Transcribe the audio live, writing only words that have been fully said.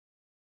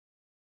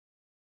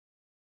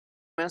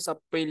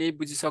सबैले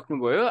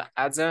बुझिसक्नुभयो।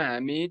 आज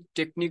हामी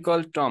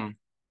technical term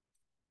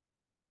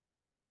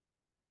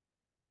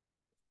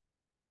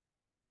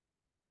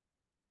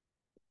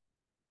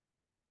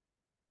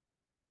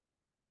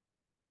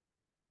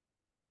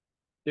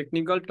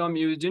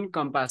used in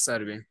compass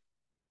survey।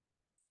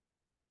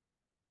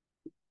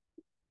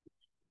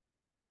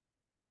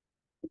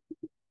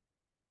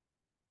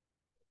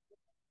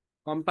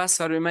 Compass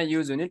सर्वेमा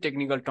use हुने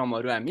टेक्निकल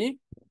टर्महरू हामी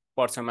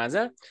पढ्छौँ आज।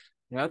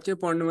 र त्यो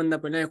पढ्नुभन्दा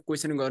पहिला एक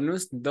क्वेसन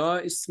गर्नुहोस्।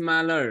 The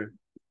smaller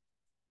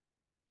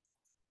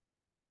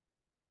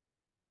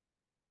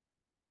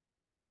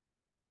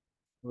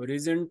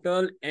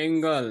horizontal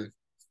angle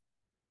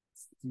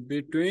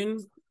between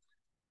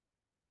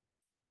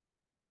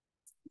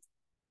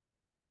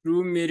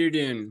true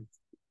meridian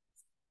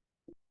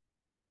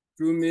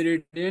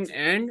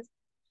and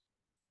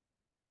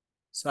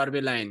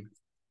survey line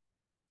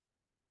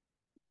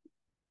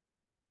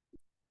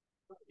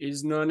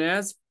is known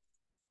as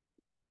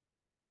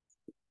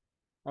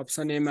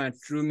option A मा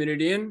true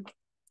meridian,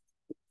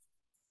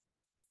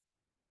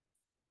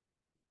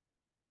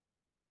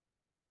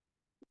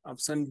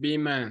 option B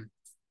मा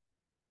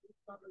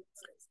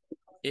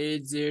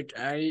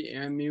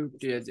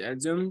AZIMUT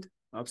assumed,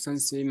 option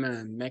C मा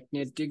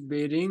magnetic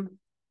bearing,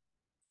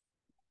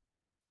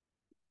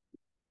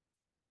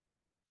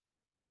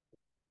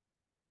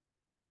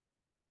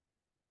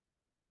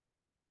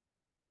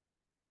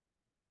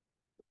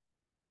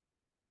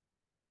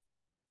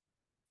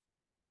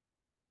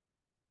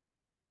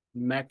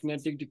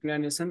 magnetic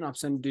declination,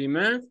 option D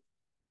मा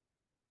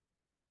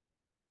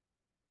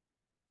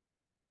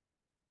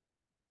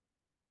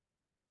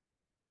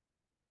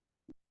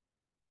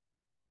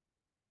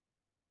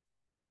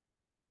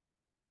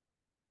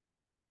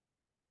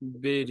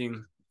बेरिङ।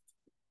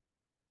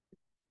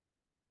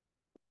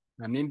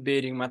 हामी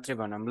bearing मात्रै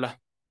भनौँ ल।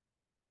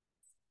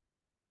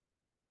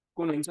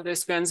 कुन हुन्छ त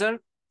यसको एन्सर?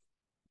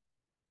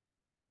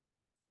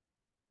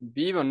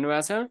 बी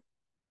भन्नुभएको छ।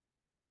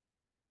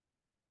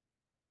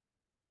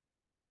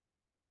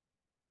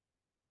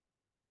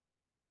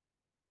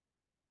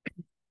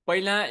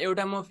 पहिला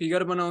एउटा म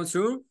फिगर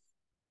बनाउँछु।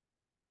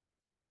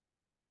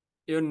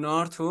 यो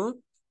नर्थ हो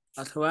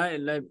अथवा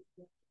यसलाई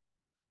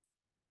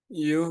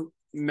यो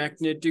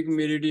म्याग्नेटिक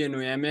मेरिडियन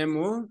हो एमएम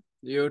हो,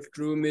 यो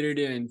ट्रु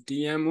मेरिडियन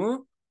टिएम हो,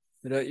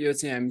 र यो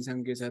चाहिँ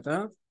हामीसँग के छ त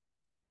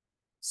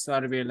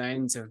सर्वे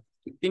लाइन छ।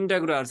 तीनटा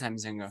कुराहरु छ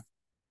हामीसँग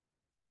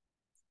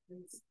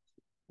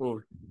हो।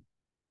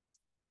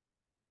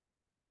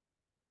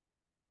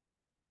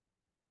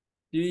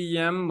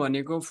 टिएम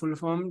भनेको full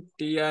form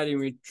TR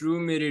unit true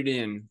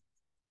meridian.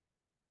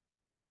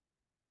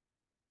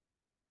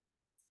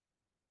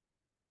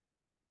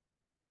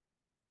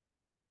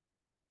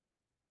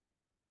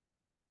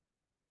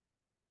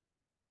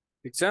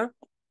 ठीक छ।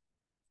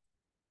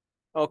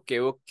 ओके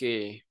ओके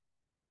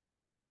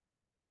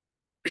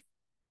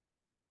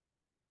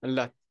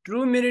ल।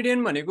 ट्रु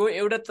मेरिडियन भनेको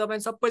एउटा तपाई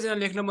सबैजना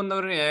लेख्न बन्द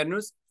गरेर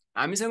हेर्नुस्।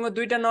 हामीसँग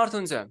दुईटा नर्थ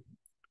हुन्छ,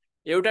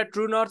 एउटा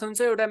ट्रु नर्थ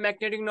हुन्छ, एउटा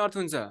म्याग्नेटिक नर्थ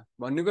हुन्छ।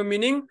 भन्नुको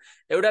मिनिङ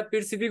एउटा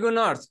पृथ्वीको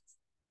नर्थ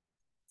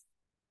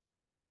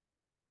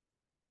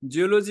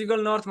जियोलोजिकल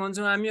नर्थ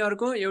भन्छौँ हामी,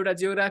 अर्को एउटा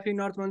जियोग्राफिक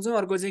नर्थ भन्छौँ,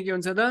 अर्को चाहिँ के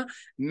हुन्छ त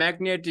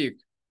म्याग्नेटिक।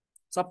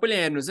 सबैले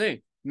हेर्नुस् है,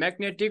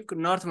 म्याग्नेटिक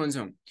नर्थ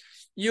भन्छौँ।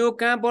 यो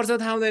कहाँ पर्छ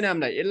थाहा हुँदैन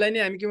हामीलाई। यसलाई नै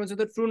हामी के भन्छौँ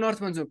त ट्रु नर्थ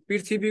भन्छौँ।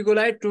 पृथ्वीको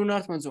लागि ट्रु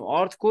नर्थ भन्छौँ।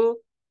 अर्थको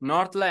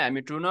नर्थलाई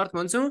हामी ट्रु नर्थ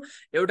भन्छौँ।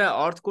 एउटा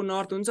अर्थको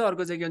नर्थ हुन्छ,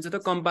 अर्को चाहिँ के हुन्छ त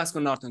कम्पासको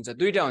नर्थ हुन्छ।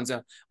 दुईटा हुन्छ।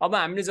 अब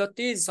हामीले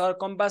जति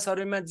कम्पास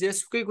सर्वेमा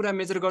जेसुकै कुरा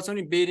मेजर गर्छौँ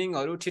नि,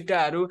 बेरिङहरू,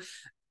 ठिट्टाहरू,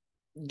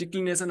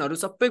 डिक्लिनेसनहरू,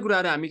 सबै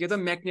कुराहरू हामी के त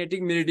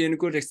म्याग्नेटिक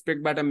मेरिडियनको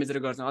रेस्पेक्टबाट मेजर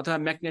गर्छौँ अथवा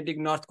म्याग्नेटिक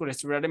नर्थको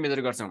रेस्पेक्टबाट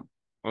मेजर गर्छौँ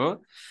हो।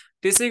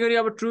 त्यसै गरी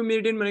अब ट्रु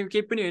मेरिडियन भनेको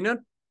केही पनि होइन,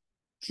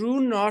 ट्रु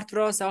नर्थ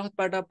र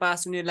साउथबाट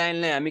पास हुने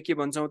लाइनलाई हामी के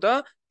भन्छौँ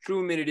त ट्रु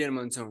मेरिडियन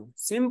भन्छौँ।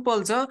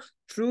 सिम्पल छ।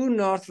 ट्रु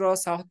नर्थ र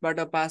साउथबाट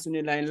पास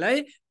हुने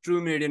लाइनलाई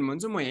ट्रु मेरिडियन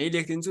भन्छौँ। म यही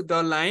लेखिदिन्छु, the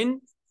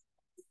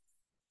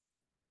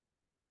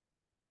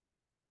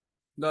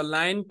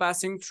line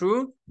passing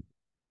through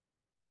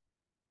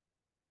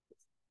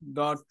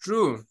the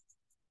true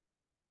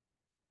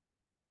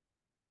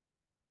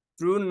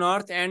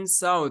north and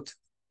south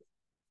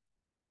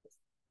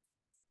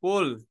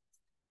pole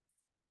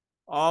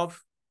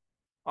of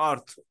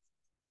earth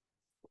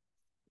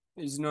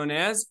is known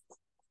as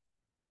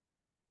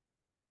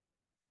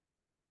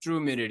true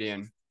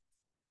meridian।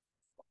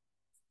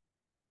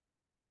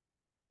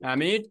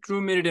 हामी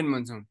ट्रु मेरिडियन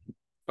भन्छौँ।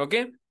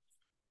 ओके।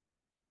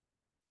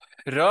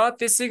 र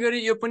त्यसै गरी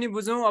यो पनि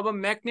बुझौँ। अब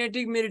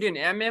म्याग्नेटिक मेरिडियन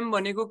एमएम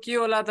भनेको के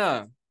होला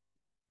त?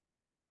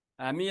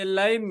 हामी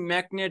यसलाई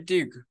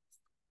म्याग्नेटिक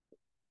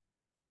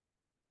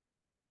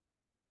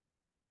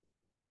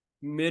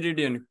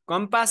मेरिडियन,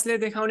 कम्पासले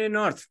देखाउने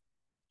north,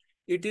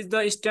 it is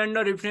the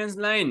standard reference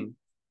line.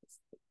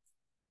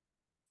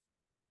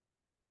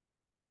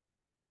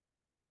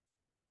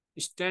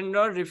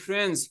 Standard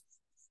reference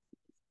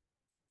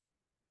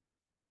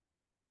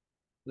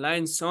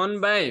line shown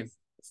by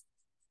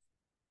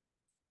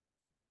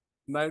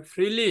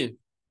freely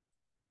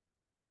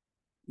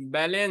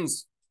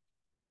balanced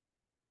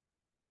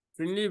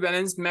फ्रिन्डली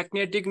balance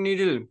magnetic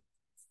needle,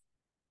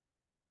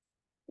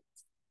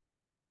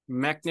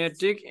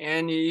 magnetic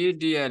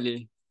NEDLE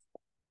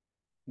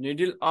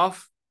needle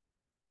of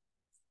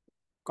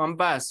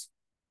compass,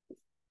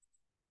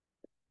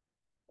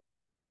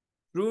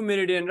 true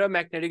meridian र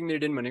म्याग्नेटिक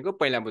मेरिडियन भनेको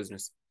पहिला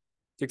बुझ्नुस्।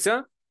 ठिक छ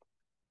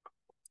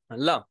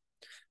ल।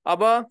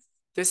 अब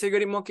त्यसै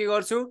गरी म के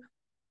गर्छु,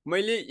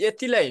 मैले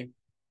यतिलाई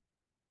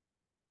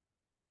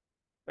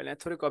पहिला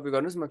थोरै कपी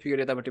गर्नुस्, म फिगर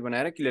यतापट्टि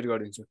बनाएर क्लियर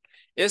गरिदिन्छु।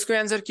 यसको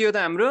एन्सर के हो त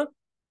हाम्रो,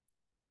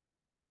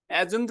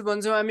 एजुम्ड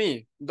भन्छौँ हामी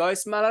the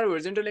smaller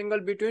horizontal angle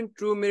between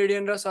true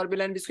meridian र सर्वे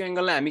लाइन बिचको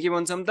एंगललाई हामी के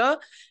भन्छौँ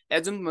त,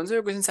 एजुम्ड भन्छौँ।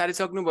 यो क्वेसन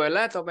सारिसक्नु भयो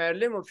होला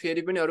तपाईहरुले। म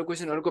फेरि पनि अरु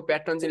क्वेसनहरुको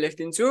प्याटर्न चाहिँ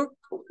लेख्दिन्छु।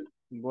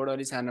 बोर्ड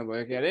अलि सानो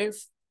भयो के अरे।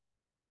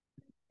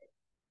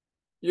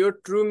 यो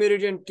ट्रु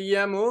मेरिडियन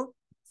TM हो,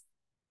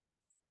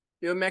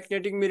 यो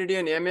म्याग्नेटिक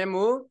मेरिडियन MM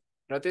हो,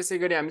 र त्यसै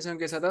गरी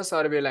हामीसँग के छ त,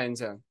 सर्वे लाइन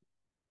छ,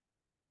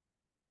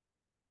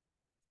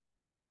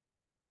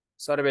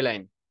 सर्वे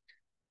लाइन।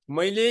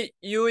 मैले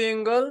यो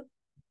एंगल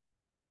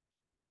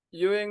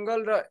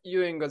र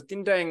यो एंगल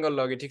तीनटा एंगल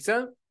लगे। ठीक छ,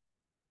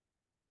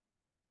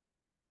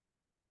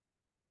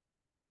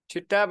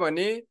 थीटा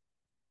भने,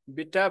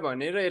 बीटा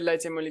भने, र यसलाई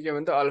चाहिँ मैले के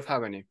भने त अल्फा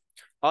भने,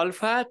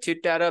 अल्फा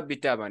थीटा र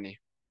बीटा भने।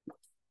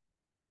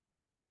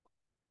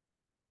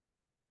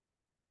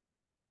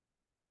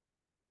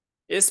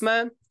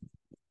 यसमा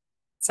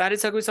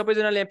सारिसक्यो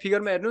सबैजनाले। यहाँ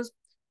फिगरमा हेर्नुस्,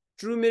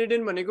 ट्रु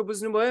मेरिडियन भनेको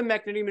बुझ्नुभयो,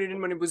 म्याग्नेटिक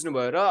मेरिडियन भने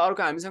बुझ्नुभयो, र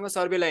अर्को हामीसँग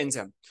सर्वे लाइन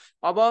छ।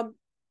 अब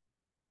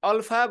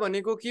अल्फा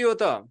भनेको के हो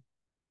त,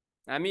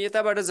 हामी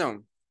यताबाट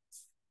जाउँ,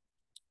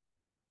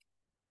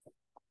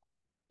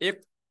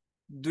 1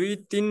 2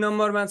 3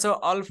 नम्बरमा छ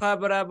अल्फा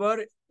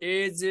बराबर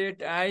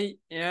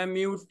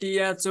AZIMUTH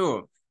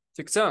हो।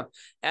 ठीक छ,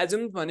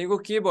 एजुम भनेको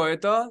के भयो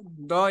त,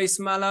 the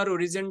smaller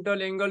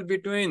horizontal angle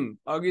between,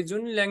 अघि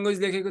जुन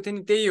ल्याङ्ग्वेज लेखेको थिएँ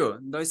नि त्यही हो,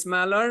 the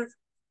smaller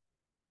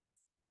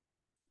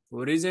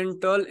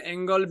horizontal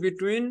angle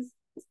between,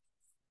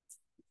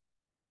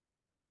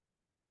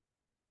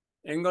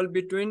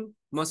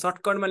 म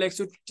सर्टकटमा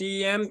लेख्छु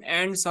TM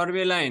and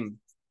survey line,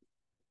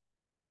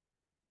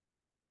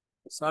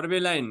 survey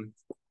line.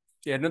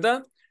 हेर्नु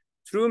त,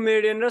 ट्रु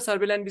मेरिडियन र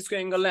सर्वे लाइन बिचको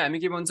एंगललाई हामी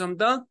के भन्छौँ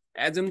त,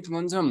 एजुम्ड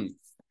भन्छौँ।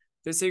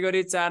 त्यसै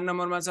गरी 4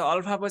 नम्बरमा छ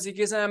अल्फा पछि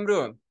के छ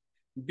हाम्रो,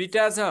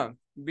 बीटा छ।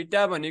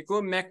 बीटा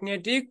भनेको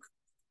magnetic,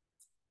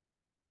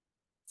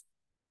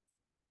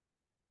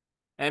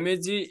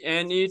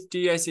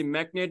 MAGNETIC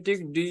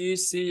magnetic,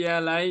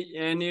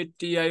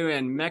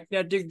 DECLINATION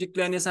magnetic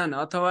डिक्लिनेसन,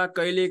 अथवा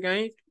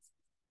कहिलेकाहीँ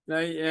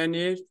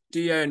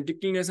NATION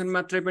डिक्लिनेसन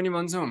मात्रै पनि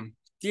भन्छौँ।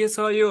 के छ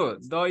यो,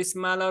 the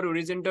smaller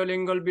horizontal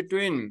angle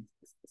between,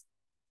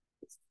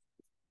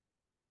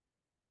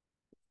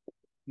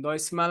 the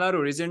smaller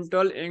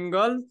horizontal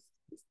angle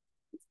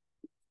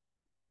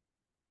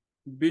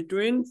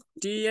between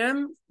TM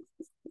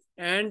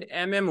and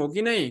MM हो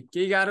कि नै,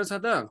 केही गाह्रो छ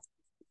त।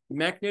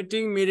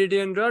 म्याग्नेटिक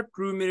मेरिडियन र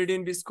ट्रु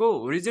मेरिडियन बिचको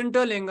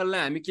होरिजेन्टल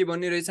एंगललाई हामी के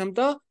भन्ने रहेछौँ त,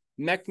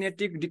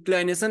 म्याग्नेटिक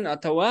डिक्लाइनेसन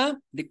अथवा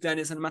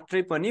डिक्लाइनेसन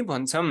मात्रै पनि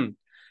भन्छौँ।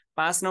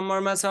 5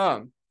 नम्बरमा छ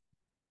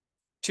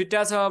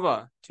थीटा छ।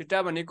 अब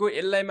थीटा भनेको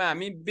यसलाईमा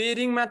हामी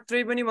बेरिङ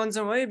मात्रै पनि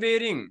भन्छौँ है,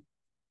 बेरिङ।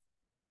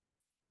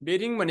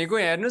 बेरिङ भनेको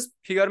हेर्नुस्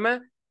फिगरमा,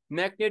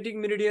 म्याग्नेटिक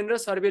मेरिडियन र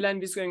सर्वे लाइन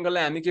बिचको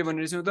एंगललाई हामी के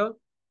भन्ने रहेछौँ त,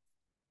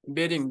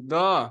 बेरिङ। द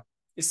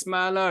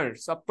स्मलर,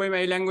 सबैमा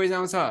यही ल्याङ्ग्वेज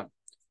आउँछ,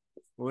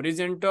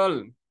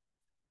 horizontal,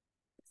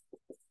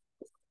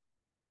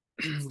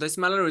 the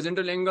smaller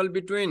horizontal angle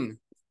between,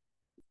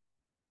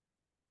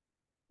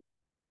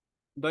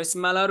 the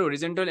smaller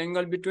horizontal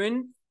angle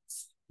between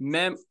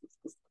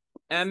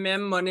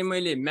MM भने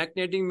मैले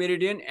magnetic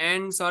meridian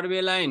and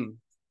survey line,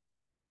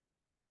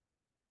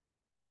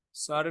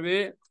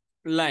 survey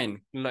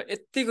line. ल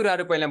यति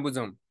कुराहरु पहिला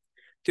बुझौँ।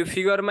 त्यो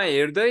फिगरमा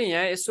हेर्दै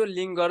यहाँ यसो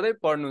लिंक गर्दै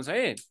पढ्नुस्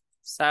है,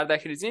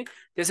 सार्दाखेरि चाहिँ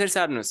त्यसरी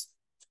सार्नुस्।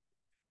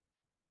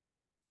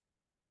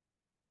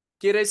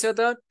 के रहेछ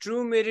त,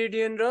 ट्रु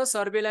मेरिडियन र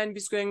सर्वे लाइन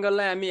बिचको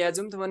एंगललाई हामी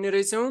एजुम्ड भन्ने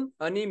रहेछौँ,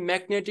 अनि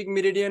म्याग्नेटिक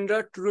मेरिडियन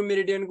र ट्रु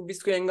मेरिडियनको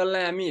बिचको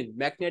एंगललाई हामी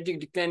म्याग्नेटिक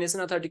डिक्लाइनेसन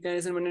अथवा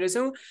डिक्लाइनेसन भन्ने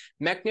रहेछौँ।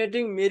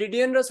 म्याग्नेटिक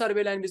मेरिडियन र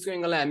सर्वे लाइन बिचको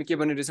एंगललाई हामी के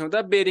भन्ने रहेछौँ त,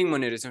 बेरिङ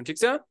भन्ने रहेछौँ। ठीक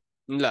छ,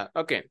 ल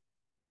okay.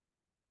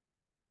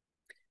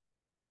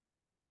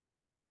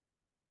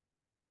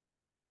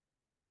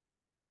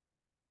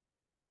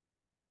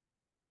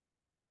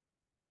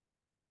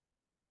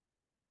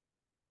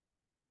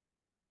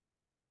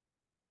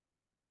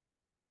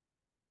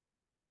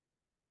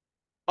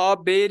 A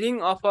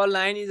bearing of a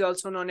line is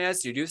also known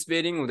as reduced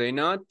bearing हुँदैन,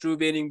 ट्रु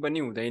बेरिङ पनि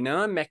हुँदैन,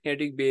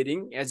 म्याग्नेटिक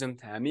बेरिङ एजुम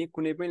हामी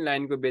कुनै पनि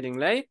लाइनको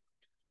बेरिङलाई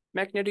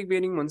म्याग्नेटिक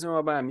बेरिङ भन्छौँ।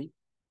 अब हामी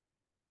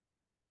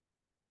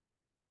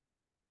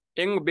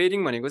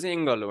बेरिङ भनेको चाहिँ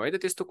एंगल हो है त,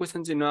 त्यस्तो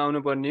क्वेसन चाहिँ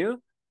नआउनु पर्ने हो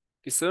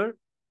किशोर।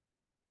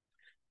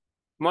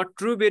 म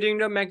ट्रु बेरिङ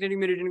र म्याग्नेटिक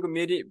मेरिडियनको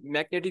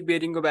म्याग्नेटिक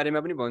बेरिङको बारेमा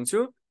पनि भन्छु।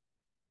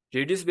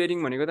 रिड्युस बेरिङ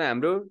भनेको त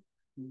हाम्रो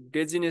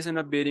डेजिनेसन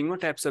अफ बेरिङ हो,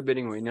 टाइप्स अफ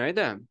बेरिङ होइन है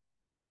त।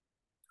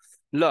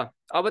 ल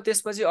अब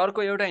त्यसपछि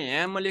अर्को एउटा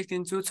यहाँ म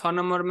लेख्दिन्छु 6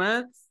 नम्बरमा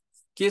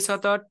के छ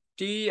त,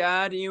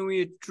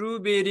 TRUE ट्रु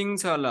बेरिङ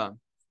छ। ल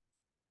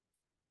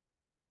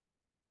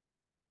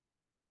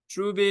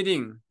ट्रु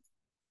बेरिङ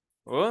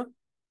हो।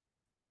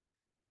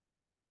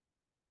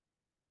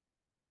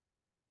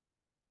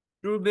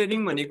 ट्रु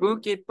बेरिङ भनेको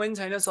के पनि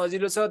छैन,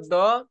 सजिलो छ।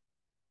 द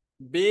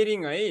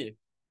बेरिङ है,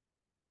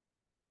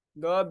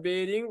 the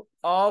bearing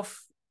of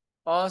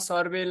a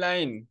survey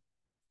line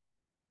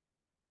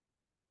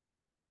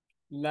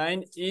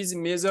is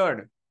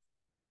measured,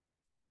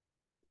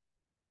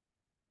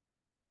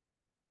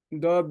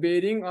 the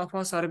bearing of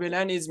a survey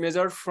line is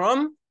measured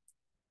from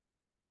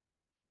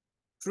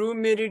true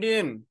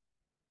meridian,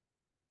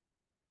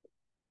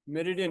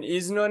 meridian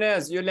is known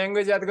as, यो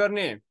ल्याङ्ग्वेज याद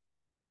गर्ने,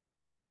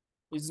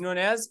 is known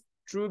as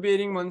true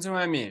bearing भन्छौँ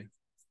हामी।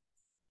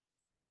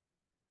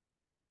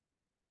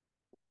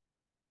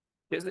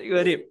 त्यसै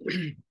गरी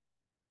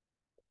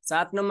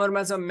 7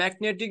 नम्बरमा छ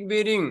म्याग्नेटिक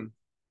बेरिङ।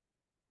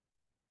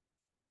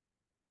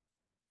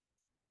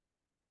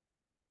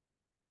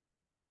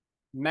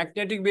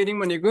 म्याग्नेटिक बेरिङ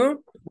भनेको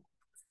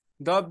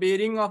the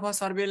bearing of a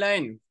survey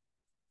line,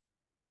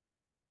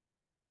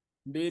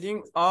 bearing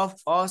of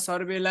a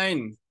survey line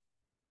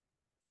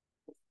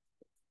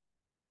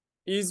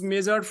is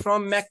measured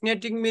from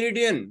magnetic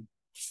meridian,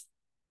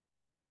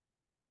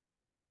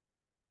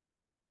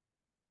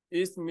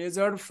 is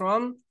measured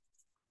from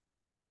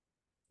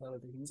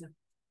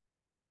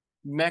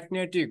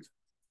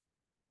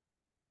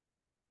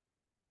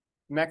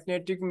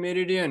magnetic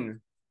meridian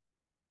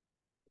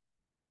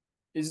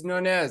is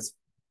known as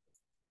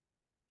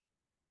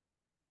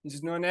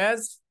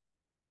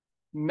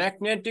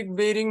magnetic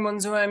bearing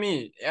भन्छौँ हामी।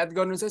 याद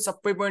गर्नुस् है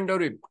सबै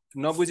पोइन्टहरु,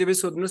 नबुझेपछि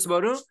सोध्नुस्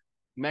बरु।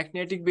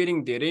 म्याग्नेटिक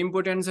बेरिङ धेरै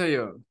important छ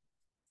यो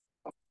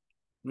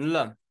ल।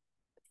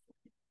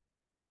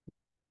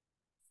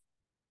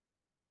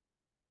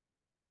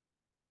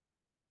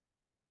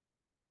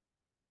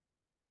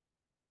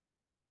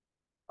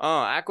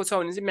 आएको छ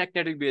भने चाहिँ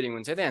म्याग्नेटिक बेरिङ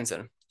हुन्छ त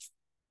एन्सर।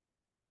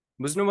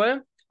 बुझ्नुभयो?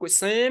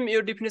 सेम यो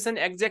डिफिनेसन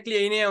एक्ज्याक्टली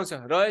यही नै आउँछ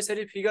र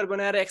यसरी फिगर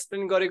बनाएर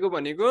एक्सप्लेन गरेको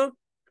भनेको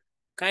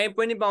कहीँ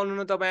पनि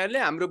पाउनुहुन्न तपाईहरुले।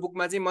 हाम्रो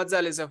बुकमा चाहिँ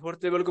मज्जाले छ,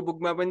 4th लेभलको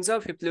बुकमा पनि छ,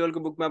 5th लेभलको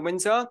बुकमा पनि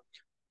छ,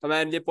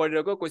 तपाईहरुले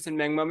पढिरहेको क्वेशन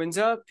ब्याङ्कमा पनि छ।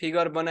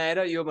 फिगर बनाएर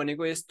यो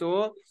भनेको यस्तो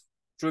हो,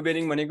 ट्रु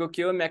बेरिङ भनेको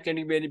के हो,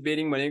 म्याग्नेटिक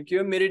बेरिङ भनेको के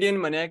हो,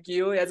 मेरिडियन भनेको के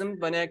हो, एजम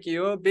भनेको के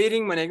हो,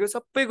 बेरिङ भनेको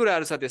सबै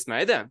कुराहरु छ त्यसमा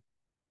है त।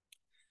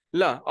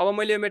 ल अब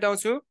मैले यो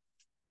मेटाउँछु।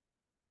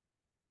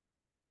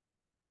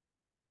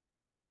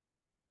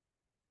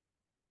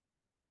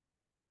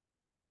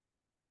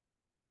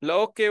 ल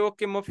ओके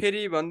ओके, म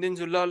फेरि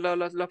भनिदिन्छु। ल ल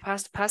ल ल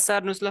फास्ट फास्ट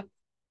सार्नुस् ल,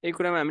 यही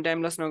कुरामा हामी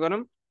टाइम लस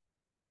नगरौँ।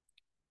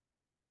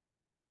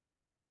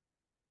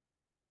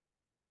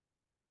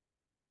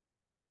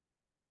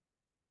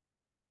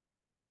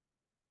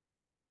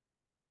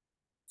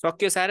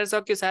 सक्यो, साह्रै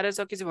सक्यो, साह्रै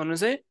सक्यो चाहिँ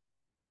भन्नुहोस् है।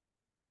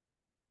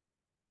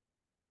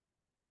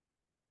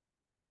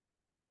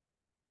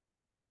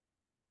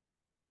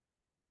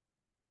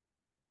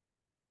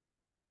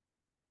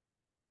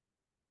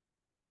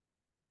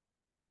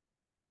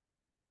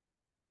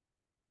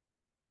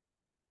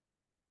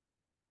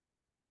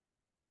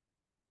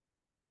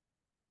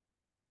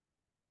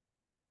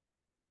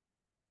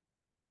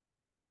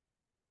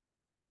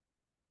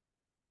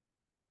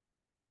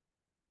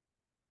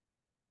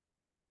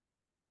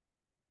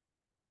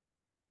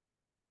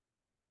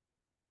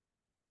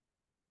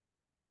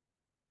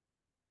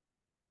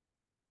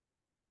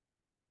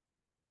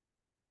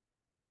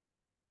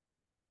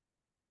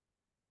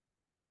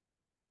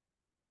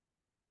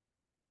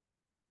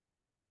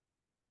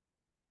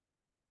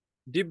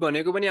 डिप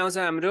भनेको पनि आउँछ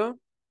हाम्रो।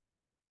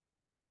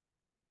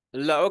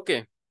 ल ओके,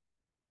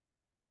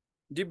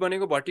 डिप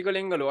भनेको भर्टिकल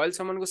एङ्गल हो।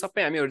 अहिलेसम्मको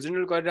सबै हामी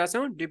होरिजोन्टल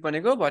गरिरहेछौँ, डिप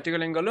भनेको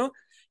भर्टिकल एङ्गल हो।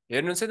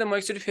 हेर्नुहोस् है त, म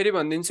एकचोटि फेरि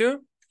भनिदिन्छु।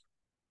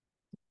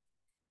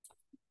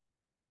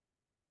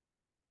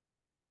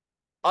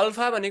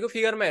 अल्फा भनेको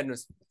फिगरमा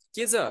हेर्नुहोस्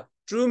के छ,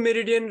 ट्रु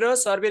मेरिडियन र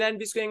सर्वे लाइन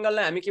बिचको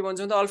एङ्गललाई हामी के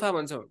भन्छौँ त, अल्फा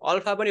भन्छौँ।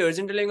 अल्फा पनि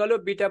होरिजोन्टल एङ्गल हो,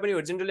 बीटा पनि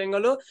होरिजोन्टल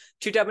एङ्गल हो,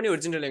 थीटा पनि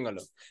होरिजोन्टल एङ्गल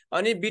हो।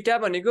 अनि बीटा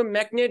भनेको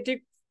म्याग्नेटिक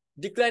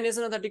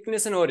डिक्लाइनेसन अथवा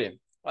डिक्लिनेसन हो रे।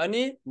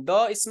 अनि the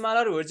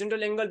smaller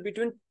होरिजोन्टल angle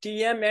between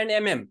TM and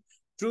MM,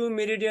 true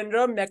meridian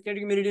र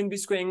म्याग्नेटिक मेरिडियन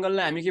बिचको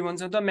एङ्गललाई हामी के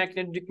भन्छौँ त,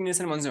 म्याग्नेटिक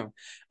डिक्लिनेसन भन्छौँ।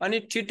 अनि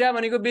थीटा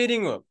भनेको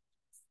बेरिङ हो।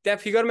 त्यहाँ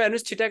फिगरमा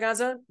हेर्नुहोस् थीटा कहाँ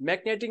छ,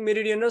 म्याग्नेटिक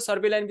मेरिडियन र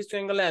सर्वे लाइन बिचको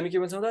एङ्गललाई हामी के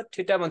भन्छौँ त,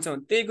 थीटा भन्छौँ।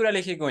 त्यही कुरा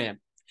लेखेको यहाँ।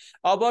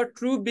 अब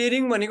ट्रु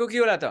बेरिङ भनेको के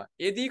होला त,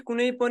 यदि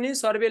कुनै पनि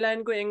सर्वे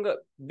लाइनको एङ्गल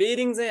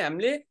बेरिङ चाहिँ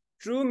हामीले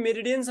ट्रु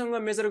मेरिडियनसँग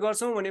मेजर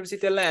गर्छौँ भनेपछि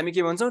त्यसलाई हामी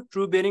के भन्छौँ,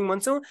 ट्रु बेरिङ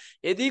भन्छौँ।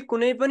 यदि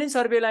कुनै पनि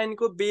सर्वे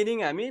लाइनको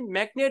बेरिङ हामी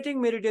म्याग्नेटिक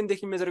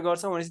मेरिडियनदेखि मेजर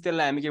गर्छौँ भनेपछि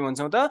त्यसलाई हामी के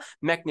भन्छौँ त,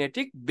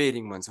 म्याग्नेटिक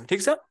बेरिङ भन्छौँ।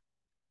 ठिक छ।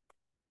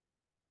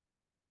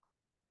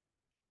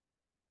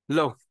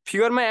 ल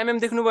फिगरमा एमएम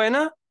देख्नु भएन,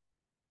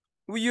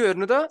 यो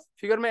हेर्नु त,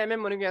 फिगरमा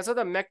एमएम भनेको यहाँ छ त,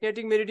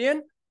 म्याग्नेटिक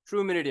मेरिडियन,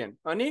 ट्रु मेरिडियन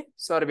अनि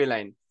सर्वे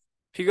लाइन।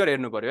 फिगर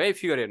हेर्नु पर्यो है,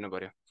 फिगर हेर्नु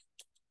पर्यो।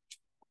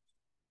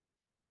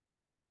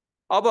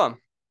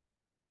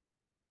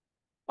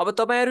 अब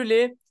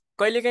तपाईहरुले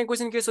कहिलेकाहीँ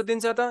क्वेशन के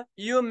सोधिन्छ त,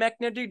 यो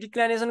म्याग्नेटिक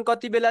डिक्लाइनेसन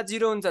कति बेला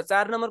 0 हुन्छ,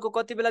 4 नम्बरको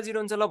कति बेला 0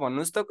 हुन्छ, ल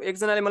भन्नुस् त,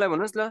 एकजनाले मलाई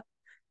भन्नुस् ल।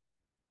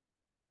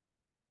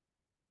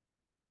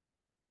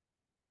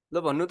 ल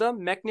भन्नु त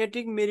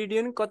म्याग्नेटिक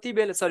मेरिडियन कति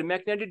बेला सरी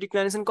म्याग्नेटिक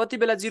डिक्लाइनेसन कति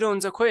बेला 0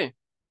 हुन्छ खोइ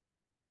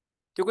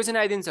त्यो क्वेसन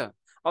आइदिन्छ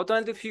अब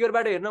तपाईले त्यो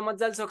फिगरबाट हेर्न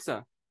मज्जाले सक्छ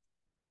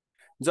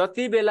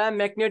जति बेला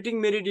म्याग्नेटिक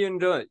मेरिडियन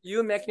र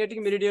यो म्याग्नेटिक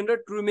मेरिडियन र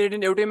ट्रु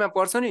मेरिडियन एउटैमा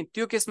पर्छ नि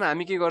त्यो केसमा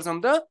हामी के गर्छौं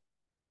त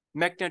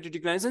म्याग्नेटिक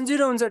डिक्लाइनेसन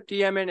 0 हुन्छ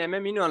टिएम and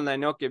MM in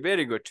online okay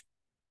very good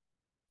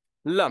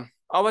ल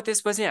अब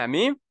त्यसपछि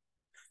हामी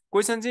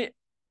क्वेसन चाहिँ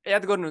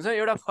याद गर्नुहुन्छ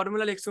एउटा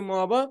फर्मुला लेख्छु म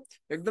अब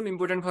एकदम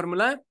इम्पोर्टेन्ट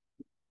फर्मुला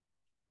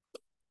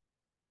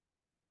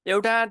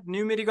एउटा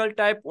न्यूमेरिकल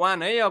टाइप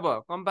 1 है अब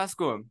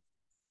कम्पासको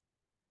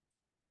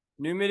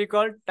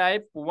न्यूमेरिकल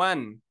टाइप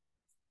 1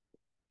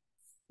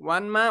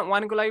 मा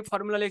 1 को लागि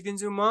फर्मुला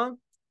लेखिदिन्छु म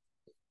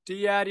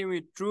TRU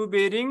ट्रु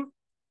बेरिङ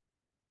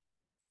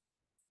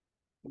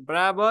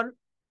बराबर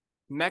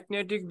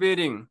म्याग्नेटिक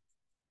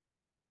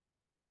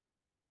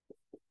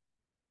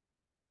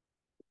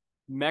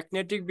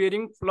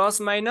बेरिङ प्लस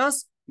माइनस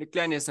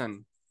डिक्लाइनेसन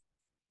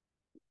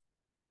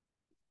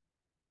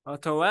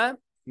अथवा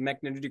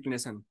म्याग्नेटिक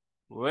डिक्लाइनेसन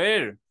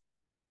वेयर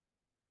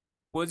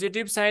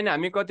पोजिटिभ साइन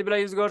हामी कति बेला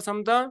युज गर्छौं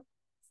त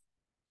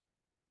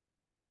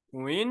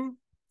when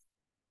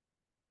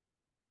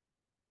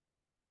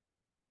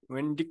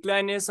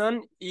declination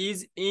is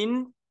in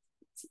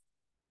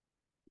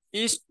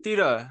east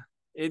तिर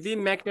यदि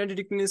म्याग्नेटिक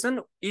डिक्लिनेसन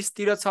इस्ट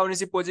तिर छ भने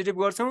चाहिँ पोजिटिभ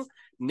गर्छौं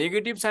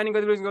नेगेटिभ साइन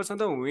कति युज गर्छौं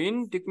त when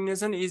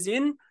declination is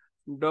in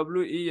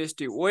WEST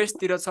West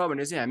तिर छ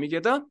भने चाहिँ हामी के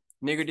त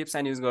नेगेटिभ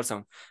साइन युज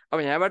गर्छौं अब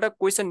यहाँबाट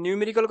क्वेशन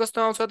न्यूमेरिकल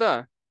कस्तो आउँछ त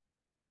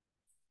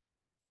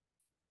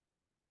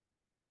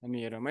हामी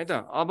हेरौं है त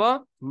अब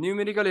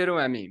न्यूमेरिकल हेरौं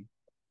हामी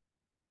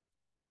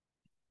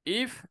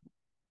if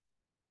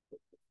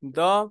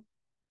the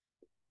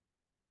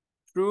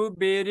true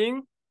bearing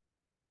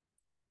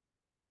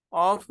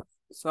of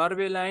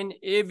survey line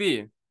AB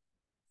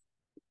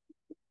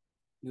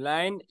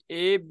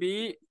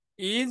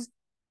is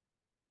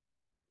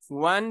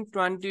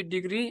 120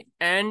 degree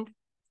and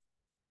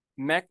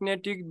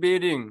magnetic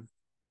bearing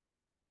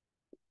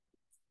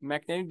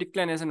magnetic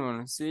declination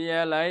one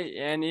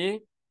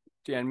CLINE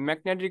and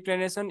magnetic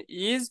declination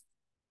is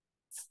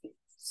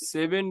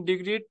 7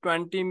 degree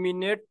 20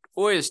 minute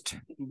west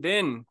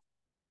then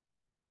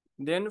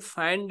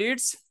find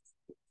its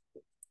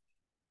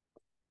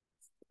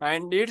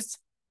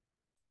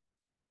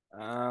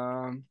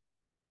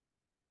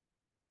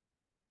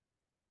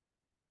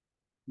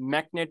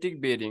magnetic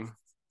bearing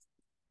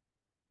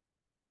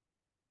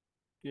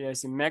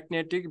yes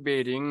magnetic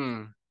bearing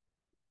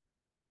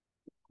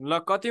ल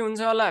कति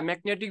हुन्छ होला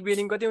magnetic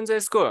bearing कति हुन्छ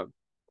यसको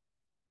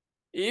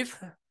if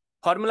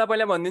formula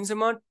पहिला भन्दिन्छु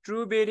म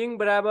true bearing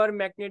बराबर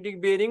म्याग्नेटिक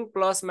बेरिङ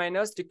प्लस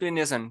माइनस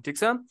डिक्लिनेसन ठीक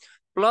छ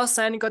प्लस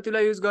साइन कति बेला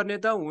युज गर्ने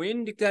त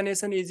when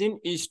डिक्लिनेसन is in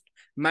east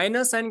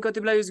minus sign कति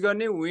बेला युज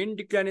गर्ने when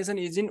डिक्लिनेसन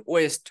is in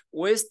West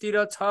West तिर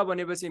छ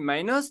भनेपछि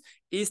माइनस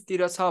ईस्ट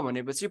तिर छ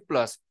भनेपछि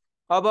प्लस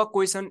अब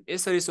क्वेशन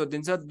यसरी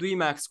सोधिन्छ 2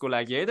 मार्क्स को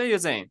लागि है त यो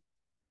चाहिँ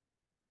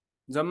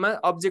जम्मा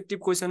अब्जेक्टिभ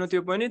क्वेशन हो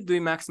त्यो पनि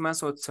 2 मार्क्स मा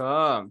सोध्छ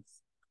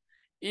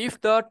if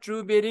the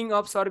true bearing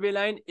of survey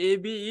line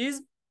AB is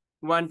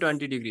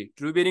 120 degree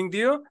true bearing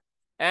दियो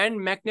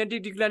and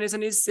magnetic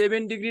declination is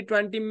 7 degree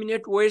 20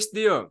 minute west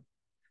दियो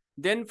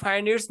then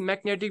find its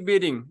magnetic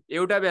bearing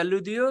एउटा भ्यालु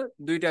दियो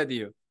दुईटा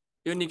दियो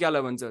यो निकाल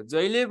भन्छ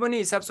जहिले पनि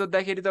हिसाब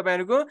सोध्दाखेरि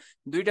तपाईहरुको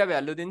दुईटा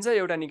भ्यालु दिन्छ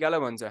एउटा निकाल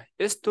भन्छ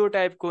यस्तो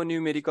टाइपको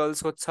न्यूमेरिकल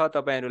सोध्छ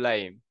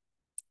तपाईहरुलाई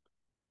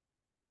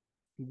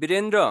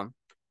वीरेन्द्र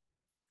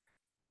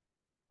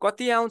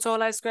कति आउँछ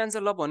होला यसको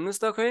आन्सर ल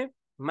भन्नुस् त खै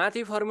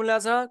माथि फर्मुला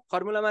छ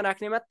फर्मुलामा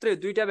राख्ने मात्रै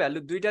दुईटा भ्यालु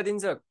दुईटा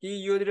दिन्छ कि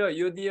यो र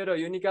यो दिएर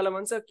यो निकाल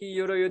भन्छ कि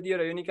यो र यो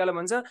दिएर यो निकाल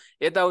भन्छ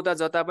यता उता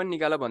जता पनि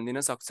निकाल भन्दिन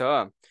सक्छ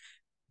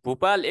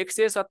भोपाल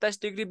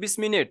 127 डिग्री 20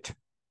 मिनेट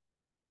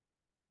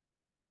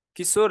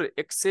किशोर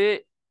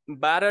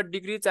 112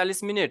 degree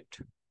 40 minute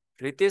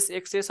Ritesh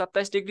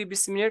 127 degree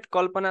 20 minute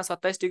कल्पना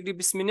 27 डिग्री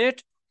 20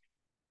 मिनेट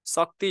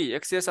शक्ति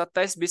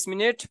 127 20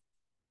 मिनेट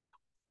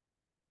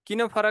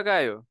किन फरक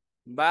आयो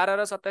 12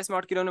 र 27 मा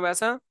अड्किरहनु भएको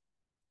छ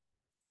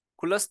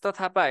खुलस्त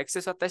थापा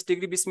 127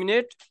 डिग्री 20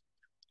 मिनेट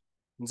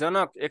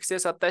जनक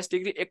 127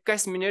 डिग्री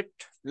 21 मिनेट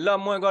ल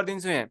म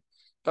गर्दिन्छु यहाँ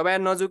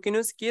तपाईहरु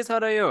नजुकिनुस् के छ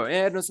र यो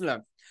हेर्नुस्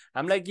ल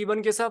हामीलाई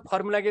गिवन के छ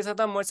फर्मुला के छ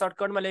त म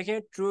सर्टकटमा लेखे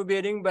ट्रु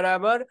बेरिङ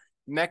बराबर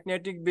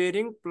म्याग्नेटिक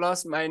बेरिङ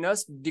प्लस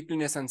माइनस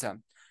डिक्लिनेसन छ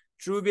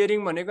ट्रु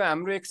बेरिङ भनेको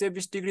हाम्रो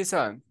 120 डिग्री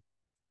छ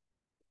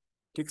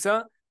ठीक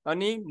छ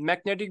अनि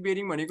म्याग्नेटिक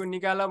बेरिङ भनेको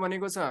निकाला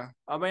भनेको छ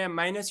अब यहाँ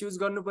माइनस युज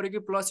गर्नु पर्यो कि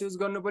प्लस युज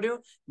गर्नु पर्यो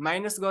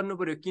माइनस गर्नु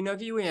पर्यो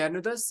किनकि यो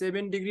हेर्नु त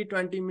 7 डिग्री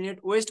 20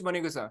 मिनेट वेस्ट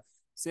भनेको छ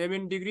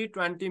 7 डिग्री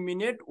 20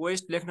 मिनेट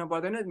वेस्ट लेख्न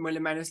पर्दैन मैले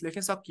माइनस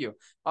लेखे सकियो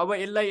अब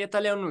यसलाई यता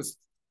ल्याउनुस्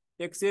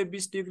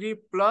 120 degree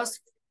plus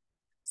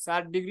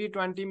 7 degree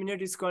 20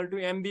 minute equal to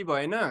MB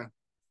भएन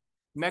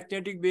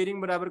म्याग्नेटिक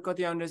बेरिङ बराबर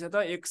कति आउने रहेछ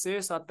त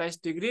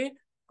 127 डिग्री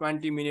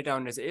 20 मिनेट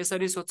आउने रहेछ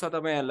यसरी सोध्छ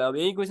तपाईहरुले अब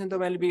यही क्वेशन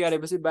तपाईहरुले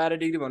बिगारेपछि 12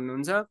 डिग्री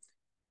भन्नुहुन्छ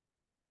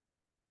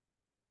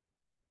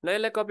ल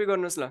यसलाई कपी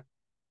गर्नुस् ल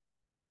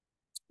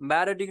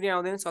 12 डिग्री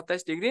आउँदैन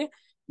 27 डिग्री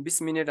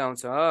 20 मिनेट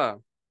आउँछ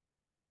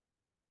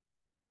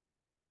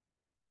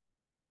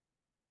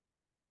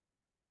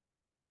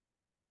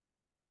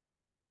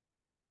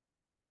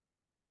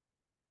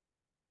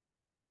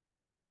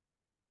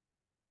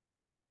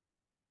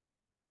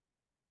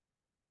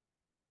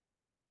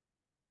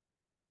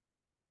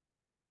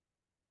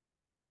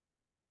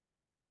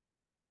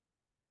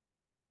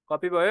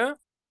कपी भयो?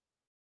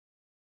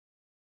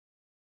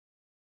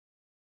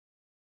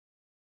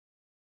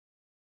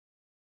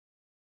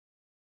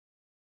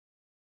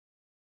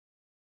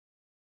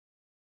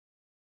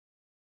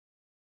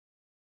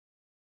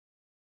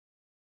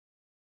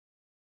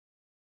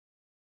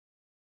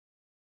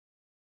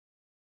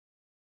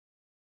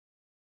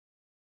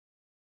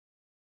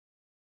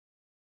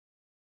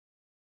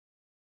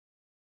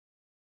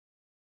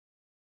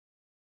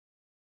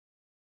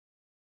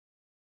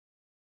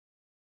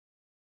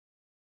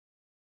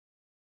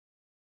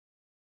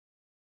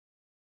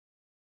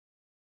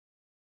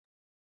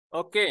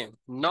 ओके,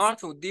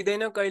 नर्थ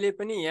दिँदैन कहिले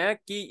पनि यहाँ,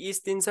 कि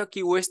इस्ट दिन्छ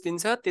कि वेस्ट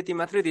दिन्छ, त्यति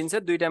मात्रै दिन्छ,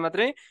 दुईटा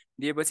मात्रै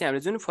दिएपछि हामीले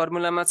जुन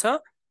फर्मुलामा छ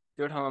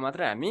त्यो ठाउँमा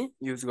मात्रै हामी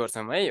युज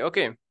गर्छौँ है।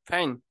 Okay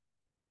fine.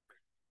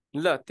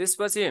 ल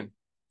त्यसपछि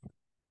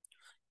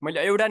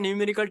मैले एउटा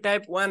न्युमेरिकल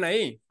टाइप 1 है।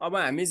 अब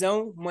हामी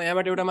जाउँ, म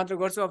यहाँबाट एउटा मात्र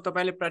गर्छु, अब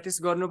तपाईँले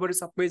प्र्याक्टिस गर्नु पर्यो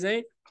सबै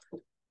चाहिँ।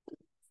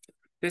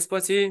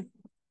 त्यसपछि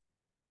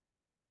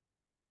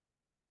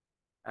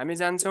हामी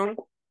जान्छौँ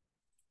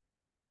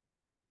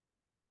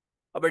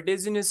अब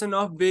डेजिनेसन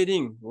of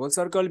bearing, whole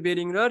circle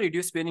bearing र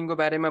रिड्युस बेरिङको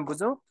बारेमा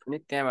बुझौँ अनि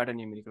त्यहाँबाट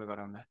न्युमेरिकल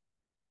गरौँला।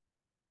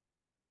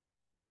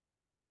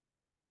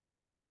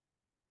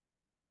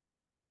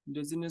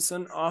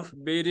 डेजिनेसन अफ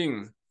बेरिङ,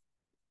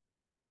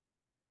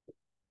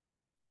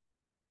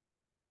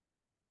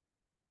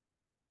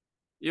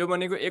 यो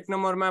भनेको एक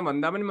नम्बरमा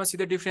भन्दा पनि म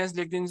सिधै डिफरेन्स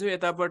लेखिदिन्छु।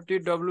 यतापट्टि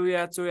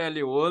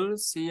डब्लुएचओएलई होल,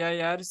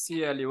 सिआइआर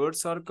सिएलई होल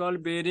सर्कल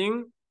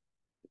बेरिङ,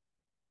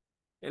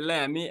 यसलाई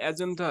हामी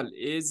एजुमथल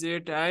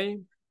एजेडआई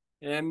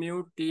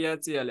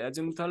एमयुटिएचएल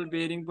एजुमथल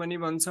बेरिङ पनि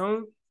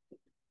भन्छौँ।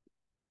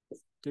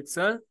 ठिक छ,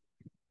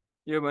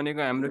 यो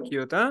भनेको हाम्रो के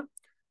हो त,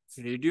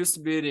 रिड्युस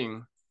बेरिङ,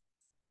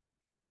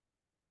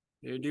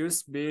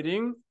 रिड्युस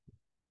बेरिङ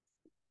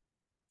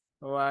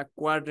वा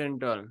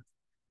क्वाड्रेन्टल,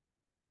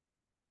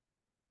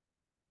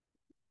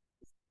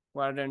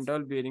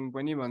 क्वाड्रेन्टल बेरिङ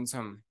पनि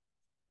भन्छौँ।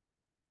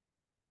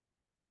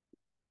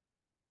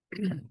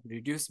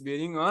 रिड्युस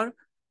बेरिङ अर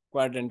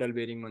क्वाड्रेन्टल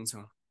बेरिङ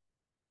भन्छौँ।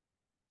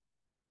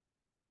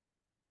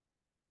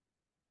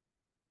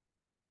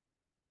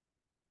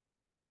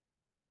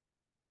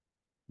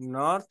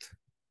 नर्थ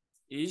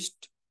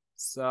इस्ट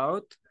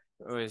साउथ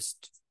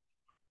वेस्ट,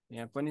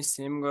 यहाँ पनि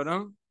सेम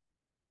गरौँ,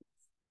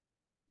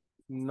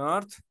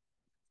 नर्थ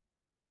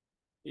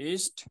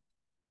इस्ट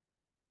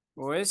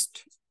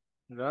वेस्ट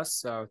र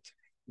साउथ।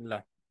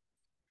 ल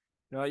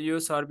र यो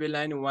सर्वे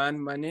लाइन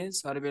 1 भने,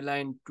 सर्वे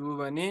लाइन 2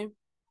 भने,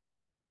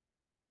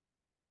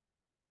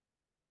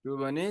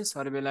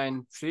 सर्वे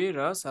लाइन 3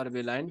 र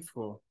सर्वे लाइन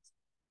 4।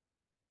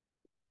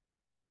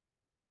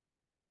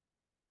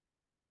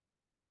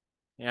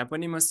 यहाँ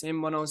पनि म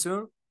सेम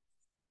बनाउँछु,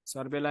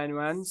 survey line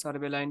 1,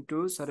 survey line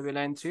 2, survey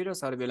line 3 र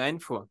सर्वे लाइन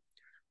 4।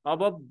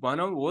 अब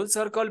भनौँ होल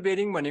सर्कल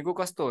बेरिङ भनेको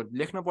कस्तो हो,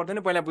 लेख्न पर्दैन,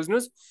 पहिला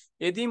बुझ्नुस्।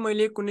 यदि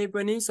मैले कुनै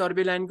पनि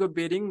सर्वे लाइनको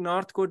बेरिङ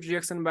नर्थको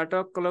डिरेक्सनबाट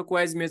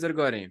क्लकवाइज मेजर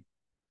गरेँ,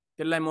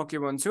 त्यसलाई म के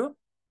भन्छु,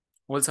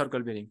 होल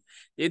सर्कल बेरिङ।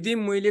 यदि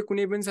मैले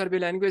कुनै पनि सर्वे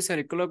लाइनको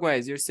यसरी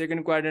क्लकवाइज, यो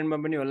सेकेन्ड क्वाड्रेन्टमा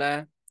पनि होला,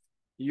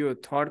 यो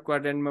थर्ड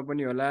क्वाड्रेन्टमा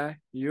पनि होला,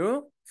 यो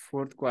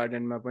फोर्थ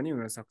क्वाड्रेन्टमा पनि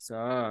हुनसक्छ,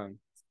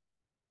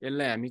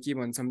 यसलाई हामी के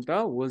भन्छौँ त,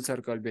 होल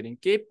सर्कल बेरिङ।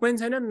 केही पनि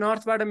छैन,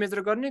 नर्थबाट मेजर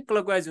गर्ने,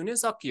 क्लकवाइज हुने,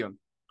 सकियो।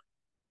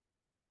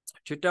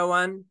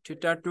 θ1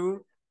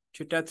 θ2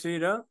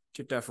 θ3 र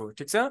θ4।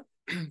 ठिक छ,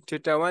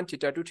 θ1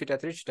 θ2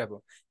 θ3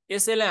 θ4,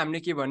 यसैलाई हामीले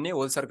के भन्ने,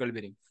 होल सर्कल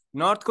बेरिङ।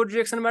 नर्थको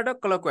डिरेक्सनबाट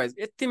क्लकवाइज,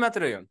 यति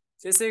मात्रै हो।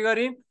 त्यसै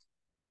गरी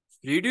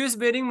रिड्युस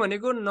बेरिङ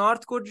भनेको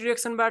नर्थको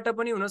डिरेक्सनबाट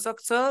पनि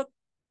हुनसक्छ,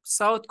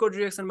 साउथको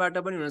डिरेक्सनबाट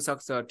पनि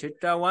हुनसक्छ।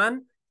 θ1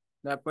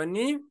 मा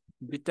पनि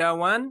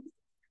β1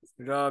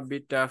 र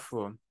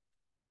β4,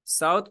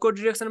 साउथको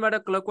डिरेक्सनबाट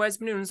क्लकवाइज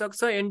पनि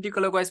हुनसक्छ, एन्टी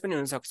क्लकवाइज पनि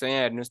हुनसक्छ।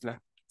 यहाँ हेर्नुहोस् ल,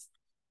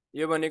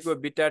 यो भनेको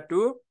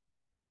β2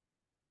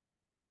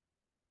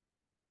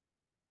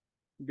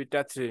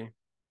 β3,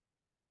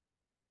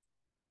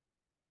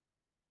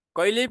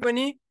 कहिल्यै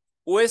पनि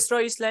वेस्ट र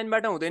इस्ट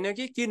लाइनबाट हुँदैन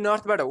कि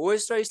नर्थबाट।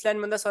 वेस्ट र इस्ट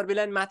लाइन भन्दा सर्वे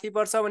लाइन माथि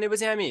पर्छ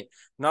भनेपछि हामी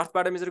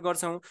नर्थबाट मेजर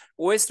गर्छौँ,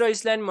 वेस्ट र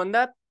इस्ट लाइन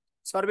भन्दा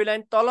सर्वे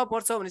लाइन तल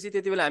पर्छ भनेपछि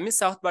त्यति बेला हामी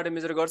साउथबाट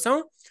मेजर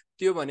गर्छौँ।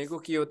 त्यो भनेको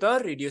के हो त,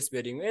 रिड्युस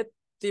बेरिङ।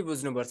 यति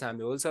बुझ्नुपर्छ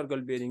हामीले होल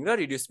सर्कल बेरिङ र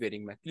रिड्युस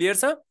बेरिङमा। क्लियर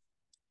छ?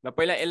 ल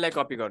पहिला यसलाई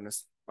कपी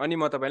गर्नुहोस्, अनि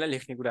म तपाईँलाई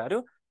लेख्ने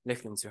कुराहरू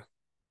लेखिदिन्छु।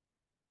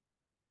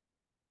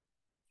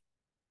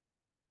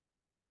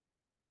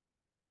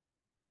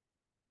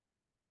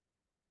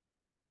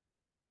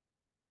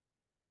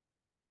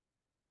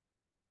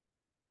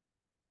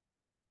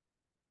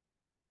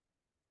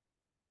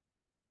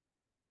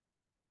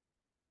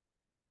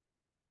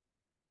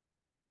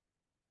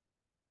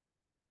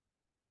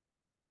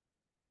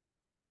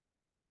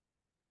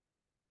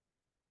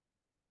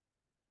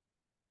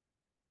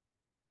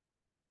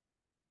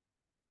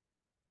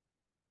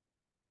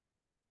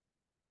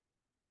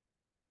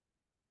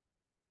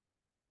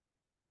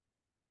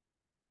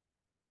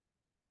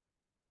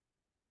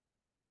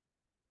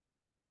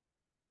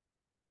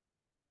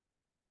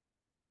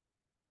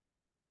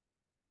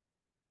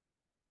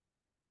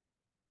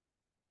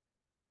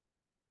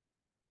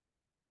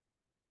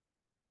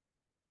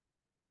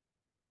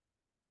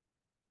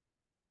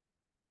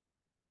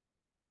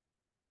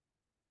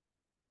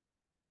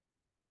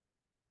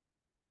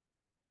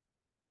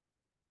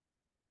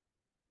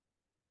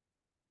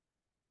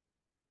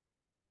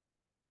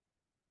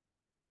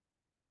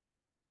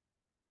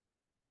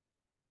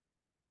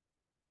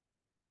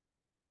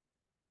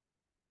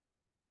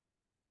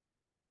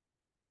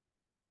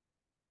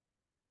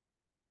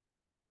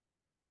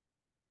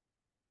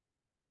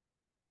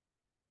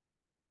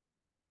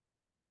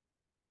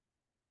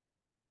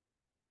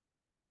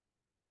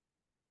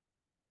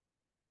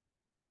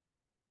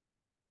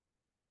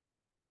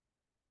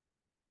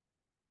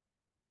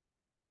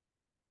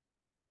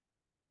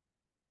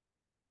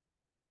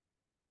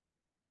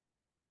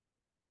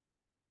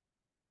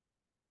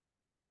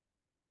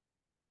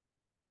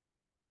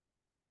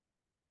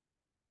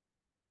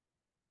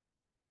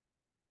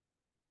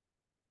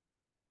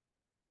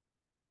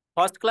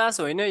 फर्स्ट क्लास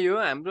होइन यो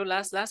हाम्रो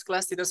लास्ट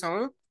क्लासतिर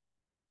छौँ।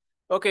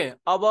 ओके,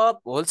 अब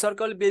होल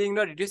सर्कल बेरिङ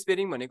र रिड्युस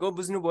बेरिङ भनेको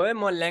बुझ्नुभयो।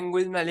 म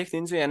ल्याङ्ग्वेजमा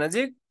लेखिदिन्छु यहाँ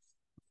नजिक।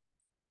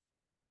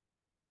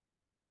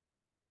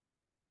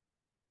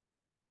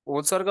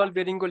 होल सर्कल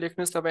बेरिङको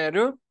लेख्नुहोस्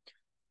तपाईँहरू।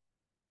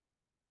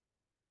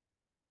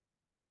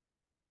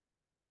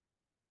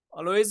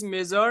 Always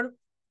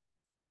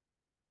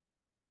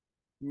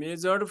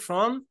measured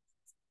from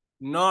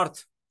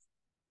north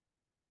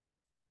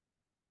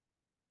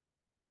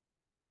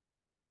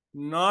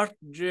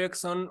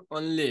direction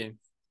only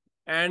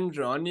and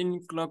run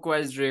in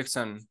clockwise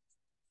direction.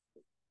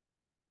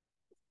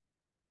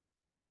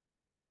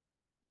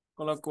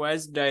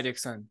 Clockwise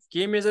direction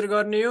के मेजर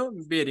गर्ने हो?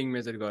 बेरिङ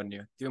मेजर गर्ने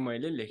हो। त्यो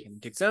मैले लेखेँ,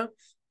 ठिक छ।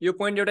 यो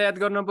पोइन्ट एउटा याद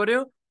गर्न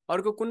पर्यो।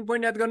 अर्को कुन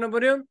पोइन्ट याद गर्न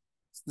पर्यो?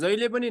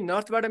 जहिले पनि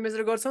नर्थबाट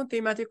मेजर गर्छौँ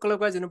त्यही माथि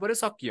क्लकवाइज हुनु पर्यो,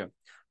 सकियो।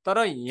 तर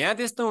यहाँ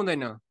त्यस्तो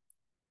हुँदैन।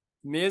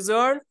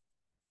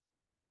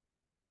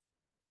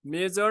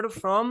 measured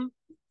from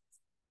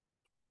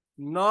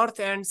north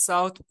and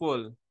south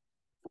pole.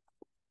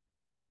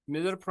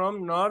 Measure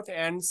from north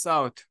and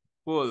south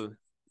pole.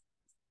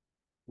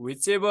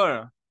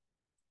 Whichever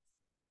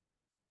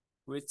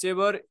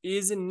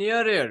is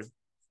nearer.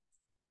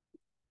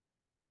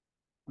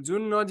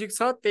 जुन नजिक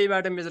छ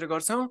त्यहीबाट मेजर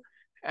गर्छौं।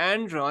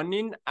 and run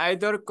in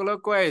either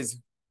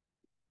clockwise.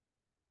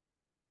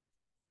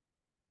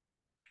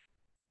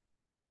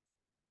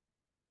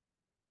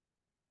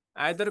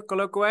 Either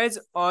clockwise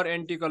or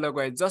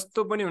anti-clockwise,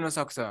 जस्तो पनि हुन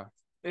सक्छ।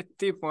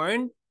 यति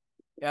पोइन्ट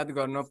याद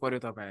गर्न पर्यो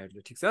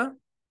तपाईहरुले, ठीक छ?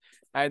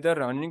 Either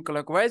running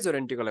clockwise or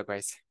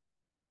anti-clockwise.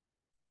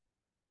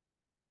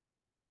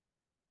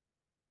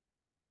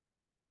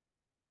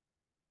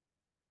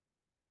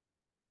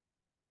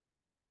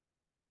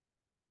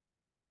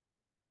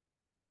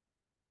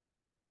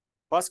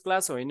 First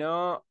class होइन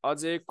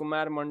अजय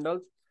कुमार मण्डल,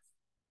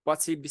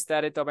 पछि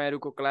बिस्तारै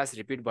तपाईहरुको क्लास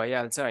रिपिट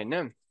भइहाल्छ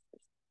हैन।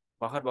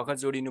 भर्खर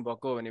जोडिनु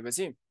भएको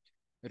भनेपछि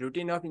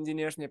रुटिन अफ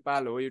इन्जिनियर्स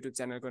नेपाल हो युट्युब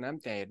च्यानलको नाम,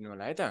 त्यहाँ हेर्नु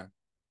होला है त।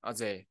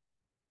 अजय,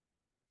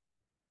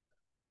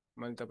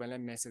 मैले तपाईलाई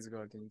मेसेज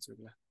गरिदिन्छु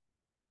ल।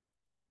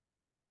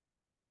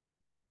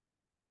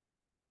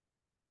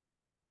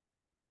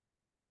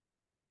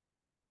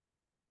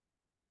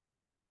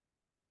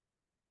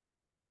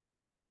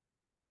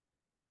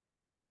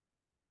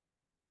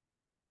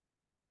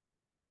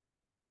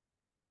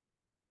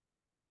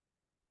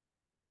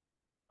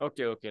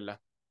 ओके ल,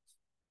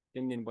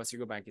 3 दिन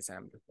पछिको बाँकी छ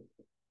हाम्रो।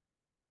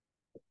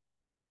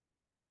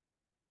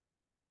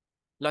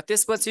 ल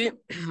त्यसपछि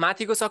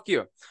माथिको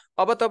सकियो।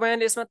 अब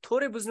तपाईहरुले यसमा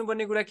थोरै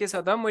बुझ्नुपर्ने कुरा के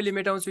छ त? मैले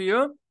मेटाउँछु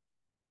यो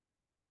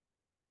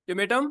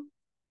मेटाउँ,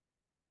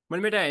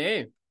 मैले मेटाएँ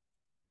है,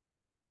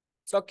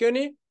 सक्यो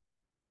नि?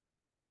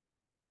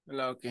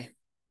 ल ओके,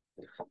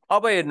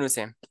 अब हेर्नुस्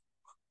है,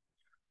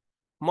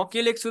 म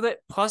के लेख्छु त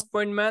फर्स्ट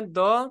पोइन्टमा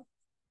the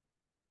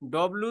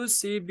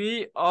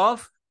WCB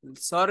of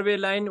survey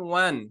line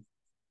 1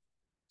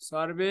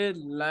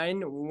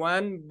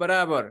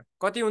 बराबर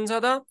कति हुन्छ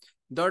त?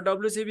 The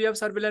WCB of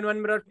survey line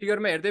 1 बराबर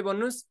फिगरमा हेर्दै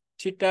भन्नुस्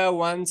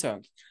θ1 छ।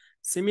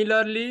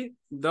 Similarly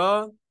the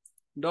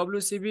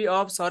WCB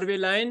of survey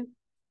line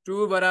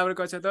 2 बराबर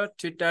कति छ त?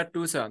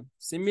 θ2 छ।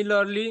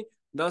 Similarly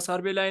the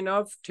survey line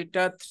of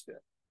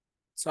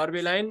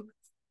survey line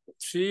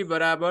 3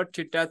 बराबर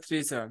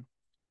θ3 छ।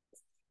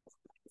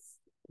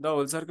 The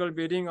whole circle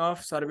bearing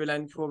of survey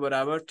line 4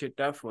 बराबर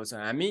θ4 छ।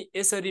 हामी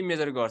यसरी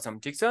मेजर गर्छौं,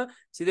 ठीक छ?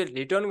 सिधै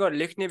रिटर्न गरेर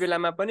लेख्ने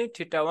बेलामा पनि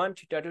θ1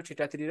 θ2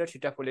 θ3 र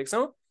θ4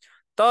 लेख्छौं।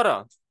 तर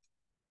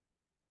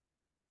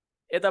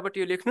यतापट्टि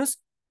यो लेख्नुस्,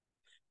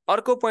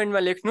 अर्को पोइन्टमा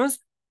लेख्नुस्,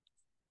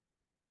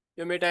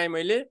 यो मेटाएँ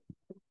मैले।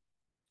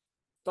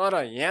 तर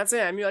यहाँ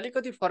चाहिँ हामी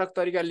अलिकति फरक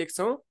तरिकाले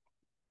लेख्छौं।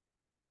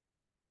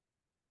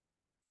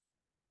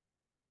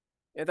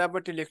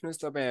 यतापट्टि लेख्नुस्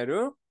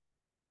तपाईहरु,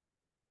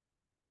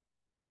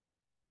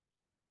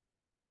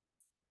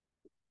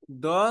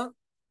 द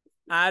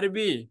RB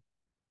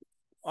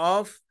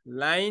अफ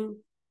लाइन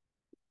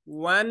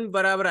 1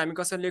 बराबर हामी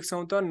कसरी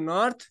लेख्छौं त?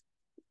 North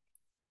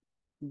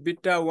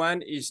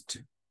β1 east.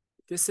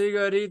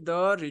 त्यसैगरी the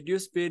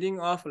reduce bearing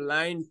of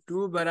line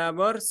 2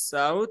 बराबर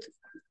साउथ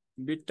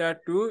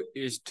β2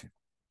 ईस्ट।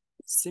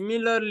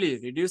 सिमिलरली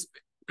रिड्युस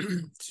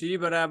 3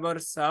 बराबर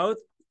साउथ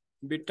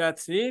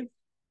β3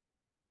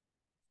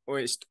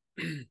 वेस्ट।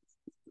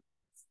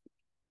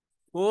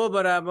 4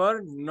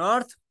 बराबर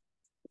नर्थ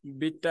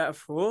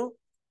β4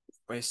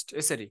 वेस्ट।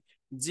 यसरी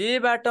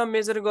जेबाट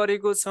मेजर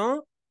गरेको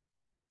छौं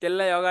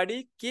त्यसलाई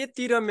अगाडि, के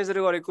तिर मेजर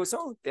गरेको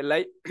छौं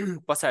त्यसलाई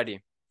पछाडी।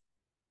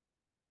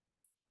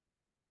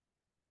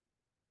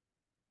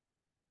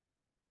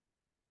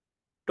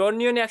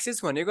 टर्नियन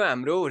एक्सिस भनेको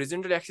हाम्रो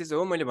होरिजोन्टल एक्सिस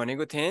हो, मैले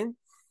भनेको थिएँ।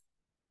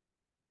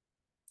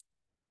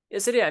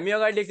 यसरी हामी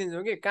अगाडि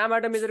लेखिदिन्छौँ कि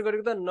कहाँबाट मेजर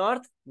गरेको त?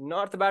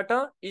 नर्थबाट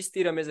इस्ट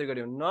तिर मेजर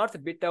गर्यो, नर्थ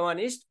β1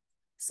 ईस्ट।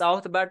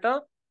 साउथबाट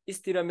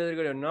इस्ट तिर मेजर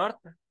गर्यो,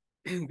 नर्थ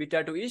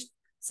β2 ईस्ट।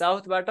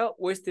 साउथबाट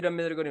वेस्ट तिर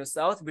मेजर गर्यो,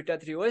 साउथ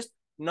β3 वेस्ट।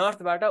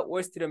 नर्थबाट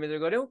वेस्ट तिर मेजर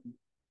गर्यो,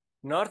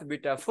 नर्थ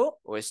β4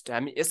 वेस्ट।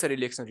 हामी यसरी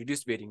लेख्छौं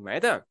रिड्युस बेरिङमा है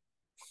त।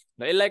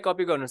 ल यसलाई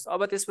कपी गर्नुस्।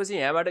 अब त्यसपछि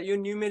यहाँबाट यो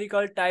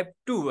न्यूमेरिकल टाइप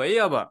 2 है।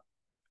 अब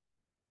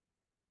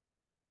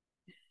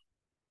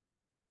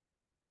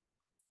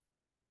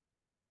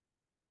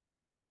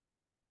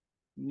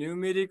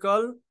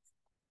न्यूमेरिकल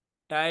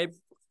टाइप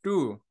 2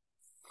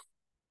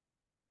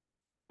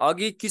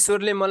 अघि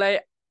किशोरले मलाई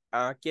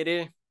के रे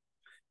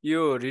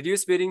यो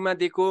रिड्युस बेरिङमा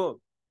दिएको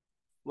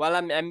वाला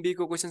एमबी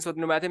को क्वेशन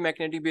सोध्नु भएको थियो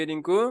म्याग्नेटिक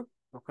बेरिङको।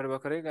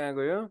 भर्खरै कहाँ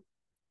गयो?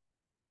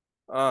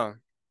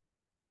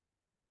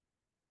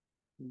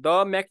 The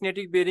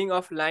magnetic bearing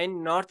of line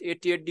north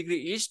 88 degree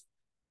east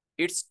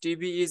it's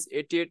TB is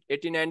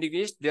 89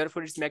 degree east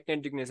therefore it's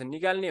magnetic डिग्नेसन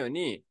निकाल्ने हो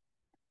नि।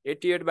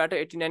 88 बाट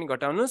 89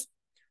 घटाउनुस्।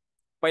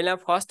 पहिला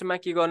फर्स्टमा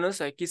के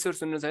गर्नुस् है किशोर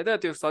सुन्नुस् है त,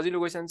 त्यो सजिलो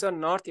क्वेशन छ।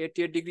 नर्थ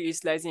 88 डिग्री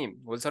इस्टलाई चाहिँ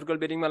होल सर्कल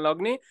बेरिङमा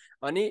लग्ने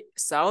अनि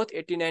साउथ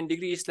 89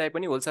 डिग्री इस्टलाई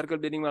पनि होल सर्कल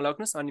बेरिङमा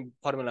लग्नुस् अनि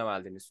फर्मुलामा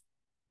हाल्दिनुस्।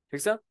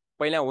 ठीक छ,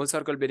 पहिला होल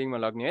सर्कल बेरिङमा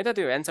लग्ने है त।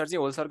 त्यो एन्सर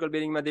चाहिँ होल सर्कल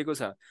बेरिङमा दिएको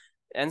छ।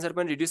 एन्सर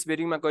पनि रिड्युस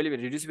बेरिङमा कहिले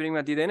रिड्युस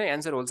बेरिङमा दिँदैन,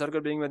 एन्सर होल सर्कल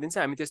बेरिङमा दिन्छ।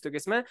 हामी त्यस्तो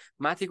केसमा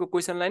माथिको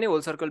क्वेसनलाई नै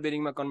होल सर्कल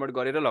बेरिङमा कन्भर्ट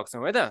गरेर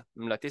लग्छौँ है त।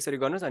 ल त्यसरी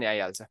गर्नुस् अनि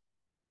आइहाल्छ।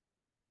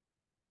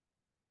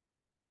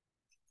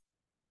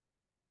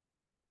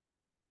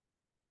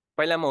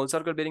 पहिला म होल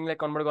सर्कल बेरिङलाई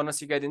कन्भर्ट गर्न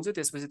सिकाइदिन्छु,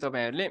 त्यसपछि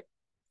तपाईहरुले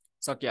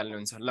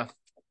सकिहाल्नुहुन्छ। ल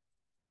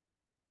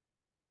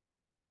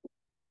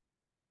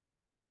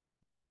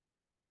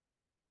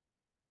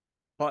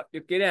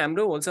के अरे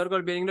हाम्रो होल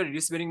सर्कल बेरिङ र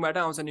रिड्युस बेरिङबाट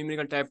आउँछ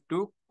numerical type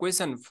 2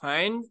 question.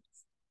 Find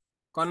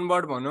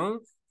convert भनौं,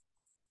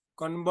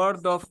 कन्भर्ट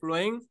द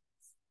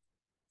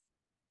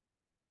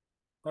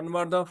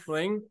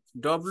फ्लोइङ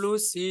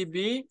WCB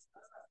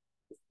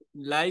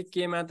लाई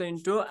के मा त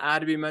इन्टु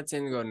RB मा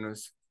चेन्ज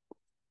गर्नुस्।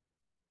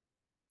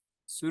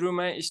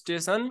 सुरुमा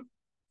स्टेसन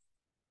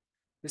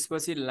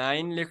त्यसपछि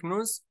लाइन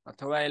लेख्नुस्,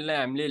 अथवा यसलाई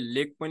हामीले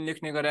लेग पनि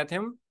लेख्ने गरेका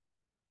थियौं।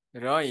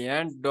 र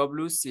यहाँ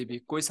WCB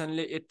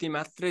क्वेशनले यति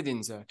मात्रै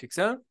दिन्छ। ठीक छ,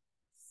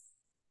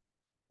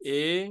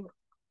 A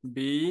B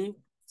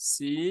C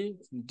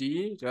D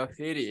र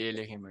फेरि A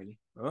लेखेँ मैले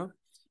हो।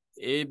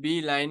 AB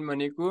लाइन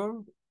भनेको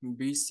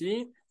BC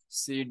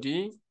CD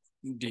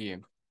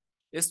D।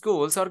 यसको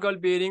होल सर्कल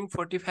बेरिङ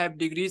 45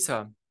 डिग्री छ।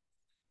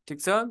 ठीक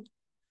छ,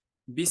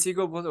 BC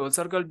को होल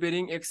सर्कल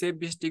बेरिङ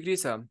 120 डिग्री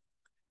छ।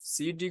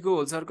 CD को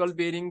होल सर्कल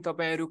बेरिङ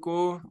तपाईहरुको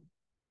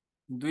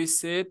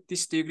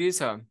 230 डिग्री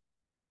छ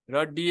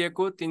र DA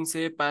को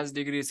 305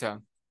 डिग्री छ।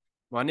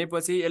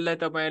 भनेपछि यसलाई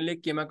तपाईहरुले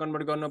केमा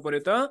कन्भर्ट गर्नु पर्यो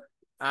त?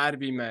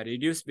 RB मा,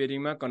 रिड्युस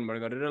बेरिङमा कन्भर्ट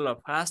गरेर ल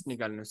फास्ट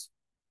निकाल्नुस्।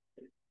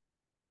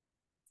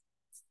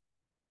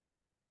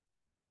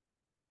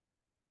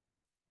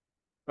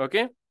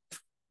 ओके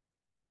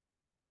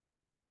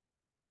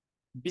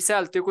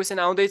विशाल त्यो क्वेशन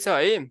आउँदैछ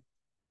है।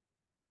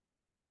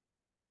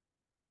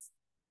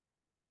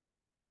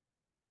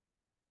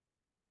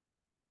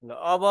 ल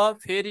अब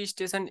फेरि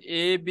स्टेसन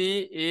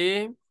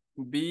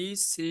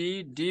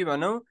ABCD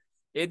भनौं।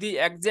 यदि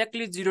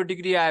एक्ज्याक्टली 0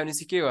 डिग्री आयो भने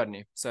चाहिँ के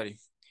गर्ने? Sorry,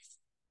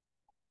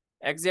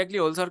 exactly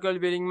whole circle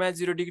बेरिङमा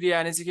 0 degree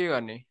आयो भने चाहिँ के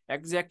गर्ने?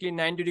 एक्ज्याक्टली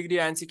 90 डिग्री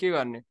आयो भने चाहिँ के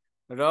गर्ने?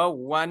 र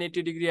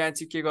 180 डिग्री आयो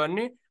चाहिँ के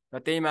गर्ने? र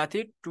त्यही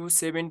माथि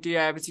 270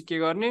 आएपछि के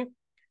गर्ने?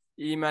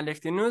 ई मा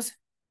लेख्दिनुस्।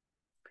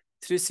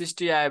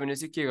 360 आयो भने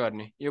चाहिँ के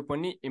गर्ने? यो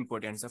पनि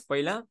इम्पोर्टेन्ट छ।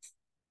 पहिला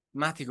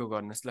माथिको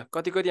गर्नुस्। ल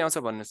कति कति आउँछ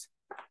भन्नुस्।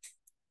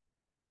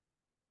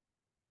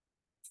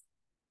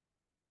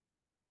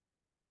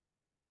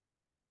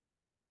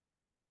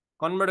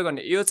 कन्भर्ट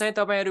गर्ने यो चाहिँ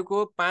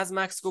तपाईहरुको 5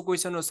 मार्क्सको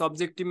क्वेशन हो।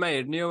 सब्जेक्टिभमा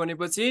हेर्ने हो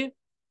भनेपछि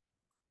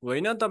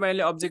होइन,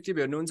 तपाईहरुले अब्जेक्टिभ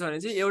हेर्नुहुन्छ भने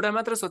चाहिँ एउटा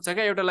मात्र सोध्छ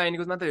क्या, एउटा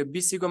लाइनको मात्र।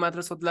 BC को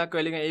मात्र सोध्ला,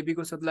 कहिलेकाहीँ AB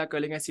को सोध्ला,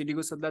 कहिलेकाहीँ CD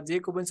को सोध्ला, जे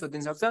को पनि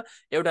सोधिन सक्छ।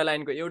 एउटा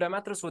लाइनको एउटा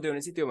मात्र सोध्यो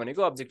भने चाहिँ त्यो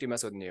भनेको अब्जेक्टिभमा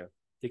सोध्ने हो।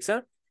 ठीक छ,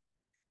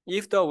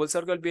 if the whole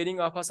circle bearing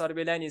of a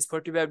survey line is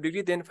 45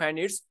 degree then find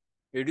it's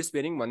reduce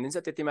bearing भनिदिन्छ।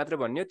 त्यति मात्र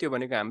भन्ने हो। त्यो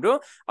भनेको हाम्रो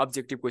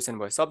अब्जेक्टिभ क्वेशन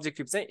भयो।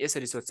 सब्जेक्टिभ चाहिँ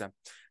यसरी सोध्छ।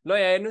 ल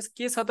यहाँ हेर्नुस्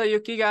के छ त, यो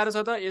के गाह्रो छ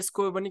त?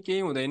 यसको पनि केही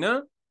हुँदैन।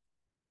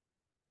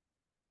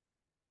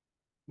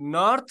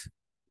 North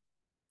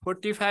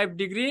 45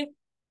 degree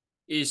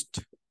east.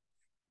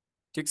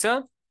 ठीक छ,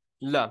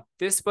 ल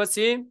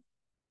त्यसपछि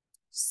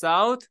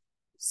साउथ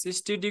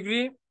 60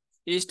 डिग्री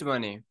इस्ट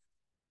भने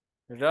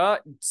र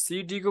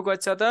CD को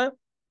कति छ त?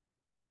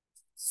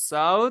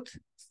 साउथ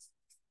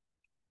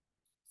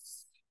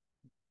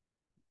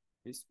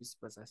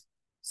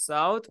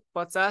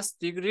 50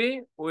 डिग्री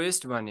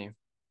वेस्ट भने।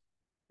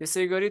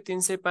 त्यसै गरी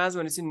 305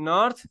 भनेपछि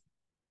नर्थ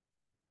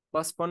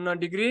 55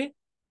 डिग्री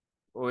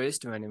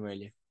वेस्ट भने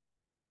मैले।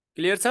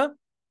 क्लियर छ?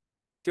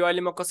 त्यो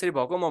अहिले म कसरी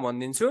भएको म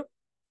भनिदिन्छु,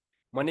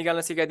 म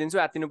निकाल्न सिकाइदिन्छु,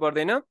 आत्तिनु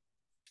पर्दैन।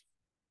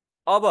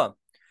 अब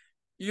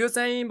यो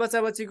चाहिँ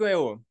बच्चा बच्चीको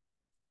हो,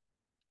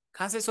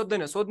 खासै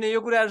सोध्दैन। सोध्ने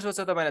यो कुराहरु सोध्छ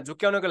तपाईलाई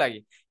झुक्क्याउनको लागि।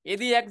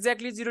 यदि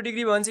एक्ज्याक्टली 0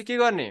 डिग्री भयो भने चाहिँ के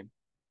गर्ने?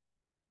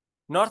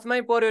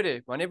 नर्थमै पर्यो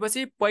रे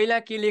भनेपछि पहिला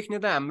के लेख्ने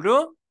त हाम्रो?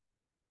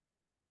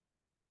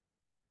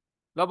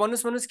 ल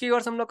भन्नुस् के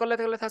गर्छौं? ल कसलाई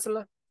थाहा छ?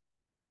 ल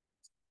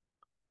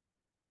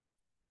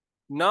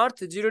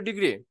नर्थ 0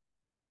 डिग्री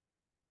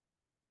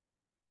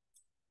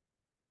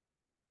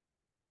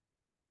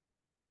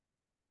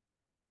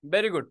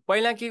भेरी गुड।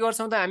 पहिला के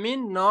गर्छौँ त हामी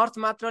नर्थ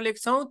मात्र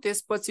लेख्छौँ,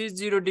 त्यसपछि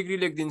 0 डिग्री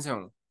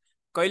लेखिदिन्छौँ।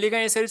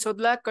 कहिलेकाहीँ यसरी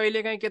सोध्ला,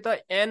 कहिलेकाहीँ के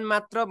त एन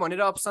मात्र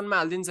भनेर अप्सनमा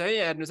हालिदिन्छ है।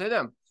 हेर्नुहोस् है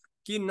त,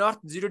 कि नर्थ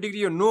 0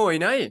 डिग्री हो, नो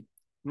होइन है,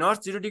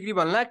 नर्थ 0 डिग्री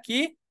भन्ला कि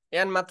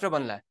एन मात्र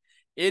भन्ला।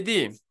 यदि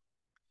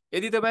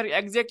तपाईँहरू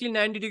एक्ज्याक्टली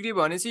 90 डिग्री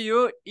भनेपछि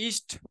यो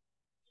इस्ट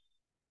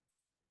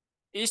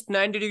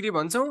 90 डिग्री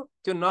भन्छौँ,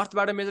 त्यो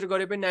नर्थबाट मेजर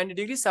गरे पनि 90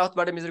 डिग्री,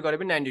 साउथबाट मेजर गरे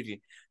पनि 90 डिग्री।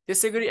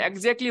 त्यसै गरी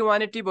एक्ज्याक्टली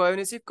 180 भयो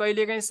भने चाहिँ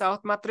कहिलेकाहीँ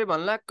साउथ मात्रै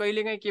भन्ला,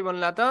 कहिलेकाहीँ के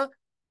भन्ला त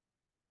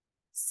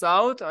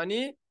साउथ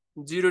अनि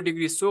 0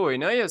 डिग्री, सो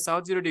होइन है यो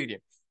साउथ 0 डिग्री।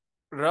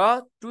 र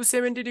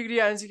 270 डिग्री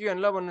आएछ के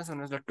गर्ने, ल भन्नु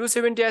सुन्नुहोस् ल,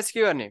 270 आएछ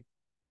के गर्ने,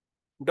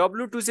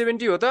 W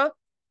 270 हो त।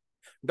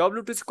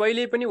 W2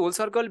 कहिले पनि होल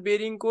सर्कल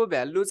बेरिङको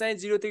भ्यालु चाहिँ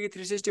 0 देखि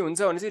 360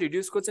 हुन्छ भने चाहिँ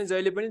रिड्युसको चाहिँ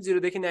जहिले पनि 0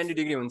 देखि 90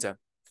 डिग्री हुन्छ।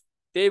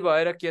 त्यही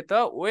भएर के त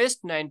वेस्ट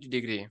 90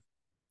 डिग्री,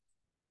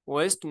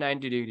 वेस्ट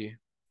 90 डिग्री,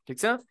 ठिक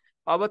छ।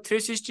 अब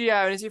 360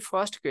 आयो भने चाहिँ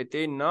फर्स्ट के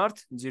त्यही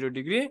नर्थ 0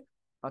 डिग्री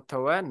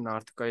अथवा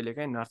नर्थ,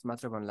 कहिलेकाहीँ नर्थ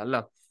मात्र भन्ला।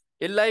 ल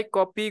यसलाई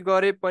कपी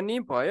गरे पनि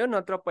भयो,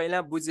 नत्र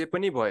पहिला बुझे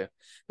पनि भयो।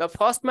 ल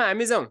फर्स्टमा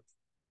हामी जाउँ,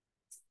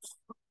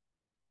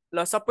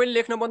 ल सबैले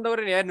लेख्न बन्द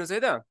गरेर हेर्नुहोस् है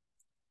त।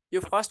 यो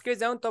फर्स्टकै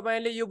जाउँ,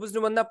 तपाईँले यो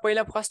बुझ्नुभन्दा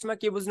पहिला फर्स्टमा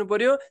के बुझ्नु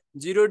पर्यो,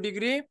 0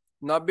 डिग्री,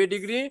 90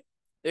 डिग्री,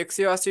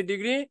 180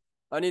 डिग्री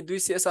अनि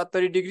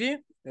 270 डिग्री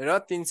र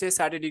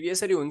 360 डिग्री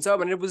यसरी हुन्छ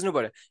भनेर बुझ्नु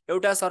पर्यो।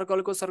 एउटा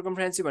सर्कलको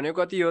सर्कमफ्रेन्स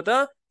भनेको कति हो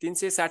त,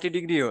 360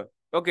 डिग्री हो।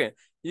 ओके,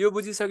 यो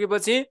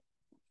बुझिसकेपछि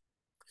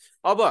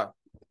अब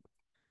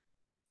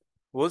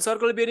होल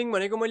सर्कल बेरिङ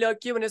भनेको मैले अघि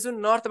के भनेको छु,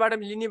 नर्थबाट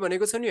लिने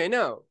भनेको छु नि होइन।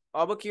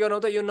 अब के गर्नु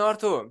त, यो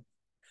नर्थ हो,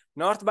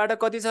 नर्थबाट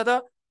कति छ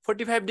त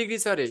 45 डिग्री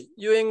छ अरे,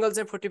 यो एङ्गल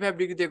चाहिँ 45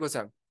 डिग्री दिएको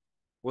छ।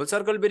 होल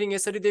सर्कल बेरिङ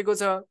यसरी दिएको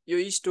छ, यो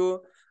इस्ट हो।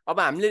 अब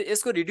हामीले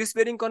यसको रिड्युस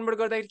बेरिङ कन्भर्ट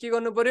गर्दाखेरि के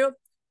गर्नु पर्यो,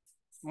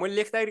 मैले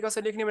लेख्दाखेरि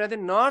कसरी लेख्ने भनेको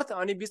थिएँ, नर्थ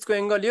अनि बिचको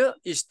एङ्गल यो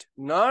इस्ट,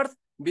 नर्थ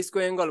बिचको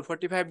angle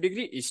 45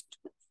 degree east.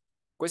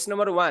 Question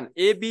number 1,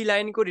 AB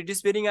लाइनको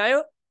रिड्युस बेरिङ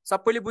आयो,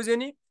 सबैले बुझ्यो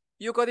नि,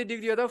 यो कति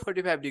डिग्री हो त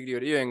 45 डिग्री हो,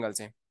 यो एङ्गल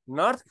चाहिँ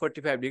नर्थ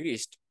 45 डिग्री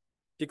इस्ट,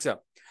 ठिक छ।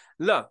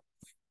 ल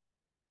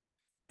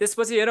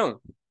त्यसपछि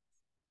हेरौँ,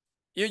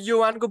 यो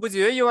 1 को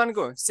बुझ्यो है, यो 1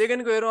 को।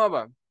 सेकेन्डको हेरौँ,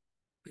 अब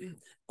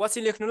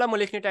पछि लेख्नु ल, म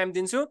लेख्ने टाइम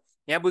दिन्छु,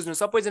 यहाँ बुझ्नु,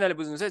 सबैजनाले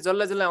बुझ्नुहोस् है,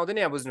 जसलाई जसलाई आउँदैन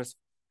यहाँ बुझ्नुहोस्।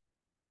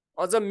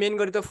 अझ मेन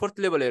गरी त फोर्थ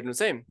लेभल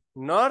हेर्नुहोस् है,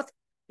 नर्थ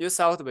यो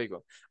साउथ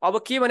भइगयो। अब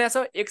के भनेको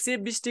छ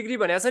 120 डिग्री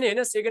भनेको छ नि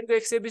होइन, सेकेन्डको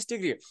 120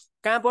 डिग्री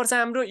कहाँ पर्छ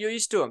हाम्रो, यो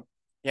इस्ट हो,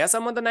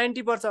 यहाँसम्म त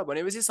 90 पर्छ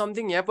भनेपछि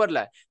समथिङ यहाँ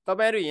पर्ला।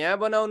 तपाईँहरू यहाँ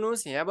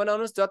बनाउनुहोस्, यहाँ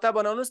बनाउनुहोस्, जता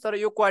बनाउनुहोस्, तर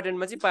यो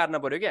क्वाड्रेन्टमा चाहिँ पार्न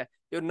पर्यो क्या।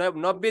 यो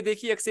 90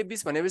 देखि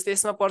 120 भनेपछि त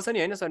यसमा पर्छ नि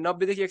होइन,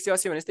 90 देखि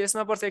 180 भनेपछि त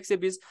यसमा पर्छ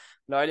 120।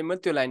 ल अहिले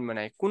मैले त्यो लाइन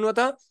बनाएँ, कुन हो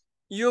त,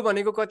 यो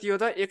भनेको कति हो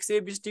त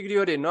 120 डिग्री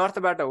हो रे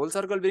नर्थबाट। होल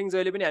सर्कल बेरिङ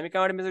जहिले पनि हामी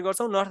कहाँबाट मेजर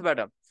गर्छौँ,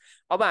 नर्थबाट।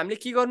 अब हामीले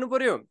के गर्नु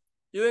पर्यो,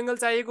 यो एङ्गल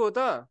चाहिएको हो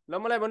त, ल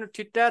मलाई भन्नु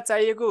ठिट्टा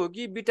चाहिएको हो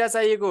कि बिटा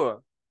चाहिएको हो,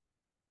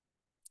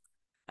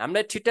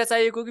 हामीलाई ठिट्टा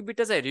चाहिएको कि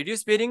बिटा चाहियो,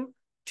 रिड्युस बेरिङ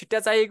ठिट्टा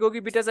चाहिएको कि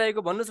बिटा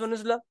चाहिएको,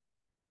 भन्नुहोस् ल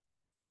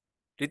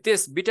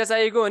रितेश, बिटा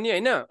चाहिएको हो नि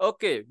होइन।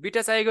 ओके,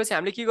 बिटा चाहिएको चाहिँ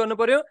हामीले के गर्नु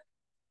पर्यो,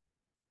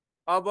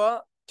 अब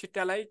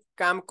ठिट्टालाई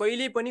काम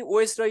कहिले पनि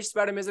वेस्ट र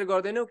इस्टबाट मेजर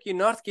गर्दैनौ कि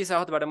नर्थ कि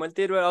साउथबाट, मैले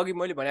त्यही भएर अघि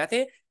मैले भनेको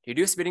थिएँ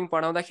रिड्युस बेरिङ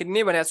पढाउँदाखेरि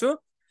नै भनेको छु।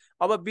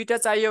 अब बिटा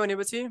चाहियो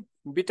भनेपछि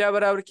बिटा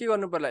बराबर के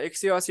गर्नु पर्ला,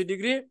 180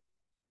 डिग्री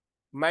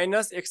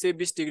माइनस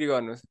 120 डिग्री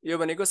गर्नुहोस्, यो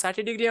भनेको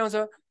 60 डिग्री आउँछ।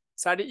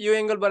 60, यो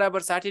एङ्गल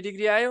बराबर 60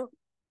 डिग्री आयो,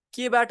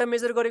 केबाट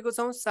मेजर गरेको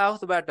छौँ,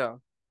 साउथबाट,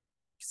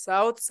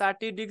 साउथ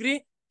 60 डिग्री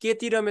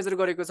केतिर मेजर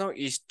गरेको छौँ,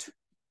 इस्ट।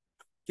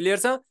 क्लियर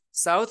छ,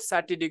 साउथ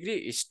 60 डिग्री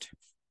इस्ट,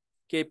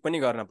 केही पनि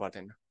गर्न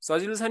पर्दैन,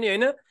 सजिलो छ नि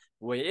होइन।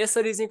 हो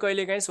यसरी चाहिँ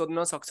कहिलेकाहीँ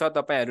सोध्न सक्छ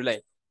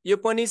तपाईँहरूलाई। यो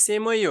पनि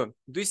सेमै हो,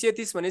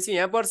 230 भनेपछि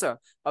यहाँ पर्छ,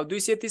 अब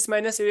 230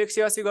 माइनस यो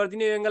 180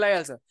 गरिदिने, यो एङ्गल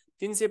आइहाल्छ।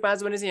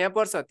 305 भनेपछि यहाँ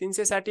पर्छ,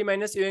 360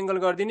 माइनस यो एङ्गल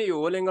गरिदिने, यो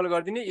होल एङ्गल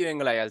गरिदिने, यो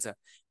एङ्गल आइहाल्छ।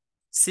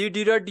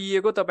 सिडी र डिए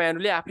को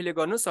तपाईँहरूले आफैले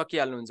गर्नु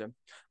सकिहाल्नुहुन्छ।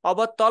 अब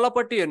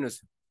तलपट्टि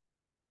हेर्नुहोस्,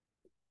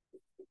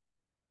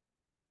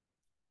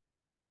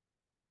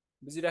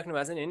 बुझिराख्नु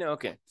भएको छ नि होइन।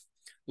 ओके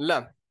ल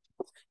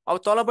अब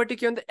तलपट्टि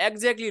के भन्छ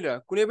एक्ज्याक्टली, र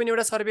कुनै पनि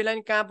एउटा सर्वे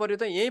लाइन कहाँ पर्यो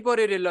त, यहीँ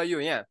पर्यो रे, ल यो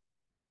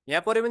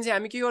यहाँ पर्यो भने चाहिँ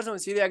हामी के गर्छौँ,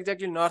 सिधै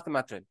एक्ज्याक्टली नर्थ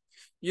मात्र।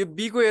 यो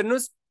बी को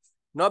हेर्नुहोस्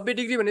 90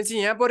 डिग्री भनेपछि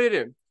यहाँ पर्यो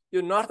रे,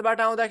 यो नर्थबाट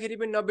आउँदाखेरि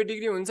पनि 90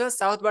 डिग्री हुन्छ,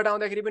 साउथबाट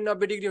आउँदाखेरि पनि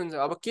 90 डिग्री हुन्छ।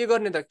 अब के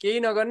गर्ने त, केही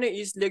नगर्ने,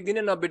 इस्ट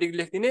लेखिदिने, 90 डिग्री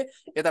लेखिदिने,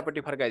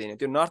 यतापट्टि फर्काइदिने,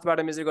 त्यो नर्थबाट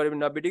मेजर गरे पनि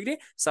 90 डिग्री,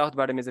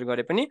 साउथबाट मेजर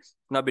गरे पनि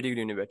 90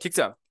 डिग्री हुने भयो, ठिक छ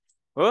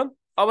हो।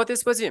 अब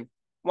त्यसपछि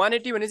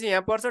 180 भनेपछि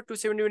यहाँ पर्छ,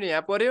 270 भने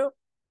यहाँ पर्यो,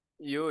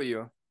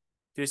 यो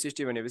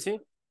 360 भनेपछि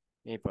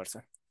यहीँ पर्छ,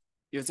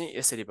 यो चाहिँ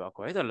यसरी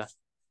भएको है त। ल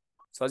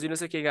सजिलो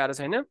छ, केही गाह्रो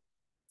छैन।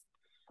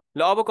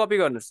 ल अब कपी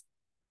गर्नुहोस्।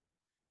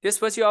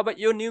 त्यसपछि अब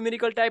यो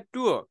न्युमेरिकल टाइप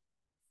 2 हो,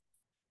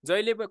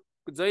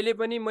 जहिले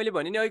पनि मैले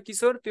भने नि अघि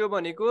किशोर, त्यो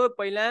भनेको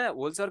पहिला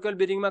होल सर्कल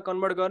बेरिङमा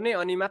कन्भर्ट गर्ने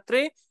अनि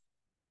मात्रै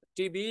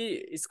TB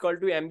equal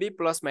to MB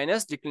plus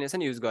minus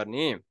डिक्लिनेसन use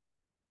गर्ने।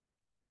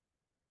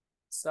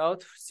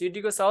 साउथ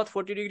सिडी को साउथ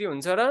 40 डिग्री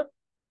हुन्छ र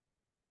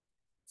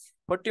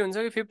 40 हुन्छ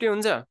कि 50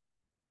 हुन्छ,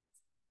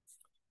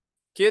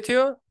 के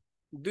थियो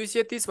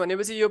 230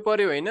 भनेपछि यो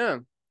पर्यो होइन,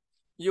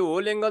 यो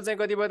होल एङ्गल चाहिँ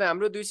कति भयो त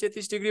हाम्रो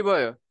 230 डिग्री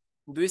भयो।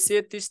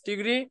 230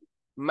 डिग्री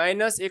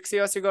माइनस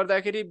 180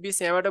 गर्दाखेरि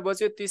 20 यहाँबाट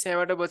बच्यो, 30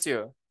 यहाँबाट बच्यो,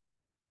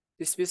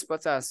 30 20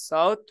 50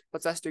 साउथ,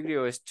 50 डिग्री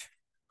वेस्ट,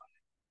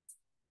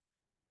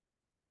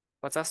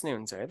 50 नै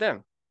हुन्छ है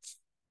त।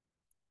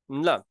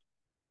 ल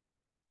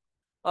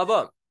अब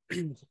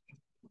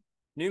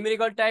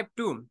न्युमेरिकल टाइप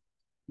 2,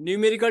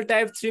 न्युमेरिकल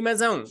टाइप 3 मा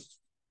जाउँ।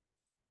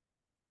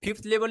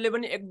 फिफ्थ लेभलले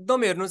पनि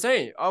एकदम हेर्नुहोस् है,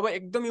 अब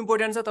एकदम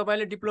इम्पोर्टेन्ट छ।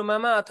 तपाईँले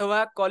डिप्लोमामा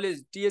अथवा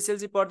कलेज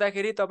टिएसएलसी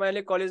पढ्दाखेरि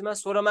तपाईँले कलेजमा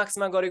 16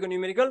 मार्क्समा गरेको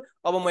न्युमेरिकल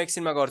अब म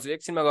एकछिनमा गर्छु,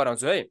 एकछिनमा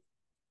गराउँछु है।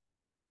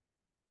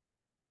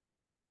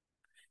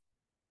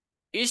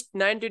 इस्ट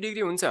 90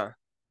 डिग्री हुन्छ,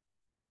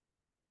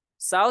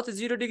 साउथ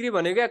 0 डिग्री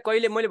भनेको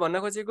कहिले मैले भन्न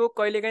खोजेको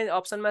कहिलेकाहीँ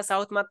अप्सनमा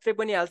साउथ मात्रै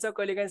पनि हाल्छ,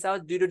 कहिलेकाहीँ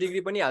साउथ 0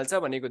 डिग्री पनि हाल्छ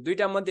भनेको,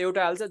 दुईटा मध्ये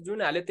एउटा हाल्छ,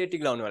 जुन हाल्यो त्यही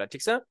टिक लाउनु होला,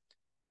 ठिक छ।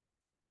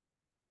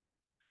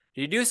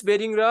 रिड्युस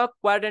बेरिङ र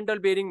क्वाड्रेन्टल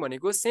बेरिङ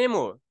भनेको सेम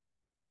हो,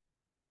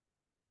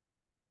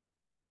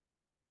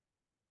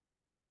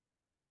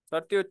 तर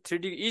त्यो 3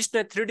 डिग्री इस्ट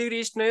नै, 3 डिग्री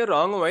इस्ट नै हो,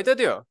 रङ हो है त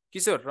त्यो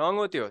किशोर, रङ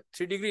हो त्यो।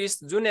 3 डिग्री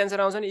इस्ट जुन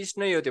एन्सर आउँछ नि इस्ट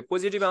नै हो, त्यो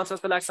पोजिटिभ आउँछ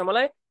जस्तो लाग्छ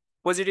मलाई,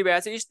 पोजिटिभ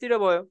आएछ इस्टतिर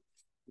भयो,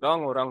 रङ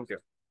हो, रङ त्यो।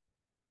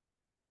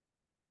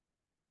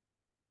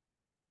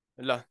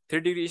 ल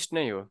 3 डिग्री इस्ट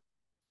नै हो।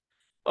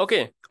 ओके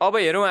अब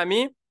हेरौँ हामी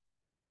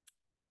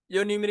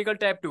यो numerical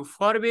type 2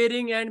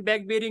 फरबेरिङ and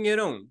back bearing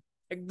हेरौँ,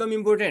 एकदम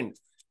इम्पोर्टेन्ट।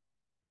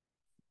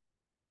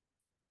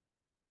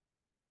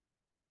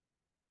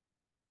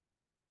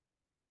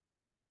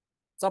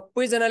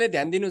 सबैजनाले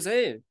ध्यान दिनुहोस् है,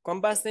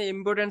 कम्पास चाहिँ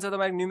इम्पोर्टेन्ट छ,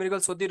 तपाईँको न्युमेरिकल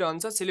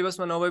सोधिरहन्छ,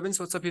 सिलेबसमा नभए पनि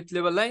सोध्छ फिफ्थ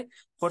लेभललाई,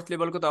 फोर्थ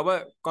लेभलको त अब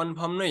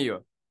कन्फर्म नै हो।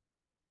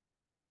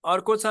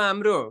 अर्को छ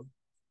हाम्रो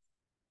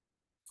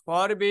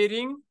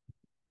फरबेरिङ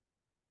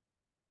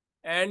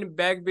and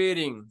back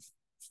bearing,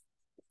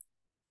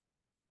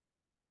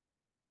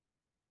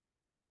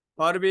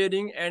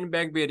 फरबेरिङ and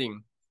back bearing,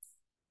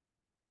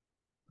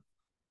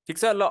 ठिक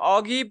छ। ल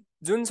अघि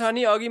जुन छ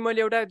नि, अघि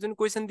मैले एउटा जुन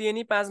क्वेसन दिएँ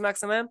नि 5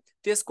 मार्क्समा,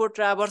 त्यसको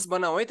ट्राभर्स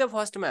बनाऊ है त।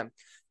 फर्स्टमा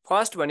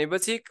फर्स्ट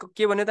भनेपछि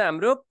के भन्यो त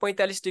हाम्रो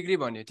 45 डिग्री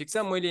भन्यो, ठिक छ।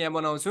 मैले यहाँ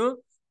बनाउँछु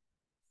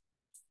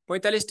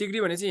 45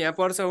 डिग्री भनेपछि यहाँ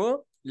पर्छ हो,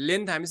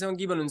 लेन्थ हामीसँग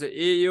गिभन हुन्छ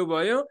ए, यो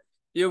भयो,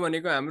 यो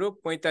भनेको हाम्रो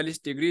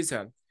 45 डिग्री छ।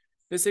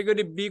 त्यसै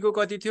गरी बी को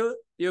कति थियो,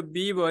 यो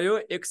बी भयो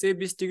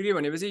 120 डिग्री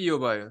भनेपछि यो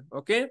भयो,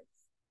 ओके।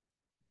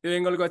 यो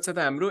एङ्गल कति छ त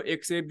हाम्रो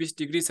 120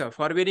 डिग्री छ,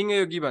 फरबेरिङ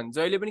यो गिभन,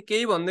 जहिले पनि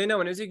केही भन्दैन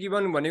भनेपछि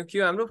गिभन भनेको के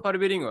हो हाम्रो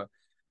फरबेरिङ हो।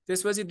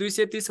 त्यसपछि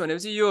 230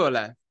 भनेपछि यो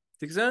होला,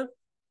 ठिक छ।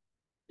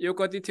 यो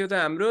कति थियो त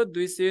हाम्रो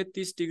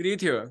 230 डिग्री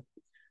थियो।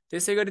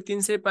 त्यसै गरी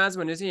 305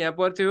 भनेपछि यहाँ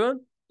पर्थ्यो हो,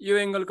 यो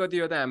एङ्गल कति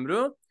हो त हाम्रो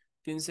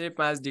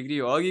 305 डिग्री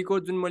हो। अघिको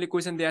जुन मैले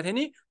क्वेसन दिएको थिएँ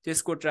नि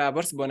त्यसको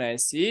ट्राभर्स बनाए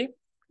सी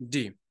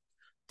डी,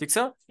 ठिक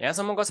छ।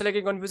 यहाँसम्म कसैलाई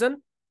केही कन्फ्युजन?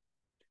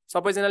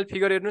 सबैजनाले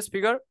फिगर हेर्नुहोस्,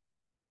 फिगर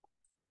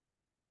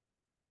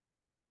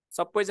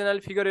सबैजनाले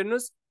फिगर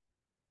हेर्नुहोस्।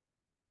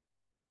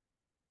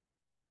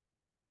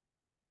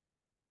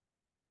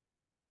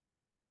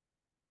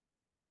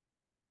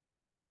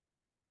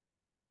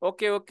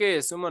 Okay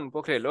okay Suman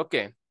Pokharel,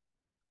 okay.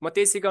 म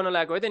त्यही सिकाउन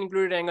लागेको है त,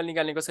 इन्क्लुडेड एङ्गल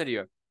निकाल्ने कसरी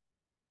हो।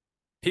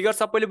 फिगर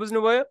सबैले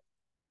बुझ्नुभयो?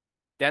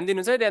 ध्यान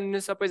दिनुहोस् है, ध्यान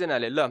दिनुहोस्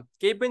सबैजनाले। ल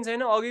केही पनि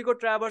छैन, अघिको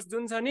ट्राभर्स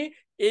जुन छ नि,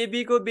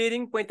 एबी को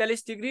बेरिङ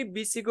 45 डिग्री,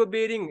 बीसी को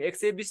बेरिङ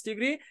 120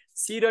 डिग्री,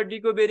 सी र डी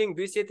को बेरिङ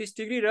 230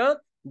 डिग्री र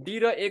डी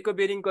र ए को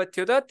बेरिङ कति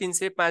थियो त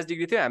 305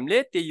 डिग्री थियो,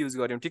 हामीले त्यही युज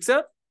गर्यौं, ठिक छ।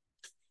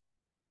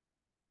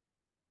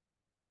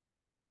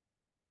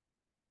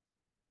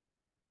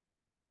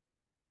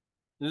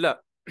 ल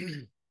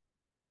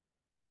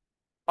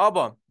अब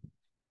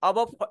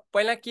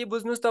पहिला के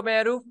बुझ्नुस्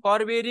तपाईहरु,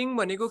 फरबेरिङ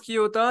भनेको के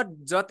हो त,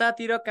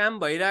 जतातिर काम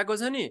भइरहेको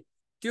छ नि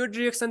त्यो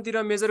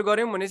डिरेक्सनतिर मेजर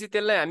गर्यौं भनेपछि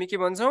त्यसलाई हामी के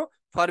भन्छौं,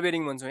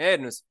 फरबेरिङ भन्छौं। यहाँ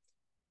हेर्नुस्,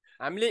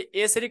 हामीले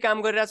यसरी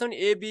काम गरिरहेछौं नि,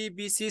 A B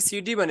B C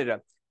C D भनेर।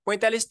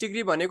 45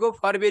 डिग्री भनेको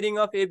फरबेरिङ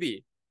अफ एबी,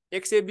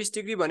 120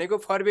 डिग्री भनेको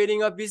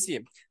फरबेरिङ अफ बीसी,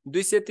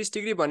 230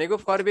 डिग्री भनेको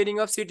फरबेरिङ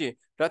अफ सीडी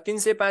र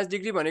 305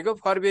 डिग्री भनेको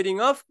फरबेरिङ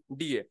अफ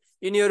डीए,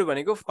 यिनीहरू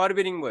भनेको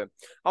फरबेरिङ भयो।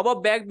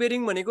 अब ब्याक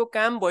बेरिङ भनेको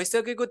काम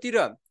भइसकेकोतिर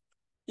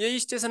यही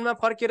स्टेसनमा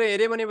फर्केर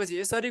हेरे भनेपछि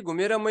यसरी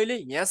घुमेर मैले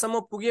यहाँसम्म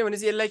पुगे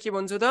भनेपछि यसलाई के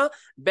भन्छु त,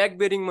 ब्याक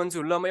बेरिङ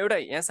भन्छु। ल म एउटा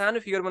यहाँ सानो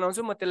फिगर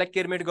बनाउँछु, म त्यसलाई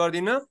केयरमेट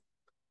गर्दिन।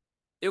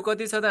 यो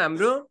कति छ त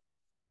हाम्रो,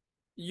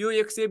 यो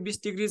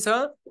 120 डिग्री छ,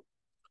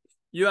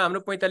 यो हाम्रो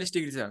 45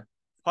 डिग्री छ।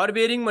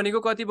 फरबेरिङ भनेको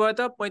कति भयो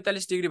त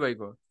 45 डिग्री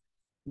भएको।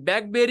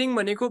 ब्याक बेरिङ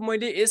भनेको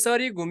मैले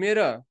यसरी घुमेर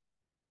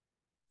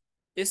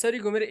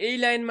यही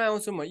लाइनमा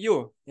आउँछु म,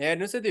 यो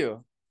हेर्नुस् है, त्यो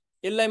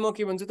यसलाई म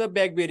के भन्छु त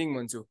ब्याक बेरिङ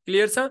भन्छु।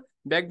 क्लियर छ?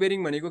 ब्याक बेरिङ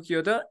भनेको के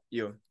हो त,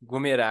 यो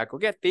घुमेर आएको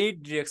क्या,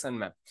 त्यही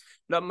डिरेक्सनमा।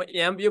 ल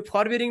यहाँ यो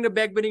फरबेरिङ र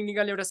ब्याक बेरिङ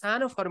निकाल्ने एउटा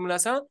सानो फर्मुला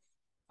छ,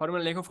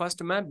 फर्मुला लेखौँ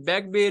फर्स्टमा।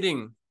 ब्याक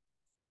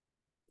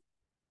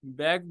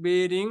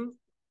बेरिङ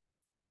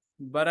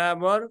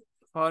बराबर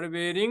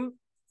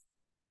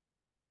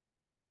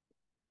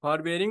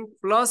फरबेरिङ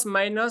प्लस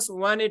माइनस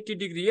 180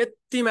 डिग्री,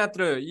 यति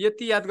मात्र।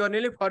 यति याद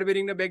गर्नेले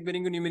फरबेरिङ र ब्याक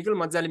बेरिङको न्युमेरिकल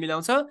मजाले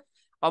मिलाउँछ।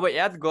 अब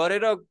याद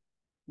गरेर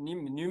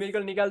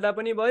न्युमेरिकल निकाल्दा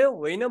पनि भयो,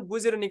 होइन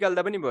बुझेर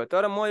निकाल्दा पनि भयो।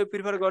 तर म यो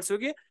प्रिफर गर्छु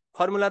कि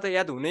फर्मुला त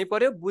याद हुनै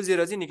पर्यो,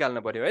 बुझेर चाहिँ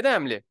निकाल्न पर्यो है त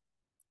हामीले।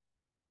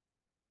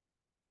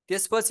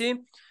 त्यसपछि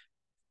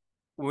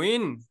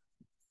विन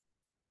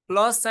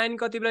प्लस साइन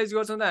कति बेला युज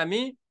गर्छौँ त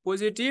हामी?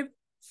 पोजिटिभ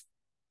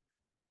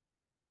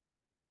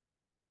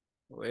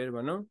वेयर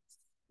भनौँ,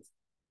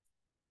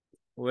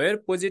 वेयर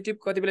पोजिटिभ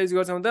कति बेला युज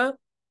गर्छौँ त?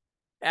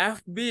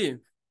 FB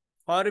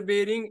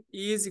फरबेरिङ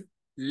is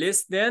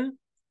less than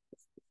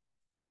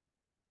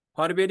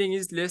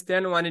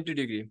 180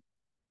 degree.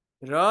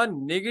 र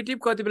नेगेटिभ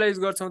कति बेला युज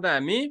गर्छौँ त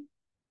हामी?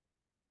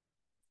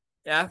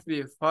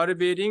 FB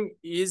फरबेरिङ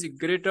is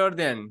greater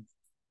than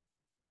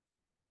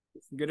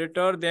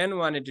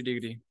 180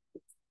 degree.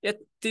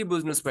 यति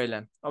बुझ्नुस् पहिला।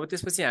 अब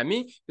त्यसपछि हामी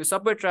यो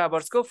सबै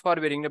ट्राभर्सको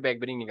फरबेरिङ र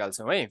ब्याकबेरिङ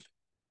निकाल्छौँ है।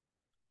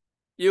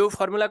 यो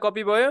फर्मुला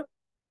कपी भयो,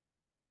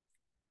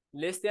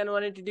 less than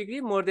 180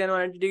 degree, more than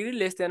 180 degree,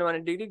 less than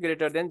 180 degree,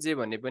 greater than जे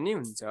भन्ने पनि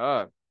हुन्छ।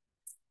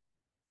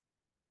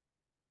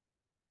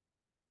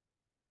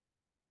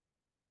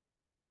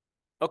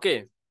 ओके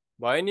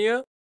भयो नि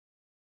यो?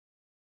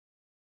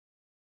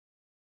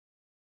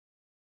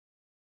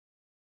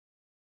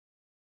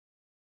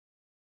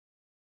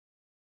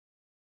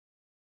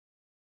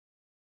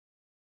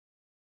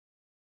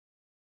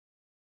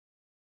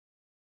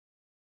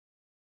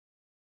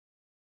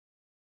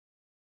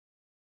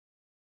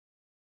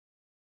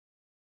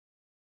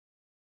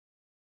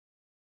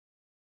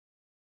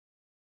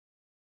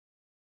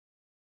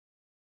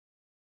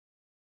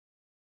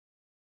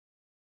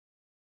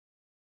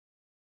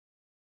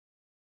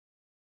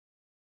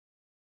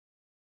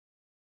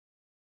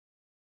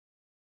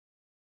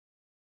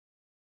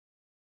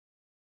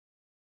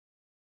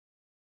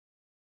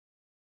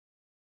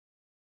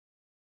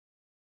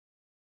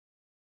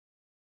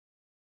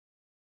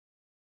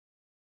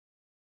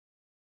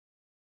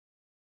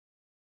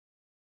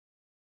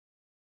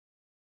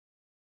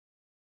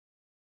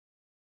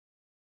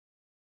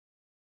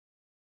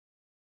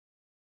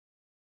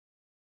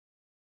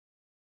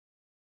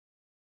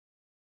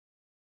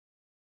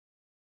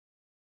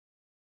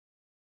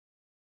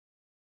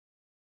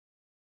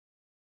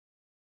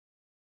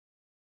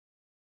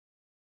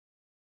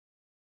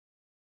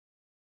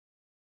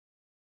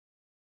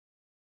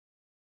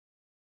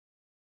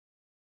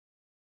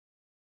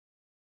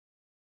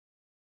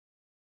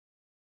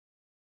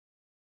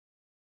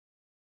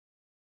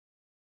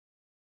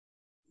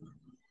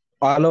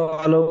 हेलो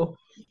हेलो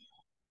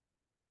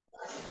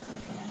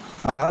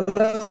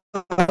हेलो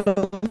हेलो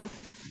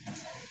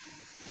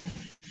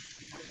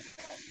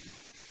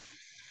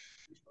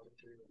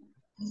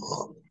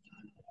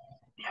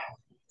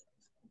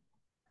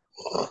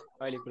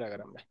अहिले कुरा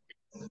गरौँ।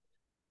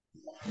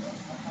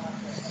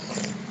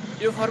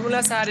 यो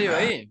फर्मुला साह्रै हो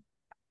है।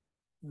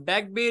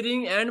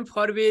 ब्याकबेरिङ एन्ड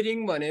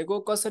फरबेरिङ भनेको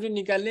कसरी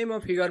निकाल्ने म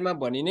फिगरमा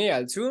भनि नै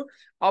हाल्छु।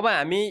 अब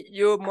हामी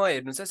यो म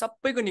हेर्नु छ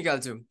सबैको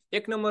निकाल्छु।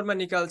 1 नम्बरमा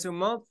निकाल्छु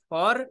म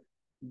फर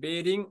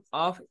बेरिङ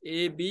अफ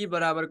एबी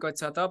बराबर कति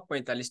छ त?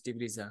 45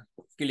 डिग्री छ।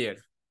 क्लियर?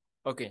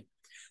 ओके।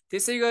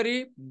 त्यसै गरी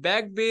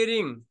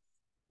ब्याकबेरिङ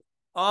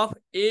अफ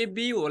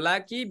एबी होला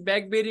कि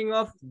ब्याकबेरिङ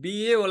अफ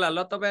बीए होला?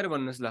 ल तपाईहरु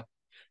भन्नुस्। ल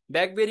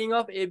ब्याकबेरिङ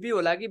अफ एबी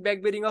होला कि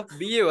ब्याकबेरिङ अफ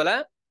बीए होला?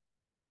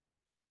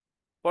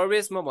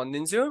 प्रवेश म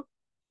भनिदिन्छु,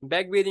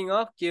 ब्याकबेरिङ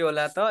अफ के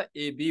होला त?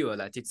 एबी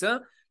होला। ठिक छ।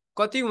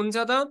 कति हुन्छ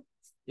त?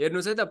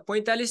 हेर्नुस् है त,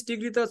 45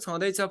 डिग्री त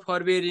छँदैछ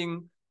फरबेरिङ,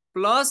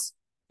 प्लस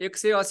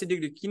 180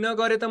 डिग्री। किन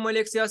गरे त मैले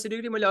 180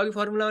 डिग्री? मैले अघि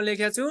फर्मुलामा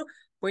लेखेको छु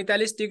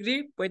 45 डिग्री।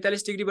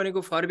 45 डिग्री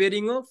भनेको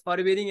फरबेरिङ हो,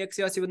 फरबेरिङ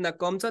 180 भन्दा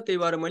कम छ, त्यही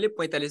भएर मैले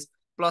 45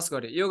 प्लस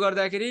गरेँ। यो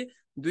गर्दाखेरि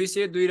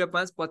 202 र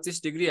 5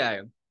 25 डिग्री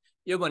आयो।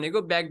 यो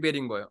भनेको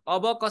ब्याकबेरिङ भयो।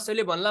 अब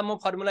कसैले भन्ला म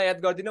फर्मुला याद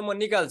गर्दिनँ, म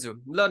निकाल्छु।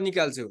 ल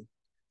निकाल्छु।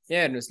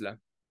 यहाँ हेर्नुस्। ल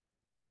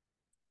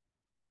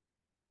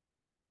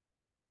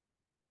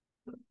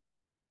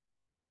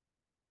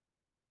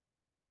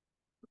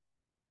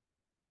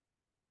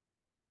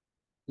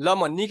ल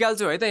म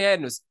निकाल्छु है त। यहाँ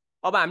हेर्नुस्।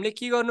 अब हामीले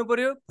के गर्नु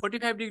पर्यो?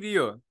 45 डिग्री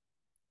हो।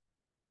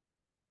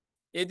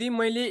 यदि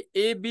मैले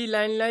एबी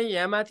लाइनलाई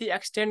यहाँ माथि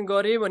एक्सटेन्ड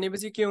गरेँ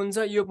भनेपछि के हुन्छ?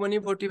 यो पनि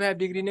 45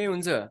 डिग्री नै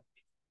हुन्छ।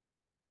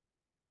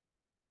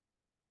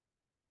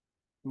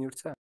 म्युट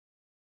छ।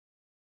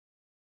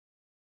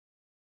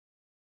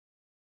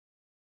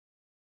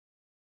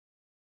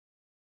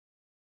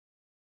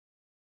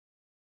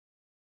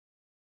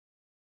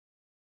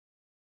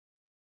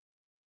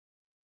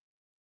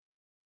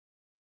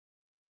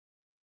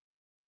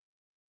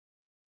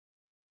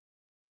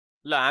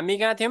 ल हामी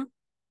कहाँ थियौँ?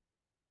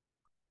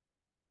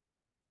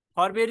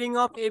 फरबेरिङ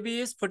of AB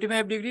is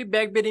 45 degree,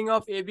 ब्याकबेरिङ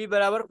of AB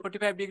बराबर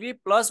 45 डिग्री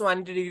प्लस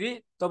 180 डिग्री।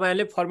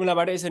 तपाईँहरूले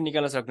फर्मुलाबाट यसरी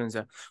निकाल्न सक्नुहुन्छ।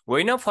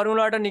 होइन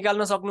फर्मुलाबाट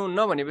निकाल्न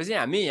सक्नुहुन्न भनेपछि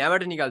हामी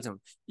यहाँबाट निकाल्छौँ।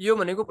 यो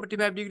भनेको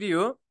 45 डिग्री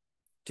हो।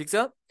 ठिक छ।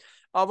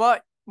 अब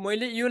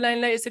मैले यो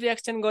लाइनलाई यसरी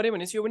एक्सटेन्ड गरेँ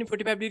भनेपछि यो पनि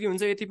 45 डिग्री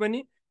हुन्छ। यति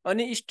पनि।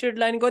 अनि स्ट्रेट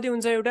लाइन कति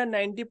हुन्छ? एउटा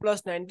 90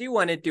 प्लस 90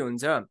 180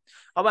 हुन्छ।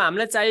 अब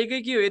हामीलाई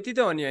चाहिएकै के हो? यति त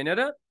हो नि, होइन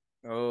र?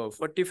 हो,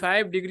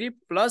 45 डिग्री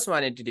प्लस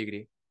 180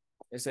 डिग्री।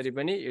 यसरी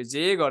पनि यो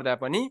जे गर्दा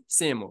पनि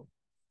सेम हो।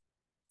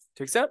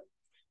 ठिक छ,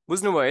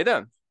 बुझ्नुभयो है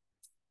त?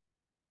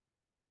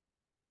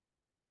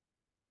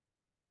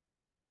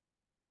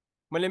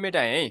 मैले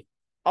मेटाएँ है।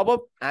 अब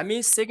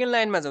हामी सेकेन्ड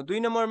लाइनमा जाउँ। 2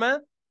 नम्बरमा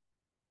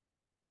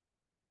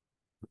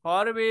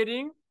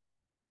फरवेरिङ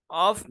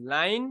of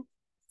line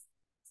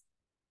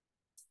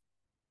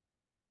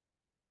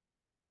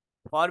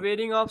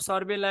फरवेरिङ of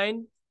survey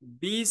line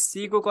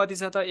BC को कति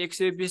छ त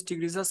 120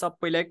 डिग्री छ,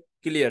 सबैलाई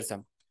क्लियर छ।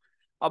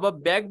 अब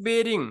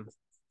ब्याकबेरिङ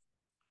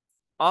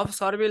अफ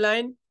सर्वे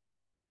लाइन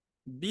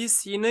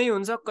BC नै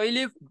हुन्छ,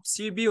 कहिले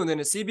CB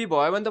हुँदैन। CB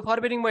भयो भने त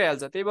फरवेरिङ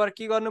भइहाल्छ, त्यही भएर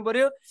के गर्नु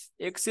पर्यो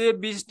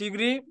 120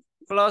 degree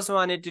plus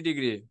 180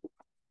 degree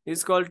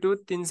equal to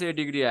 300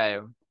 degree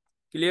आयो।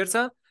 क्लियर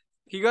छ।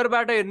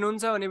 फिगरबाट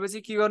हेर्नुहुन्छ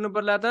भनेपछि के गर्नु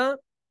पर्ला त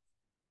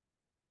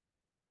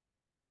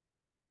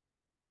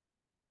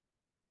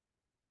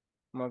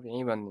म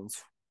यही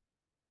भनिदिन्छु।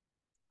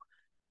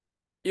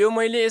 यो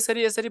मैले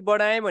यसरी यसरी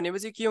बढाएँ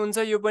भनेपछि के हुन्छ,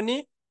 यो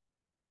पनि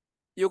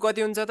यो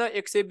कति हुन्छ त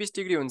 120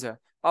 डिग्री हुन्छ।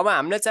 अब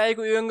हामीलाई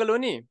चाहिएको यो एङ्गल हो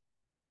नि,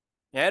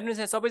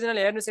 हेर्नुहोस्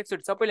सबैजनाले हेर्नुहोस्,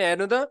 एकचोटि सबैले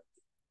हेर्नु त,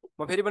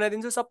 म फेरि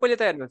बनाइदिन्छु, सबैले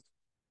त हेर्नुहोस्।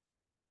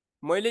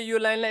 मैले यो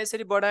लाइनलाई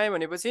यसरी बढाएँ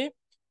भनेपछि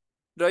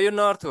र यो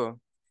नर्थ हो,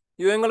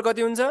 यो एङ्गल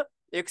कति हुन्छ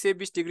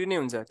 120 डिग्री नै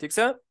हुन्छ, ठिक छ।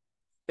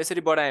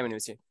 यसरी बढाएँ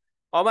भनेपछि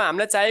अब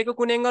हामीलाई चाहिएको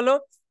कुन एङ्गल हो,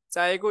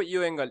 चाहिएको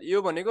यो एङ्गल।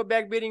 यो भनेको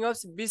ब्याक बेरिङ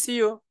अफ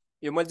BC हो,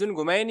 यो मैले जुन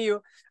घुमाएँ नि,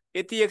 यो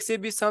यति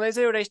 120 छँदैछ,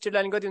 एउटा स्ट्रेट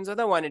लाइन कति हुन्छ त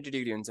 180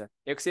 डिग्री हुन्छ।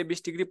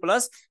 120 डिग्री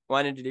प्लस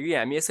 180 डिग्री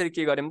हामी यसरी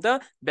के गर्यौँ त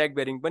ब्याक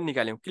बेरिङ पनि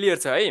निकाल्यौँ। क्लियर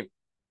छ है।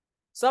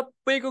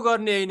 सबैको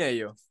गर्ने यही नै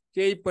हो,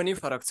 केही पनि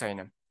फरक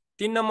छैन।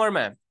 3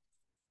 नम्बरमा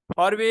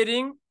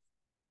फरवेरिङ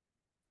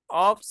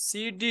अफ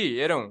CD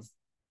हेरौँ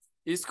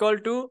इक्वल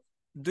टु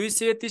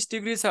 230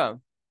 डिग्री छ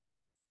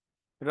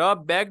र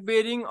ब्याक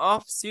बेरिङ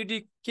अफ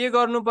CD के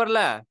गर्नु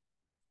पर्ला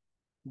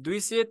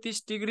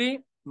 230 डिग्री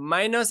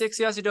माइनस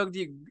 180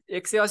 डिग्री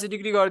 180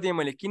 डिग्री गरिदिएँ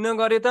मैले। किन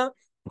गरेँ त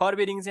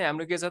फरवेरिङ चाहिँ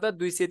हाम्रो के छ त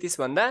 230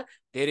 भन्दा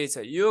धेरै छ।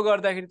 यो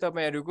गर्दाखेरि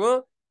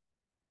तपाईहरुको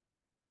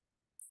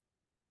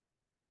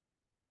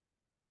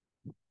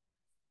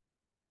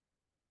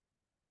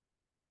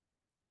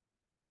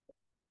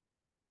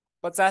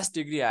 50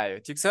 डिग्री आयो,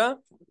 ठिक छ।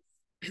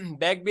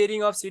 ब्याक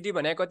बेरिङ अफ CD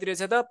भने कति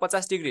रहेछ त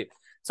 50 डिग्री।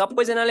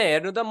 सबैजनाले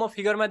हेर्नु त, म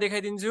फिगरमा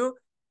देखाइदिन्छु।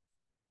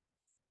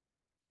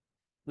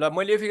 ल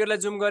मैले यो फिगरलाई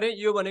जुम गरेँ,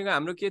 यो भनेको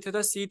हाम्रो के थियो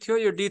त C थियो,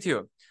 यो D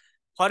थियो।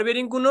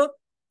 फरवेरिङ कुन हो,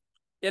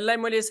 यसलाई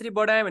मैले यसरी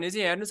बढाएँ भने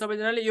चाहिँ हेर्नु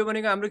सबैजनाले, यो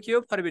भनेको हाम्रो के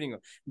हो फरवेरिङ हो।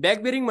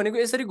 ब्याक बेरिङ भनेको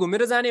यसरी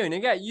घुमेर जाने होइन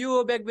क्या, यो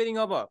हो ब्याक बेरिङ।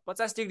 अब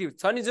 50 डिग्री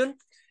छ नि जुन,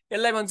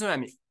 यसलाई भन्छौँ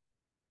हामी,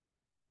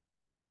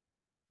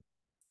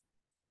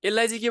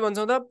 यसलाई चाहिँ के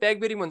भन्छौँ त ब्याक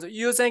बेरिङ भन्छौँ।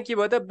 यो चाहिँ के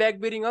भयो त ब्याक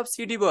बेरिङ अफ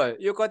CD भयो।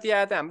 यो कति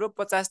आयो त हाम्रो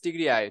 50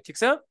 डिग्री आयो, ठिक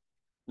छ।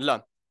 ल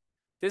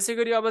त्यसै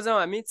गरी अब जाउँ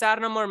हामी 4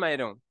 नम्बरमा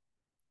हेरौँ।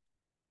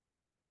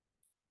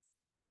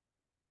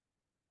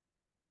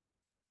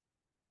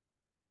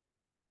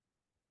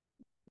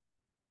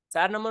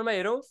 चार नम्बरमा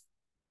हेरौँ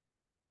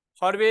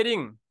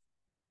फरवेरिङ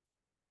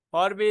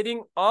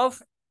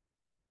अफ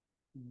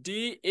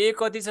DA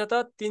कति छ त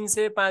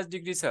 305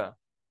 डिग्री छ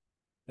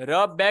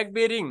र ब्याक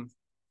बेरिङ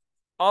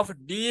अफ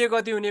DA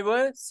कति हुने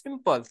भयो,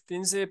 simple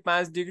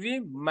 305 degree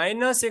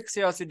minus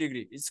 180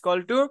 degree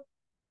equal to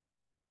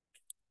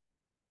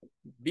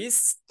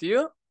 20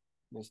 थियो,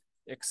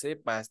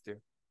 105 थियो,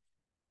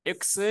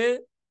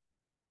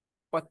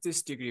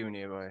 125 डिग्री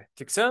हुने भयो,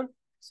 ठिक छ।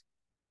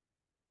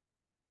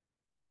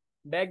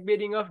 ब्याक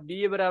बेरिङ अफ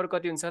DA बराबर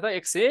कति हुन्छ त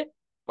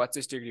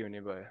 125 डिग्री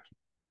हुने भयो।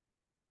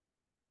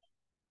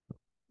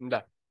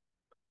 ल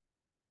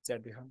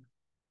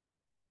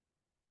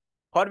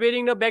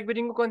फरवेरिङ र ब्याक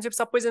बेरिङको कन्सेप्ट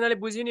सबैजनाले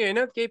बुझ्यो नि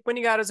होइन, केही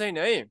पनि गाह्रो छैन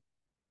है।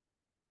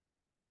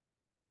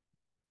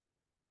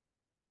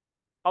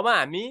 अब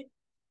हामी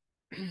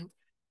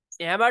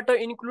यहाँबाट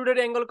इन्क्लुडेड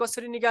एङ्गल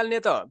कसरी निकाल्ने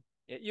त,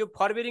 यो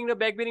फरवेरिङ र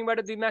ब्याक बेरिङबाट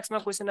 2 मार्क्समा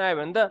क्वेसन आयो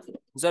भने त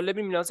जसले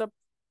पनि मिलाउँछ।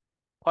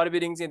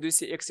 फरवेरिङ चाहिँ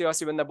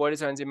 180 भन्दा बढी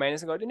छ भने चाहिँ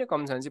माइनस गरिदिने,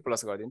 कम छ भने चाहिँ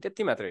प्लस गरिदिने,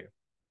 त्यति मात्रै हो।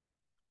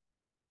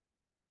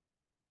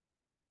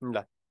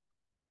 ल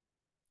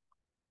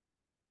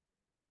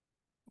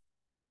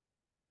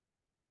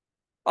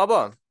अब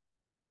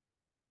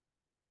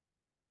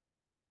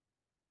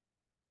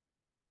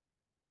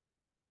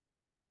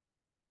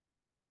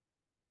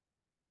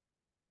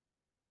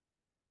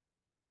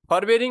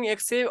फरवेरिङ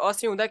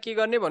 180 हुँदा के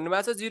गर्ने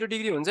भन्नुभएको छ, 0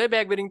 डिग्री हुन्छ है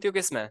ब्याक बेरिङ त्यो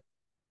केसमा,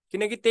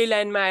 किनकि त्यही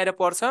लाइनमा आएर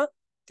पर्छ।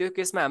 त्यो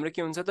केसमा हाम्रो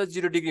के हुन्छ त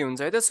 0 डिग्री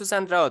हुन्छ है त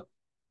सुशान्त राउत।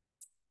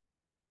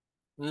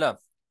 ल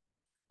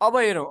अब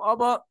हेरौँ।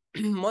 अब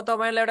म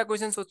तपाईलाई एउटा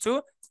क्वेसन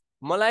सोध्छु,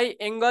 मलाई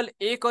एङ्गल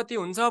A कति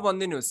हुन्छ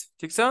भनिदिनुहोस्,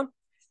 ठिक छ।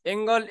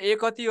 एङ्गल A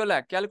कति होला,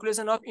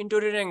 क्यालकुलेसन अफ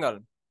इन्टेरियर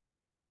एङ्गल।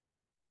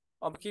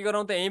 अब के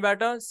गरौँ त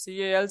यहीँबाट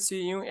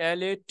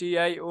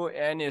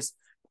CALCULATIONS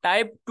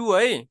टाइप 2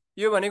 है।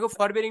 यो भनेको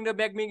फरवेरिङ र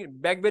ब्याक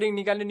बेरिङ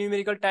निकाल्ने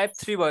न्युमेरिकल टाइप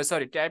 3 भयो,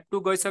 सरी टाइप 2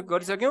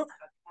 गरिसक्यौँ।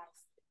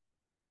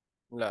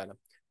 ल ल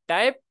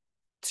टाइप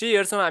 3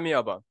 हेर्छौँ हामी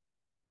अब।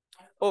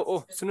 ओ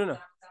सुन्नु न,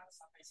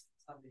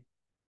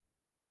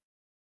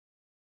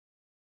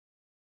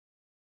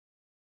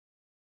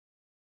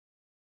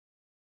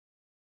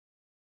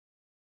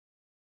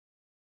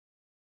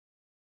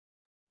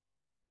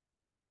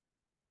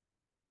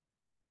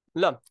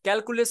 ल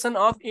क्यालकुलेसन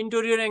अफ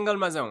इन्टेरियर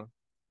एङ्गलमा जाउँ।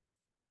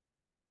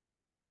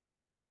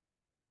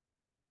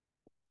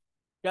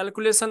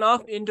 क्याल्कुलेसन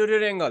अफ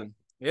इन्टेरियर एंगल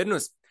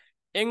हेर्नुस्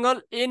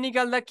एंगल ए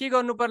निकाल्दा के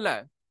गर्नु पर्ला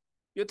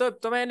यो त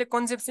तपाईहरुले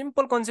कन्सेप्ट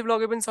सिम्पल कन्सेप्ट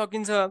लगे पनि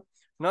सकिन्छ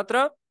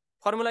नत्र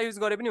फर्मुला युज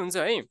गरे पनि हुन्छ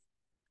है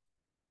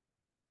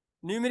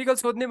न्यूमेरिकल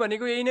सोध्ने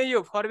भनेको यही नै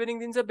हो फर बेरिङ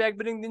दिन्छ ब्याक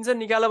बेरिङ दिन्छ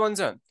निकाल भन्छ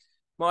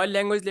म अहिले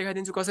ल्याङ्ग्वेज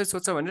लेखाइदिन्छु कसरी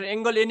सोध्छ भनेर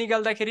एंगल ए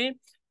निकाल्दाखेरि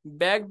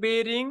back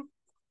bearing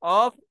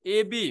of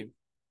AB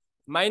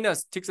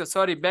minus ठीक छ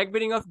sorry back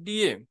bearing of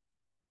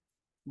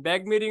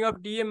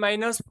डिए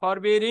minus for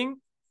bearing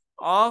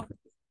of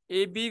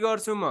AB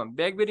गर्छु म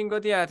ब्याक बेरिङ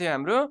कति आएको थियो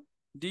हाम्रो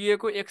डिए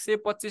को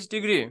 125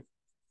 डिग्री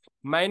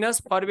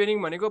माइनस फर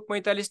बेरिङ भनेको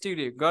 45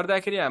 डिग्री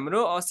गर्दाखेरि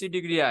हाम्रो 80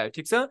 डिग्री आयो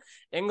ठीक छ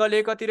एंगल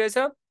ए कति रहेछ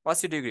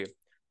 80 डिग्री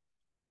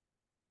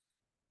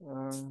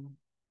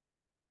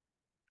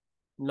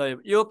ल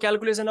यो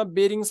क्याल्कुलेसन अफ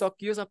बेरिङ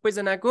सकियो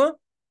सबैजनाको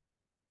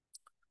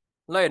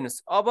ल हेर्नुस्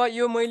अब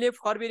यो मैले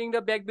फर बेरिङ र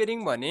ब्याक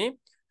बेरिङ भने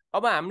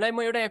अब हामीलाई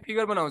म एउटा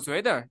फिगर बनाउँछु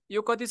है त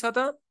यो कति छ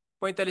त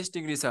 45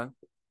 डिग्री छ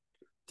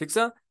ठीक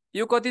छ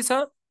यो कति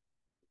छ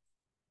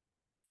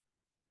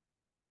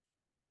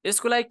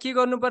यसको लागि के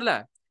गर्नु पर्ला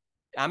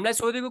हामीलाई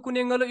सोधेको कुन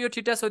एंगल हो यो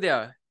थीटा सोध्या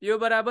हो यो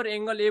बराबर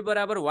एंगल ए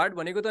बराबर वाट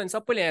भनेको त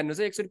सबैले हेर्नुस्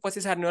है एकचोटी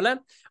पछि सार्नु होला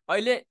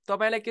अहिले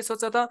तपाईलाई के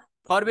सोध्छ त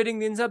फर बेरिङ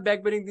दिन्छ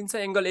ब्याक बेरिङ दिन्छ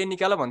एंगल ए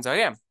निकाल भन्छ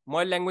क्या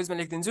म ल्याङ्ग्वेजमा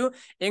लेखिदिन्छु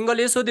एंगल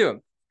ए सोध्यो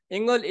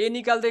एंगल ए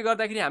निकाल्दै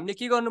गर्दाखेरि हामीले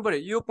के गर्नु पर्यो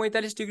यो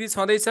 45 डिग्री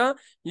छँदैछ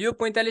यो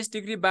 45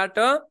 डिग्रीबाट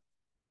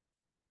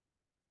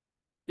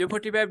यो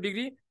 45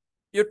 डिग्री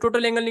यो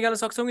टोटल एंगल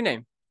निकाल्न सक्छौं कि नै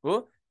हो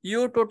यो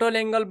टोटल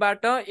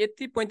एंगलबाट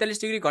यति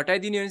 45 डिग्री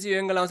घटाइदिने हो भने चाहिँ यो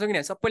एंगल आउँछ कि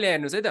नै सबैले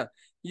हेर्नुस् है त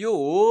यो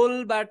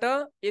होलबाट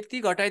यति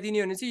घटाइदिने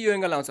हो भने चाहिँ यो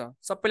एंगल आउँछ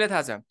सबैलाई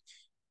थाहा छ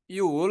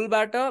यो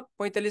होलबाट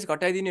 45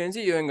 घटाइदिने हो भने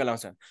चाहिँ यो एंगल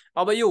आउँछ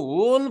अब यो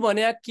होल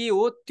भने के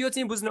हो त्यो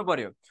चाहिँ बुझ्नु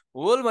पर्यो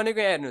होल भनेको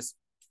यहाँ हेर्नुस्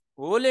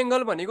होल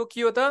एंगल भनेको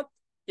के हो त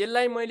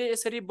यसलाई मैले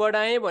यसरी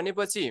बढाएँ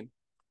भनेपछि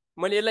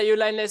मैले यसलाई यो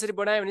लाइनलाई यसरी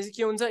बढाएँ भने चाहिँ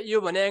के हुन्छ यो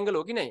भने एंगल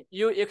हो कि नै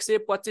यो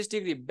 125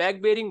 डिग्री ब्याक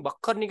बेरिङ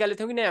भर्खर निकालेको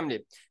थियौं कि नै हामीले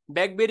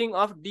ब्याक बेरिङ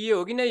अफ डिए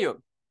हो कि नै यो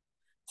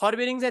फर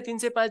बेरिङ चाहिँ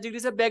 305 डिग्री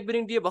छ ब्याक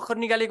बेरिङ डिए भर्खर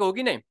निकालेको हो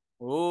कि नै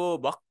हो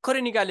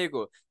भर्खरै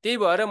निकालेको त्यही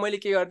भएर मैले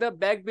के गर्दा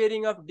back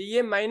bearing of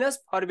डिए minus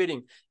for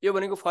bearing यो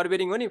भनेको फर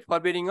बेरिङ हो नि for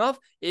bearing of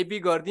AB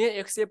गर्दिए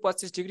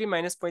 125 degree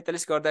minus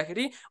 45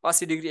 गर्दाखेरि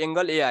 80 डिग्री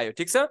एंगल ए आयो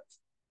ठीक छ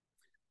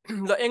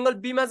ल एंगल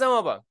बी मा जाउँ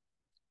अब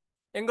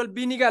एंगल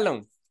बी निकालौं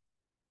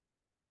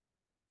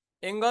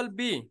एंगल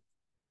बी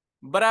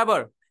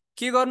बराबर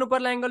के गर्नु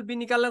पर्ला एंगल बी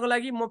निकाल्नको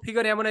लागि म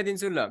फिगर यहाँ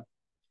बनाइदिन्छु ल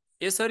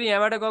यसरी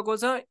यहाँबाट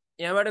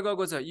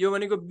गएको छ यो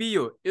भनेको बी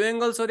हो यो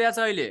एंगल सोध्या छ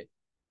अहिले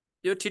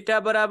यो थीटा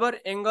बराबर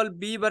एंगल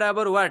बी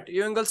बराबर वाट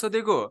यो एंगल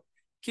सोधेको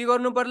के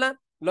गर्नु पर्ला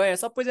ल यहाँ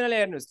सबैजनाले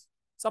हेर्नुस्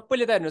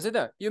सबैले त हेर्नुस् है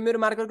त यो मेरो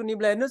मार्करको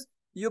निबलाई हेर्नुस्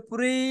यो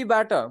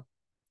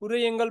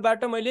पुरै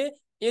एंगलबाट मैले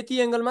यति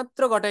एंगल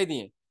मात्र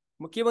घटाइदिएँ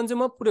म के भन्छु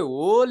म पुरै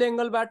होल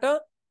एंगलबाट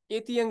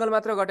यति एंगल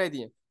मात्र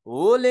घटाइदिएँ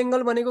होल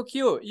एंगल भनेको के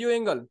हो यो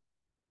एंगल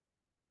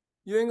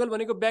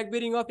भनेको ब्याक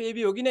बेरिङ अफ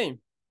एबी हो कि नै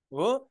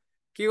हो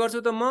के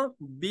गर्छु त म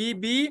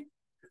बीबी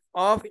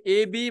अफ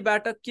एबी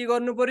बाट के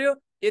गर्नु पर्यो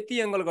यति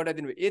एंगल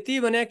घटाइदिनु यति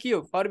भने के हो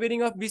फर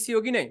बेरिङ अफ बीसी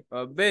हो कि नै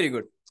भेरी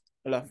गुड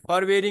ल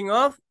फर बेरिङ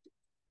अफ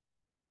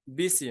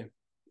बीसी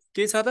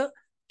के छ त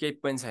केही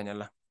पनि छैन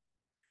ल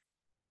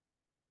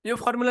यो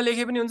फर्मुला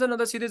लेखे पनि हुन्छ न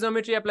त सिधै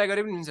ज्योमेट्री एप्लाई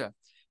गरे पनि हुन्छ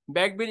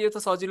ब्याक बेरिङ यो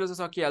त सजिलो छ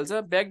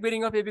सकिहाल्छ ब्याक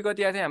बेरिङ अफ एबी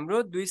कति आएको थियो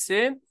हाम्रो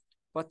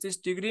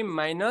 225 degree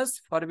minus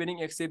for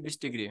bearing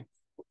 120 degree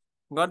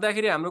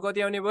गर्दाखेरि हाम्रो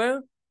कति आउने भयो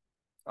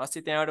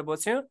 80 त्यहाँबाट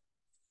बच्यो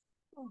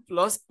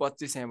प्लस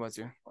 25 यहाँ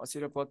बच्यो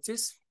 80 र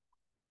 25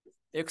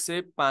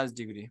 105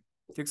 डिग्री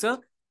ठीक छ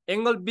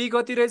एंगल बी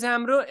कति रहेछ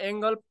हाम्रो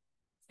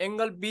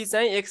एंगल बी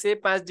चाहिँ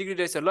 105 डिग्री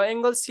रहेछ ल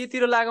एंगल सी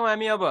तिर लागौं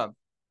हामी अब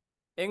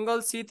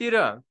एंगल सी तिर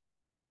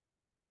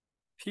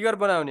फिगर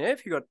बनाउने है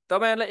फिगर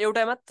तपाईहरुलाई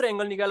एउटा मात्र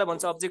एंगल निकाल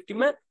भन्छ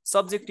अब्जेक्टिभमा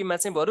सब्जेक्टिभमा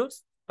चाहिँ बरु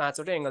 5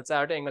 वटा एंगल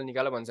 4 वटा एंगल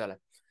निकाल भन्छ होला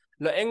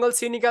ल एंगल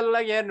सी निकाल्नको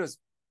लागि हेर्नुस्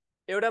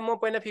एउटा म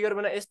पहिला फिगर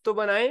बनाए यस्तो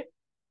बनाए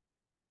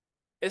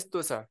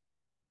यस्तो छ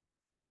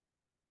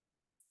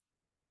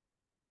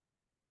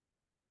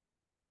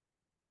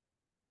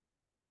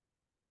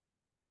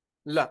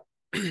ल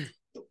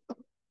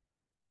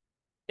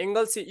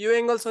एंगल सी यो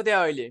एंगल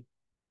सोध्या अहिले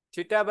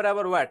थीटा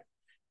बराबर वाट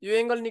यो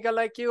एंगल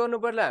निकाल्नलाई के गर्नु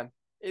पर्ला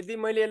यदि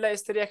मैले यसलाई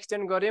यसरी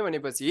एक्सटेन्ड गरे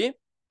भनेपछि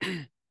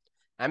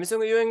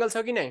हामीसँग यो एंगल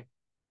छ कि नै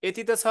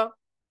यति त छ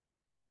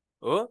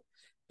हो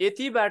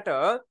यतिबाट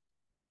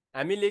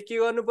हामीले के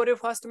गर्नु पर्यो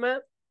फर्स्टमा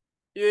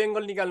यो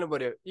एंगल निकाल्नु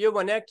पर्यो यो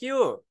भने के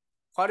हो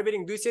फर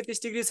बेरिङ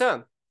 230 डिग्री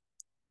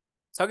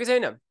छ कि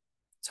छैन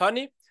छ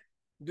नि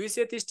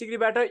 230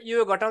 डिग्रीबाट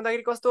यो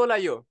घटाउँदाखेरि कस्तो होला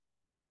यो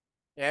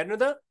हेर्नु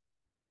त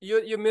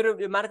यो मेरो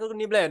मार्करको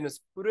निबलाई हेर्नुस्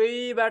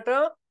पुरैबाट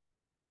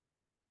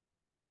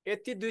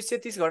यति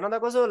 230 घटाउँदा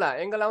कसो होला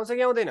एंगल आउँछ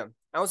कि आउँदैन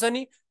आउँछ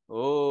नि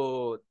हो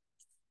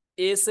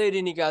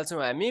यसरी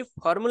निकाल्छौं हामी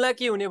फर्मुला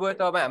के हुने भयो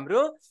त अब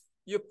हाम्रो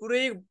यो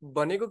पुरै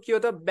भनेको के हो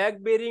त ब्याक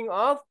बेरिङ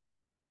अफ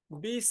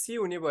बीसी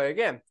हुने भयो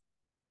क्या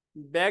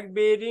back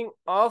bearing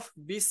of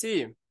BC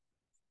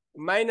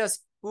minus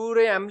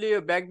पुरै हामीले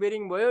यो ब्याक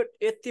बेरिङ भयो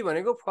यति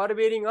भनेको फर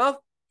बेरिङ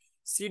अफ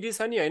सिडी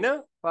छ नि हैन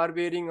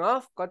फरबेरिङ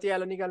अफ कति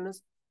आलो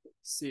निकाल्नुस्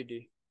CD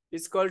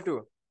equal to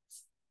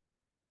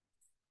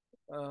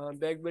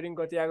back bearing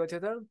कति आएको थियो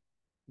त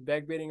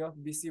ब्याक बेरिङ अफ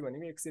बीसी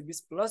भनेको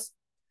 120 plus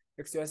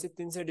 180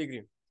 300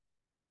 degree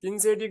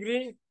 300 degree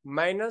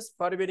minus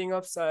फरबेरिङ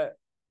of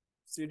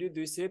CD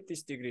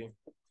 230 degree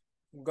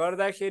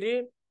गर्दाखेरि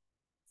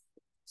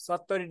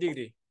 70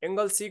 डिग्री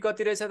एंगल सी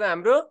कति रहेछ त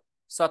हाम्रो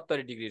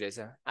 70 डिग्री रहेछ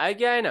आयो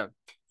कि आएन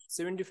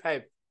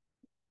 75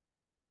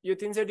 यो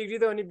 300 डिग्री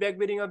त अनि ब्याक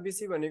बेरिङ अफ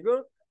बीसी भनेको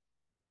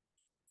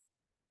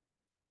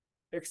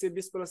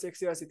 120 प्लस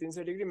 180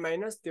 300 डिग्री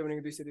माइनस त्यो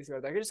भनेको 230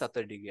 गर्दाखेरि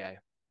 70 डिग्री आयो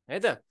है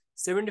त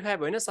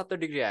 75 होइन 70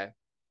 डिग्री आयो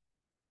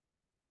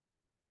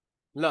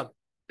ल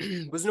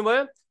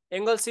बुझ्नुभयो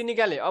एंगल सी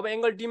निकाले अब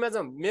एंगल डी मा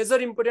जाउँ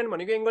मेजर इम्पोर्टेन्ट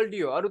भनेको एंगल डी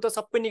हो अरु त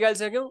सबै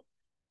निकालिसक्यौ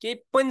केही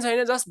पनि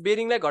छैन जस्ट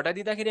बेरिङलाई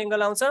घटाइदिँदाखेरि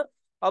एंगल आउँछ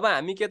अब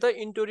हामी के त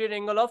इन्टेरियर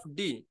एंगल अफ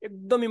डी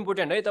एकदम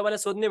इम्पोर्टेन्ट है तपाईलाई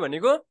सोध्ने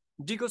भनेको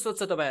डी को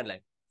सोध्छ तपाईहरुलाई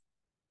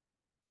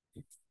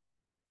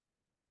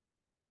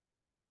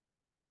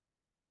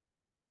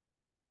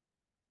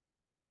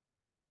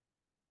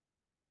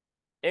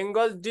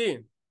एंगल डी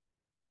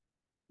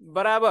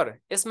बराबर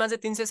यसमा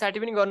चाहिँ 360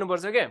 पनि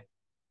गर्नुपर्छ के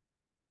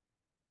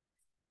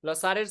ल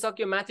सारेर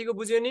सक्यो माथिको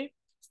बुझ्यो नि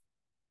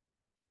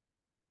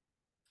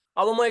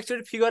अब म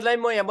एकचोटी फिगरलाई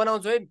म यहाँ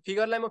बनाउँछु है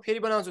फिगरलाई म फेरि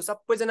बनाउँछु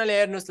सबैजनाले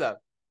हेर्नुस् ल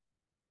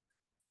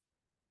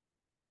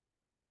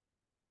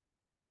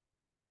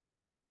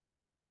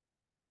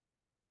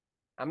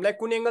हामीलाई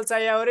कुन एंगल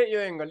चाहियो अरे यो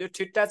एंगल यो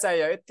ठिट्टा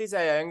चाहियो यति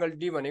चाहियो एंगल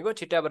डी भनेको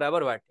ठिट्टा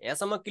बराबर वाट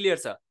यहाँसम्म क्लियर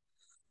छ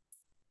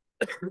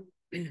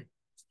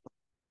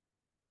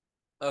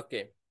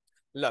ओके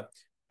ल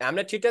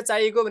हामीलाई ठिट्टा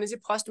चाहिएको भनेपछि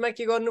फर्स्टमा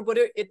के गर्नु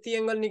पर्यो यति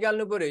एंगल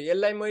निकाल्नु पर्यो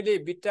यसलाई मैले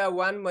बीटा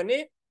 1 भने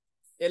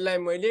यसलाई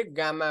मैले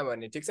गामा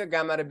भने ठीक छ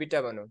गामा र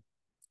बीटा भनौं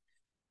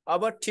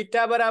अब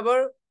ठिट्टा बराबर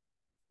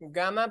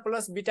गामा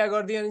प्लस बीटा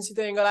गर्दिएपछि त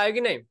एंगल आयो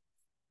कि नै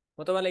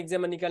म तपाईलाई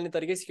एक्जाममा निकाल्ने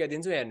तरिका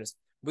सिकाइदिन्छु हेर्नुस्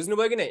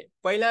बुझ्नुभयो कि नै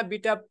पहिला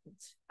बीटा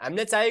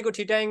हामीले चाहिएको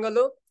ठिटा एंगल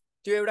हो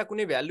त्यो एउटा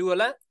कुनै भ्यालु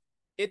होला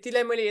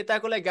यतिलाई मैले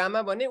यताकोलाई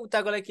गामा भने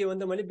उताकोलाई के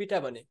भन्दा मैले बीटा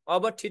भने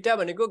अब ठिटा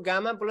भनेको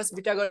गामा प्लस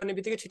बीटा गर्ने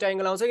बित्तिकै ठिटा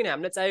एंगल आउँछ कि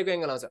हामीले चाहिएको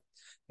एंगल आउँछ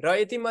र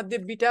यति मध्ये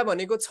बीटा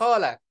भनेको छ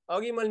होला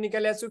अघि मैले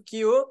निकालेको छु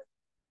के हो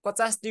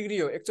 50 डिग्री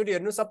हो एकचोटी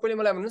हेर्नु सबैले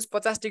मलाई भन्नुस्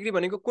 50 डिग्री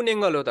भनेको कुन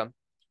एंगल हो त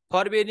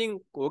फरबेरिङ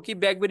हो कि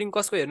ब्याक बेरिङ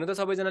कसको हेर्नु त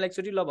सबैजनाले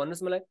एकचोटी ल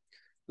भन्नुस् मलाई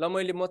ल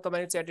मैले म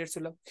तपाईले च्याट हेर्छु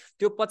ल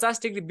त्यो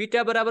 50 डिग्री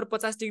बीटा बराबर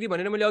 50 डिग्री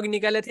भनेर मैले अघि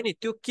निकालेको थिएँ नि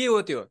त्यो के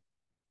हो त्यो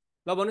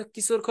ल भन्नु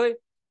किशोर खोइ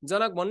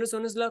जनक भन्नुस्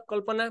भन्नुस् ल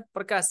कल्पना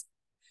प्रकाश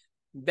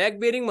ब्याक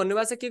बेरिङ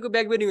भन्नुभएको छ के को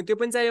ब्याक बेरिङ हो त्यो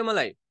पनि चाहियो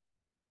मलाई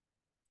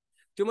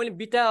त्यो मैले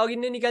बीटा अघि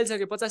नै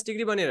निकालिसके 50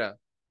 डिग्री भनेर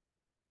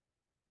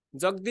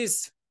Jagdish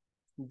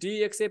D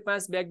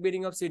 105 back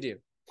bearing of CD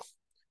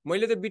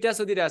मैले त बीटा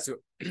सोधिरहेको छु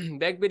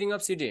back bearing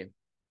of CD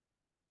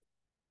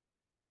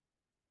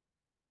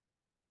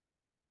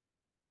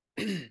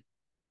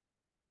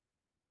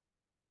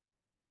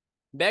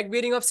back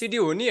bearing of CD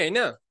हो नि हैन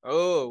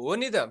हो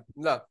नि त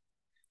ल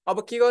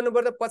अब के गर्नु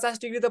पर्दा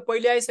 50 डिग्री त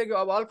पहिले आइसक्यो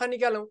अब अल्फा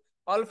निकालौं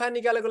अल्फा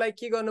निकालेको लागि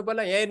के गर्नु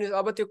पर्ला यहाँ हेर्नुस्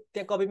अब त्यो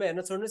त्यहाँ कपीमा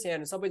हेर्न छोड्नुस् यहाँ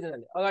हेर्नुस्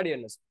सबैजनाले अगाडि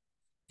हेर्नुस्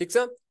ठीक छ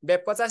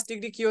 50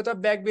 डिग्री के हो त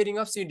ब्याक बेरिङ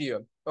अफ सिडी हो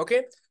ओके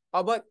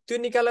अब त्यो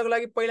निकाल्नको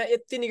लागि पहिला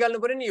यति निकाल्नु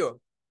पर्यो नि यो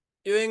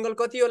एंगल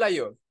कति होला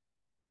यो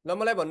ल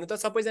मलाई भन्नु त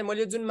सबैजना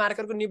मैले जुन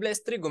मार्करको निबलाई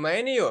यस्तै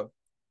घुमाए नि यो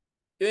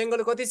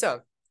एंगल कति छ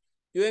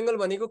यो एंगल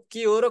भनेको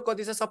के हो र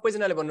कति छ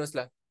सबैजनाले भन्नुस्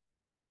ल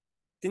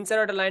 3-4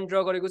 वटा लाइन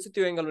ड्रा गरेको छु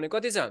त्यो एंगल भने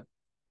कति छ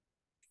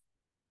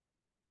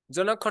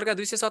जनक खड्का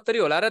 270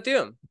 होला र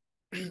त्यो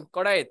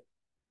कडायत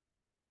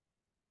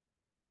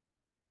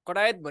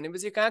कडायत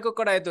भनेपछि कहाँको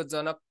कडायत हो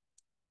जनक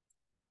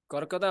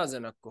कर्कदा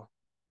जनकको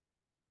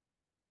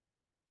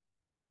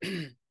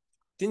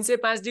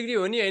 305 डिग्री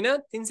हो नि हैन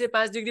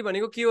 305 डिग्री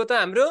भनेको के हो त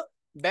हाम्रो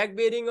back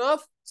bearing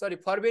of sorry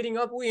फरबेरिङ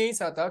of उ यही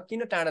छ त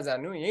किन टाढा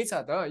जानु यही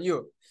छ त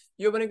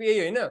यो भनेको यही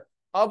हैन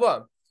अब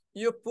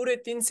यो पुरै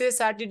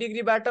 360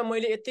 डिग्री बाट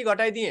मैले यति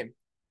घटाइदिए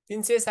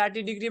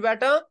 360 डिग्री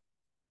बाट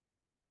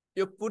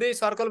यो पुरै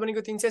सर्कल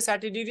भनेको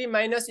 360 डिग्री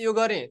माइनस यो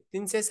गरे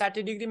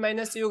 360 डिग्री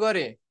माइनस यो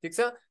गरे ठीक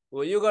छ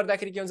हो यो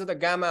गर्दाखेरि के हुन्छ त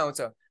गामा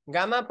आउँछ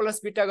गामा प्लस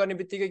बीटा गर्ने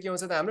बित्तिकै के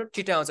हुन्छ त हाम्रो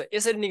थीटा आउँछ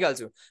यसरी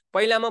निकाल्छु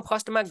पहिला म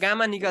फर्स्टमा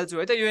गामा निकाल्छु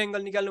है त यो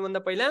एंगल निकाल्नु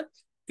भन्दा पहिला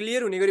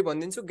क्लियर हुने गरी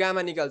भन्दिन्छु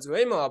गामा निकाल्छु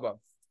है म अब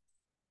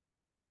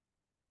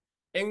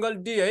एंगल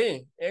डी है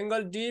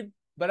एंगल डी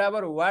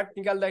बराबर वाट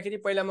निकाल्दाखेरि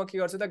पहिला म के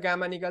गर्छु त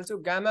गामा निकाल्छु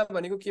गामा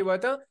भनेको के भयो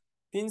त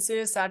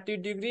 360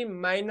 degree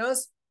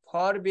minus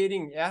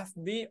फरबेरिङ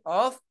FB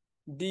of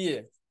DA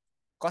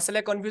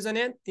कसैलाई कन्फ्युजन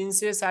है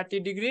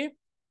 360 डिग्री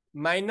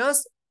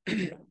माइनस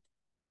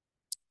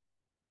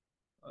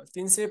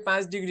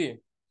 305 डिग्री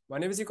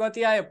भनेपछि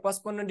कति आयो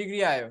 55 डिग्री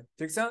आयो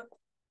ठीक छ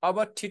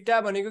अब थीटा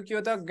भनेको के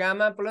हो त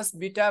गामा प्लस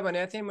बीटा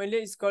भनेको थिएँ मैले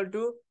equal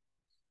to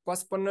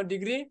 55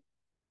 degree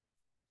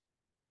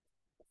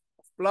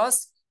plus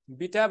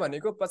beta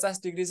भनेको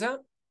 50 डिग्री छ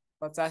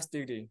 50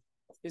 डिग्री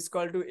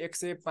इक्वल टु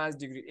 105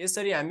 डिग्री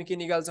यसरी हामी के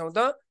निकाल्छौं त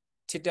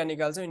थीटा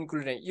निकाल्छौं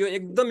इन्क्लुडिङ यो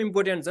एकदम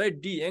इम्पोर्टेन्ट छ है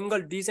डी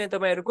एंगल डी चाहिँ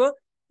तपाईहरुको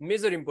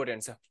मेजर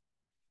इम्पोर्टेन्ट छ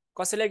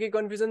कसैलाई के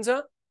कन्फ्युजन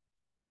छ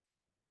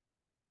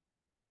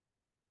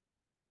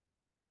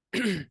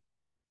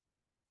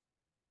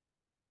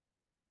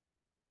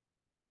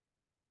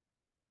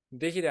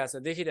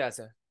देखिरहेछ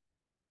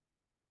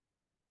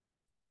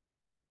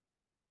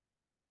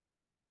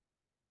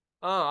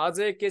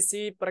अजय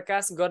केसी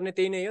प्रकाश गर्ने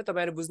त्यही नै हो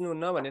तपाईहरु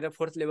बुझ्नुहुन्न भनेर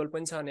फोर्थ लेभल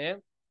पनि छ भने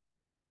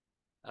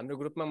हाम्रो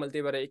ग्रुपमा मैले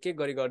त्यही भएर एक एक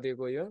गरी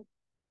गरिदिएको यो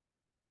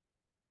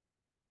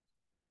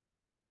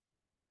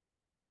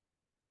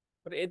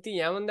तर यति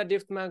यहाँभन्दा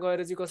डेप्थमा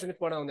गएर चाहिँ कसैले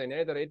पढाउँदैन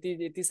है तर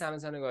यति सानो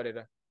सानो गरेर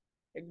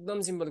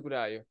एकदम सिम्पल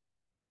कुरा आयो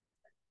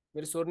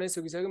मेरो स्वर नै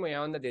सुकिसक्यो म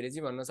यहाँभन्दा धेरै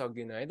चाहिँ भन्न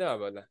सक्दिनँ है त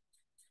अब ल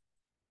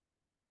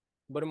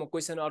बरु म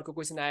अर्को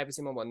क्वेसन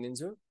आएपछि म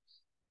भनिदिन्छु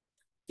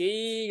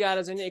केही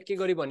गाह्रो छैन एक एक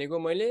गरी भनेको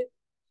मैले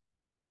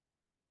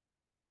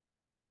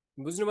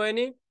बुझ्नुभयो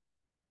नि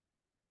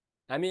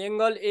हामी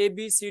एंगल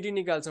एबीसीडी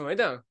निकाल्छौँ है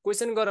त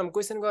क्वेसन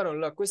गरौँ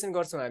ल क्वेसन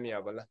गर्छौँ हामी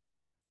अब ल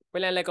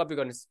पहिला यसलाई कपी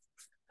गर्नुस्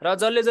र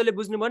जसले जसले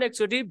बुझ्नु भयो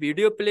एकचोटि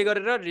भिडियो प्ले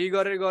गरेर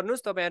गरेर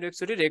गर्नुस् तपाईहरु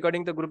एकचोटि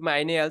रेकर्डिङ त ग्रुपमा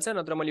आइ नै हाल्छ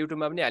नत्र मैले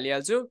युट्युबमा पनि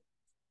हालिहाल्छु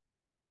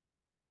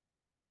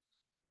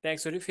त्यहाँ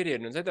एकचोटि फेरि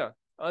हेर्नुहुन्छ है त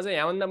अझ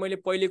यहाँभन्दा मैले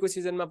पहिलेको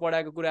सिजनमा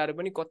पढाएको कुराहरू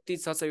पनि कति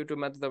छ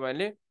युट्युबमा त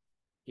तपाईहरुले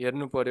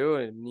हेर्नु पर्यो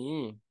नि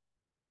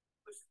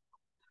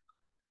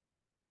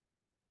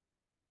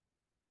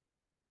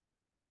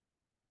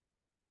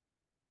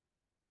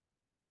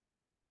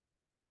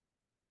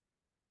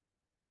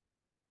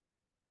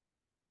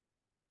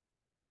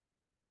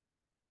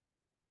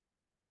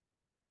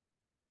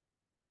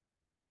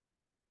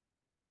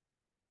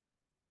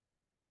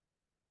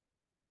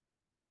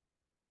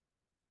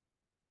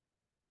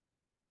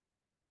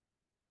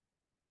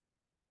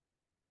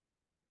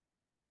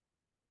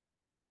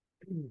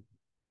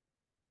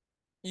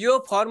यो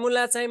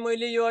फर्मुला चाहिँ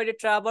मैले यो अहिले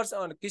ट्राभर्स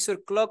किशोर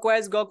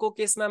क्लकवाइज गएको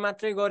केसमा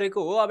मात्रै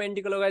गरेको हो अब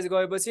एन्टी क्लकवाइज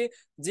गएपछि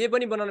जे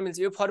पनि बनाउन मिल्छ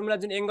यो फर्मुला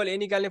जुन एंगल ए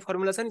निकाल्ने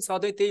फर्मुला छ नि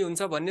सधैँ त्यही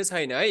हुन्छ भन्ने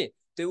छैन है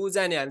त्यो उ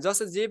जाने हाल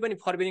जस्तो जे पनि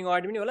फरबेरिङ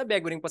अगाडि पनि होला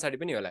ब्याक बेरिङ पछाडि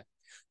पनि होला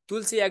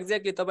तुलसी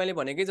एक्ज्याक्टली तपाईले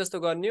भनेकै जस्तो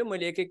गर्ने हो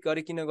मैले एक एक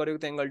गरी किन गरेको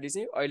त एंगल डी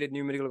चाहिँ अहिले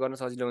न्युमेरिकल गर्न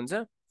सजिलो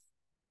हुन्छ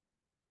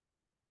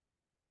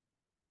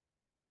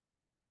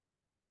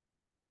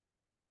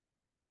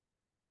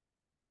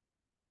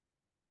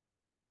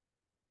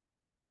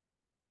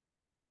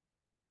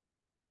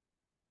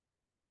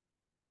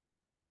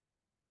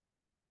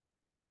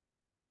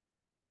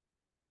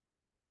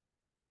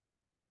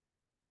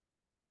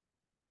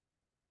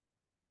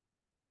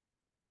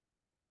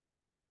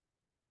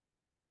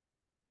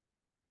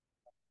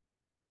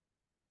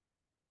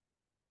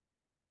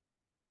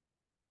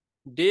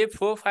डे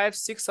 4, 5,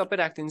 6 सबै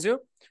राखिदिन्छु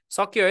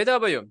सक्यो है त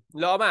अब यो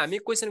ल अब हामी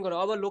क्वेसन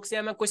गरौँ अब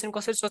लोकसेवामा क्वेसन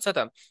कसरी सोध्छ त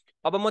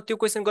अब म त्यो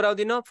क्वेसन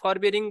गराउँदिनँ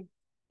फरबेरिङ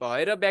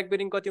भएर ब्याक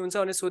बेरिङ कति हुन्छ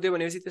भने सोध्यो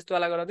भनेपछि त्यस्तो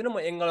वाला गराउँदिनँ म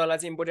एंगल वाला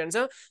चाहिँ इम्पोर्टेन्ट छ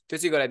त्यो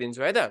चाहिँ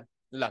गराइदिन्छु है त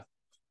ल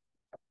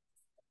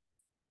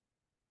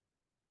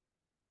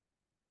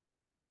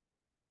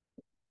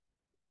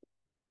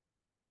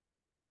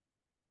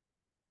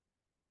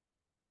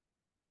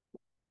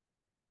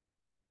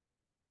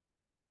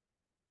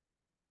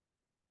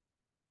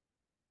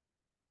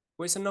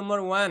question number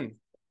 1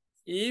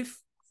 if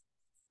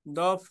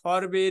the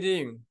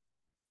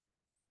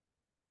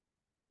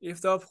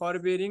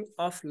forbearing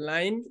of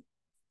line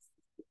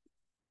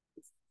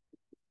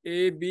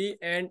AB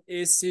and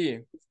AC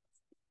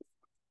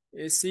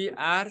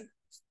are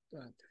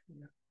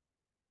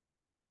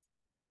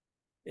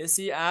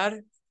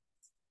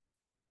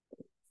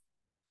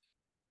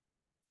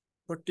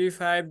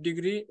 45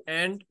 degree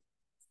and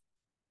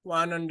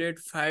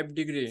 105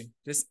 degree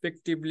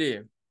respectively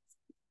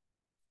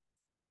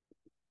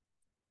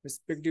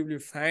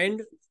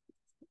find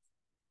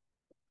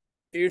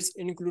its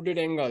included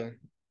angle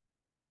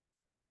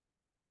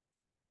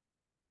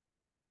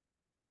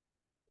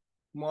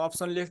म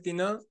option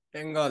लेख्दिन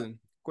angle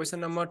question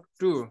number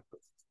 2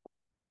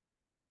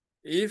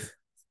 if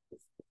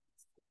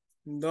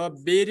the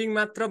bearing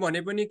मात्र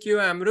भने पनि के हो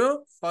हाम्रो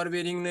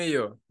फरबेरिङ नै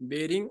हो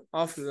bearing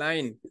of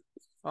line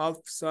of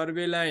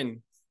survey line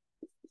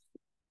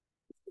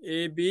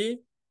AB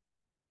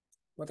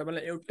म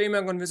तपाईलाई एउटैमा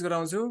कन्फ्युज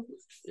गराउँछु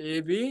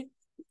AB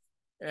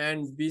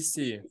and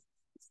BC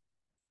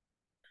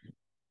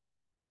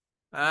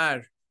are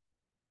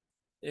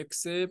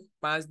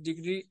 105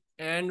 degree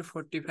and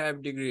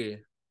 45 degree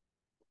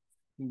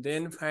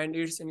then find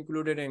its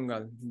included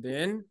angle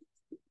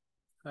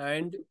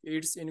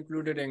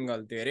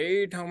धेरै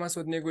ठाउँमा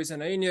सोध्ने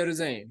क्वेसन है यिनीहरु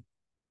चाहिँ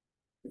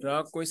र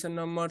क्वेसन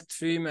नम्बर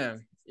 3 मा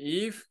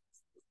if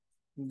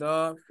the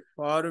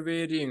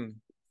forbearing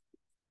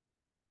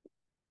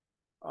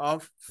of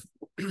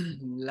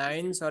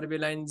line survey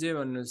line जे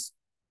भन्नुस्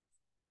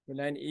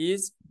line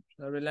is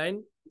survey line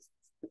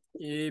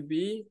AB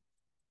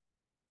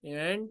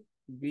and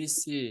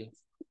BC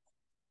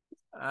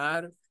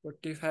are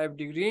 45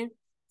 degree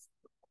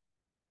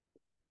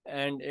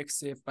and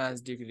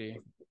 105 degree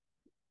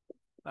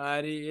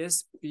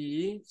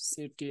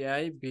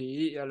RESPECTIVEL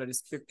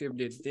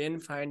respectively then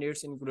find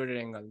its included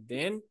angle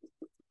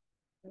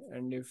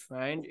and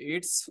find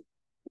its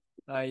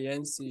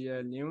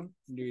INCLU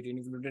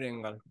included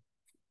angle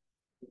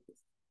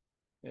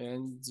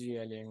and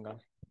GL angle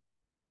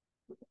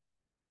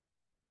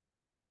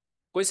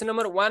question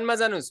number 1 मा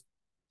जानुस्।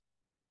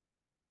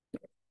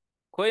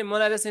 खोइ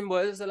मलाई त same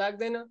भयो जस्तो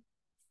लाग्दैन।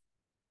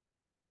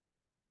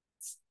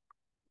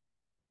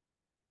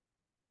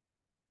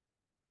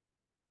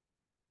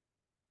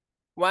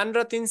 1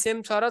 र 3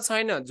 same छ र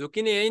छैन?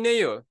 झुकिने यही नै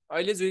हो।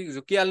 अहिले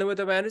झुकिहाल्नुभयो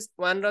तपाईँहरू।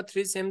 1 र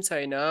 3 सेम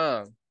छैन।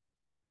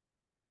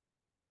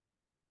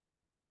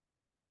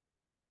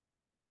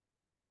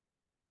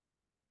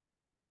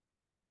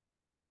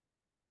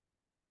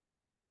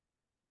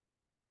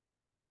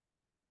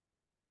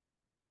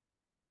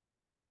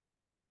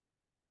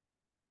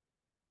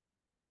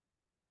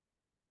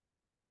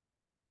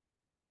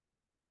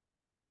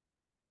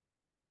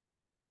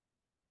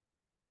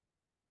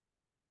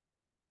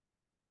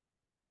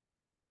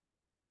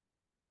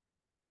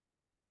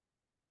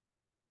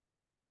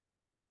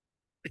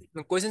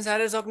 क्वेसन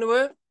सारेर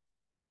सक्नुभयो?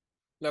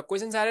 ल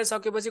क्वेसन सारेर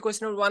सकेपछि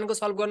क्वेसन नम्बर 1 को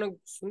सल्भ गर्न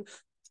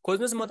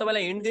खोज्नुहोस्। म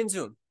तपाईँलाई हिन्ट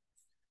दिन्छु।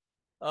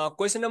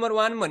 क्वेसन नम्बर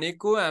 1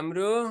 भनेको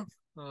हाम्रो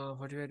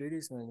 45 डिग्री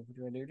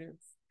 45 डिग्री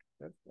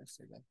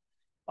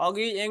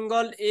अघि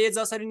एङ्गल ए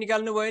जसरी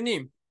निकाल्नु भयो नि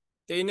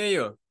त्यही नै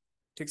हो।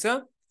 ठिक छ,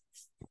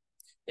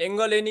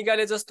 एङ्गल ए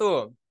निकाले जस्तो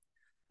हो।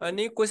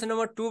 अनि क्वेसन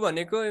नम्बर 2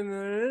 भनेको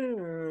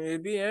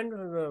AB and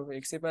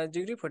 105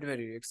 degree 45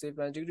 degree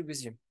 105 degree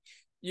BC.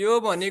 यो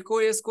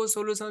भनेको यसको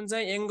सोलुसन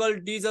चाहिँ एङ्गल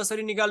डी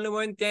जसरी निकाल्नु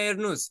भयो नि त्यहाँ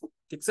हेर्नुहोस्।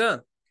 ठिक छ,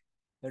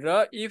 र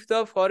if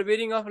the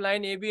फरबेरिङ of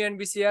line AB and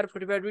BC are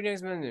 45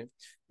 degree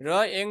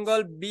र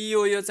एङ्गल बी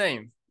हो यो चाहिँ।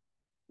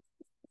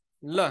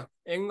 ल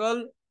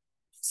एङ्गल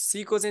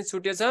सी को चाहिँ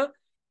छुटेछ।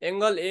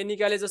 एङ्गल ए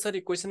निकाले जसरी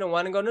क्वेसन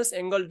 1 गर्नुहोस्,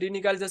 एङ्गल डी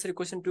निकाले जसरी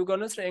क्वेसन 2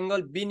 गर्नुहोस्, र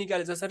एङ्गल बी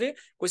निकाले जसरी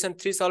क्वेसन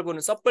 3 सल्भ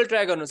गर्नुहोस्। सबै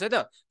ट्राई गर्नुहोस् है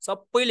त,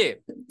 सबैले।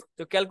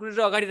 त्यो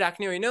क्यालकुलेटर अगाडि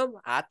राख्ने होइन,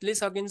 हातले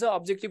सकिन्छ।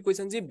 अब्जेक्टिभ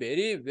क्वेसन चाहिँ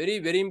भेरी भेरी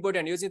भेरी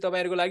इम्पोर्टेन्ट। यो चाहिँ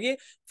तपाईँहरूको लागि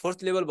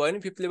 4th लेभल भयो नि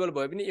 5th लेभल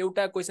भयो पनि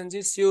एउटा क्वेसन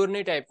चाहिँ स्योर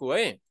नै टाइपको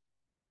है।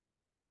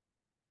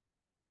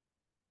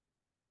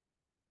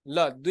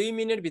 ल 2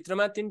 मिनट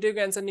भित्रमा तिनटैको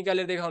एन्सर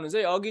निकालेर देखाउनुहोस्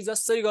है। अघि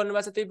जसरी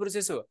गर्नुभएको छ त्यही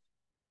प्रोसेस हो,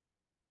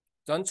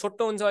 झन्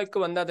छोटो हुन्छ अहिलेको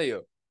भन्दा त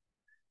यो।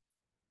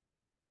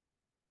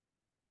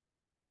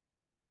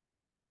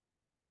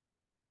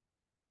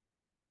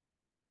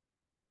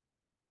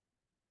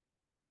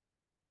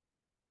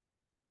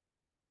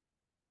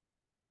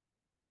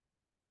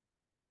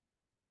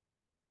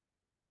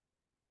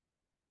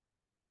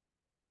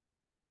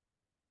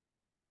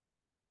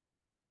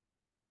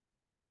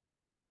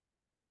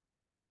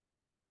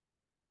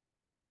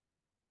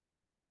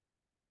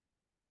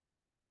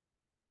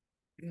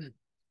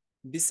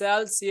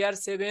 विशाल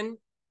CR7।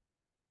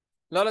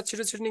 ल ल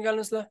छिटो छिटो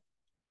निकाल्नुहोस्। ल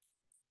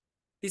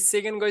 30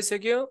 सेकेन्ड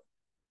गइसक्यो,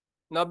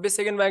 90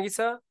 सेकेन्ड बाँकी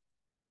छ।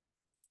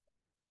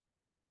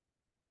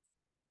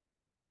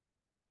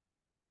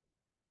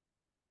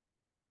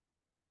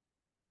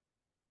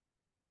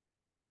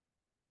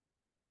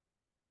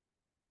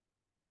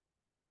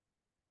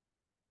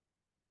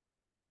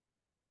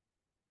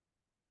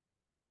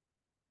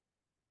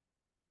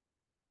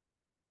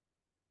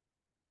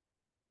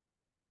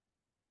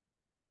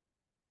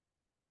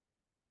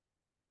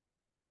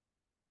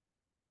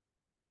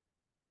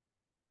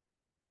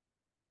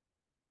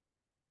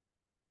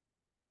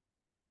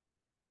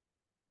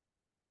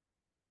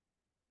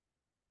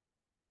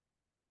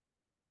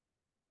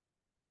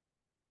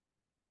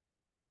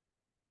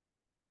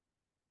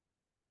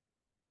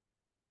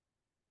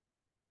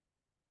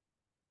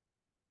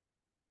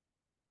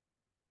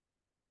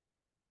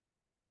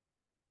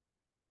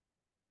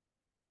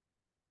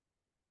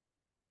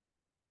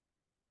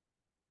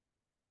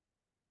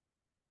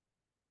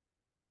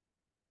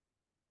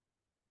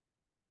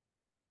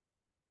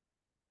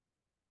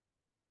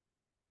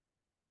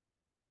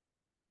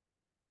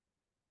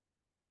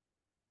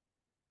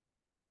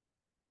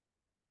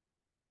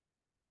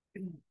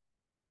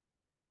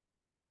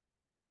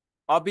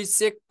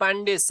 अभिषेक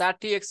पाण्डे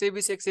 60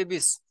 120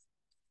 120।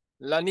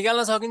 ल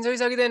निकाल्न सकिन्छ कि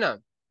सकिँदैन?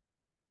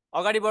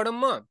 अगाडि बढौँ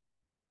म?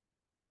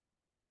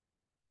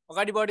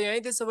 अगाडि बढेँ है।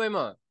 त्यसो भए म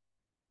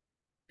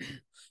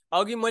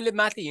अघि मैले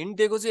माथि हिन्ट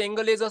दिएको छु,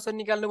 एङ्गल ए जसरी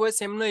निकाल्नु भयो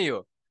सेम नै हो,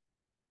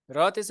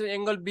 र त्यसो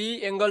angle be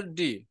angle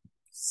D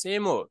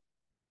same हो।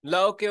 ल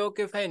okay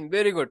okay fine,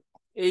 very good.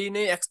 यही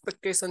नै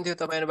एक्सपेक्टेसन थियो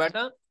तपाईँहरूबाट।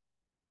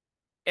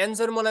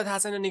 एन्सर मलाई थाहा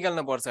छैन,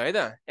 निकाल्न पर्छ है त।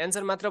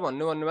 एन्सर मात्र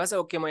भन्नुभएको छ।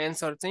 ओके, म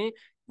एन्सर चाहिँ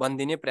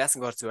भनिदिने प्रयास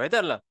गर्छु है त।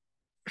 ल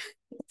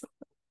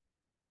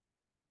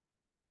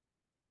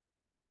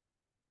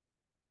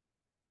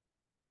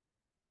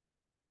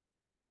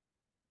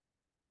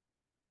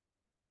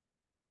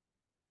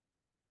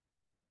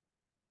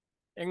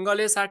एङ्गल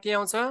ए 60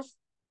 आउँछ,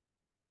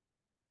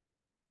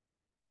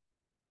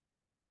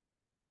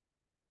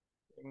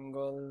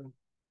 एङ्गल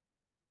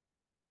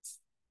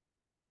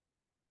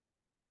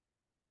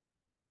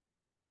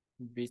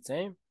बी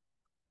चाहिँ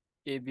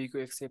एबी को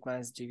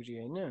 105 डिग्री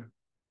होइन,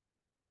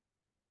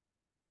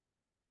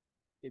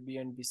 एबी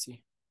एन्ड बिसी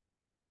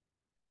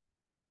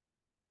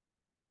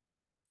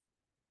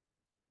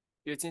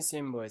यो चाहिँ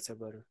सेम भएछ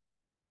बरु।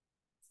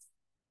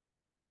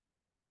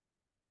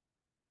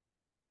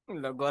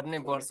 ल गर्नै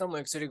पर्छ, म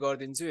एकचोटि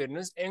गरिदिन्छु।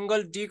 हेर्नुहोस्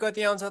एङ्गल डी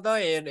कति आउँछ त,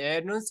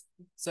 हेर्नुहोस्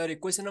सरी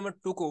क्वेसन नम्बर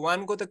 2 को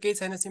 1 को त केही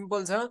छैन,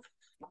 सिम्पल छ।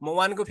 म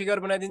 1 को फिगर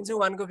बनाइदिन्छु।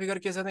 1 को फिगर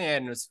के छ त, यहाँ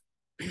हेर्नुहोस्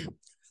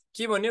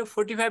के भन्यो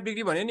 45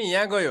 डिग्री भन्यो नि,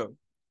 यहाँ गयो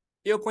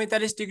यो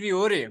 45 डिग्री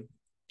हो रे,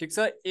 ठिक छ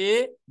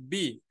ए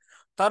बी।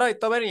 तर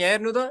तपाईहरु यहाँ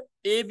हेर्नु त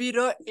एबी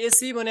र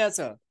एसी भनेको छ,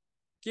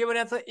 के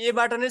भनेको छ ए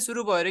बाट नै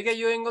सुरु भयो रे क्या,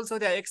 यो एङ्गल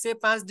सोध्या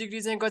 105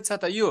 डिग्री चाहिँ कति छ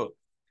त,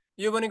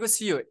 यो भनेको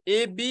सी हो।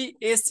 एबी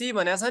एसी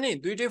भनेको छ नि,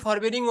 दुईटै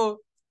फरबेरिङ हो,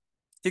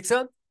 ठिक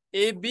छ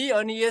एबी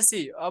अनि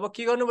एसी। अब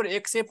के गर्नु पर्यो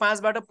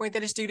 105 बाट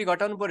 45 डिग्री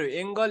घटाउनु पर्यो,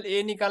 एङ्गल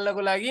ए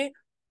निकाल्नको लागि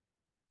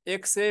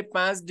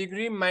 105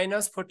 डिग्री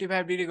माइनस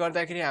 45 डिग्री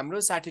गर्दाखेरि हाम्रो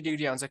 60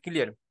 डिग्री आउँछ।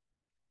 क्लियर।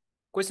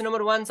 क्वेसन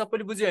नम्बर 1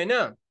 सबैले बुझ्यो हैन?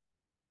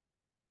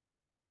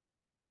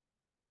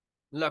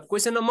 ल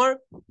क्वेसन नम्बर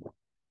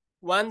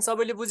 1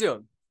 सबैले बुझ्यो,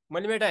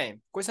 मैले मेटाएँ।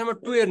 क्वेसन नम्बर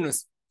 2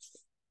 हेर्नुस्।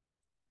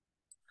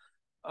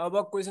 अब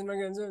क्वेसनमा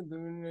के भन्छ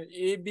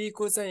एबी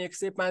को चाहिँ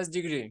 105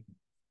 डिग्री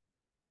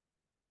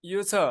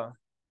यो छ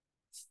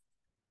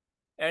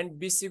एन्ड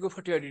बीसी को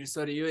 45 डिग्री,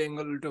 सरी यो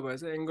एङ्गल उल्टो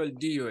भएछ, एङ्गल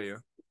डी हो, यो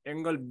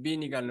एङ्गल बी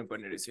निकाल्नु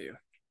पर्ने रहेछ यो,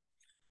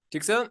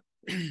 ठिक छ।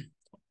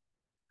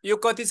 यो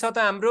कति छ त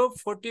हाम्रो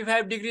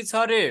 45 डिग्री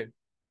छ रे,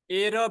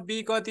 ए र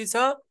बी कति छ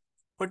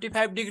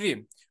 45 डिग्री,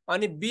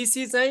 अनि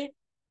बीसी चाहिँ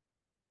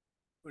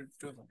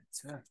उल्टो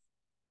भएछ,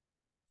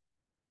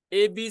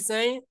 एबी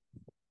चाहिँ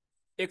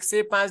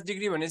 105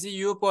 डिग्री भनेपछि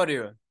यो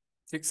पर्यो,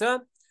 ठिक छ।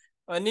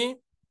 अनि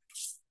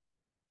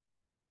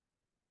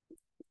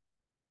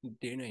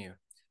Day-9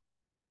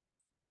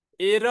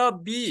 ए र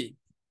बी,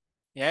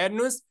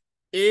 हेर्नुस्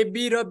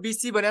एबी र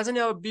बीसी भनेको छ नि,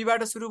 अब बी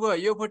बाट सुरु भयो,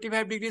 यो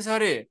 45 डिग्री छ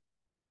रे,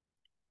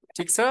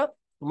 ठिक छ।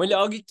 मैले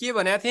अघि के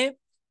भनेको थिएँ,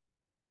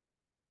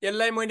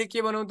 यसलाई मैले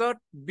के बनाउँ त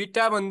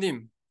बिटा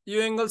भनिदिम,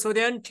 यो एङ्गल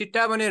सोधे नि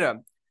ठिट्टा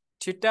भनेर,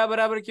 ठिट्टा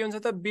बराबर के हुन्छ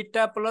त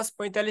बिटा प्लस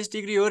 45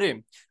 डिग्री हो रे।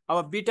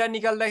 अब बिटा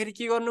निकाल्दाखेरि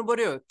के गर्नु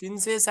पर्यो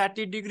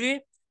 360 डिग्री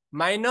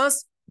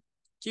माइनस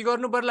के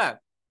गर्नु पर्ला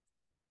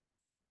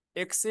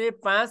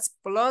 105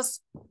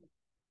 प्लस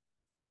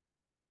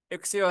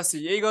 180,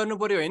 यही गर्नु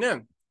पर्यो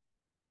हैन।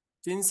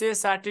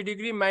 360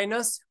 डिग्री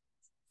माइनस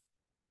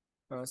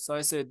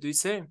 100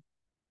 200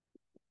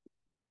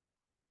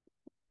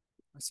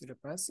 80 र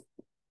 5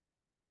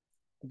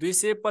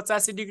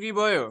 285 डिग्री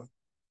भयो,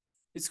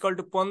 इक्वल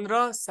टु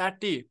 15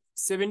 60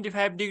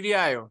 75 डिग्री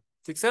आयो,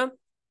 ठिक छ।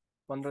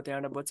 15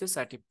 त्यहाँबाट बच्यो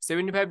 60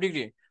 75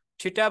 डिग्री।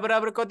 थीटा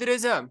बराबर कति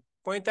रहेछ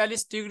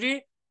 45 degree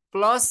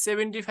plus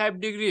 75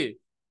 degree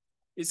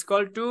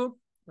equal to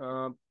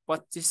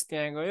 25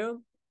 त्यहाँ गयो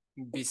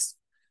 20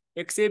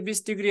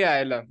 120 डिग्री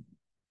आयो। ल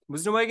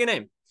बुझ्नुभयो कि नै?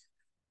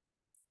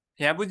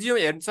 यहाँ बुझियो?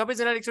 हेर्नु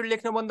सबैजना एकचोटि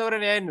लेख्न बन्द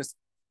गरेर यहाँ हेर्नुस्,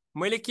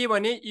 मैले के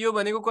भने यो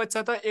भनेको कति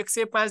छ त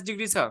 105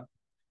 डिग्री छ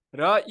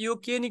र यो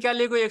के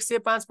निकालेको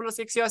 105 प्लस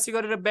 180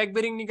 गरेर ब्याक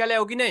बेरिङ निकाले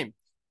हो कि नै?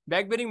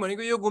 ब्याक बेरिङ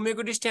भनेको यो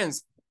घुमेको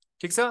डिस्टेन्स,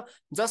 ठिक छ।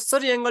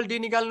 जसरी एङ्गल डी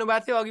निकाल्नु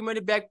भएको थियो अघि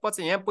मैले ब्याक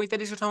यहाँ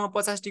 45 को ठाउँमा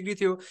 50 डिग्री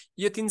थियो,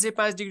 यो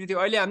 305 डिग्री थियो,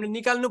 अहिले हामीले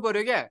निकाल्नु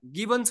पर्यो क्या,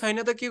 गिभन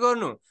छैन त के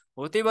गर्नु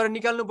हो, त्यही भएर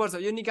निकाल्नु पर्छ।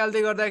 यो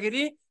निकाल्दै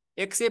गर्दाखेरि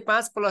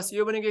 105 प्लस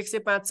यो भनेको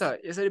 105 छ,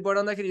 यसरी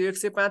बढाउँदाखेरि यो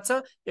 105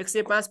 छ,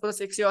 105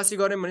 प्लस 180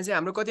 गर्यौं भने चाहिँ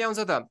हाम्रो कति आउँछ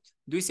त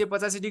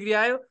 285 डिग्री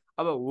आयो।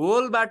 अब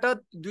होलबाट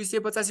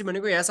 285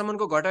 भनेको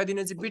यहाँसम्मको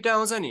घटाइदिने चाहिँ बिटा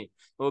आउँछ नि,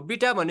 हो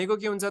बिटा भनेको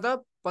के हुन्छ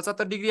त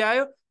 75 डिग्री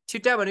आयो।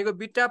 थीटा भनेको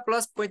बिटा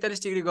प्लस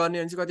 45 डिग्री गर्ने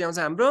भने चाहिँ कति आउँछ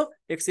हाम्रो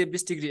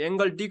 120 डिग्री।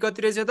 एङ्गल डी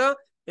कति रहेछ त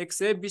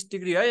 120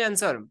 डिग्री है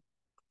एन्सर।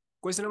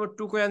 क्वेसन नम्बर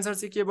 2 को एन्सर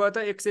चाहिँ के भयो त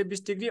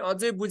 120 डिग्री।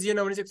 अझै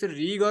बुझिएन भने चाहिँ एकचोटि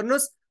रि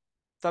गर्नुस्,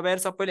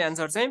 तपाईहरु सबैले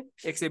एन्सर चाहिँ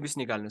 120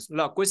 निकाल्नुस्।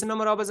 ल क्वेसन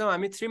नम्बर अब जाउँ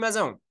हामी 3 मा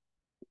जाउँ।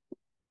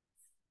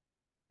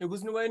 यो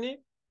बुझ्नुभयो नि?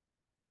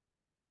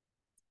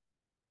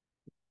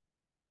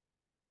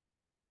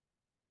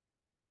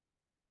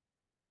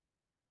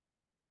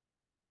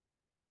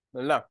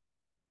 ल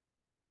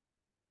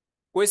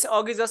क्वेसन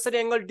अघि जसरी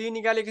एङ्गल डी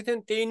निकालेको थियो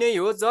त्यही नै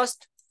हो,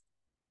 जस्ट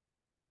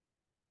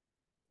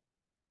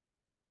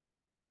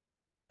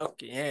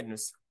ओके। यहाँ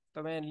हेर्नुस्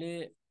तपाईहरुले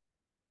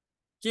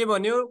के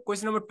भन्यो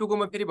क्वेसन नम्बर 2 को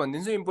म फेरि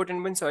भनिदिन्छु,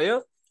 इम्पोर्टेन्ट पनि छ यो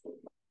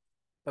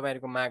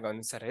तपाईहरुको माग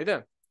अनुसार है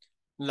त।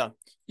 ल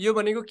यो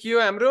भनेको के हो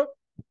हाम्रो,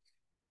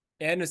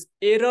 हेर्नुस्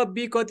ए र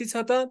बी कति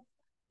छ त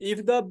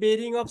if the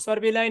bearing of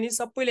survey line is,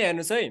 सबैले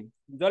हेर्नुस् है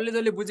जसले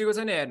जसले बुझेको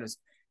छ नि हेर्नुस्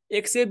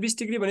 120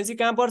 डिग्री भनेपछि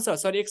कहाँ पर्छ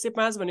सरी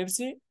 105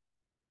 भनेपछि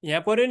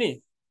यहाँ पर्यो नि,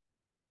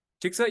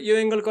 ठिक छ। यो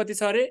एङ्गल कति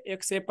छ अरे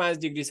 105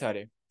 डिग्री छ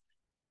अरे,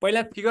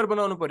 पहिला फिगर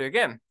बनाउनु पर्यो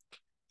क्या।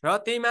 र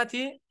त्यही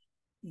माथि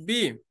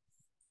बी,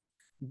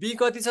 बी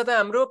कति छ त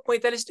हाम्रो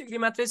 45 डिग्री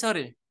मात्रै छ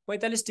अरे,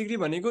 45 डिग्री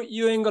भनेको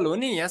यो एङ्गल हो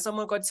नि,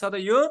 यहाँसम्म कति छ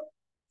त यो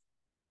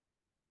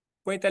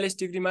 45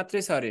 डिग्री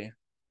मात्रै छ अरे,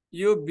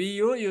 यो बी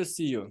हो यो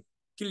सी हो।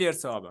 क्लियर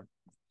छ?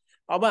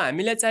 अब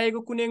हामीलाई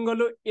चाहिएको कुन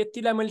एङ्गल हो,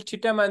 यतिलाई मैले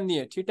थीटा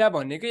मानिदिएँ, थीटा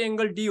भनेकै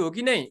एङ्गल डी हो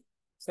कि नै,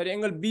 सरी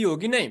एङ्गल बी हो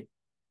कि नै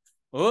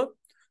हो।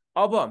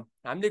 अब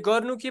हामीले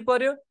गर्नु के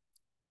पर्यो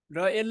र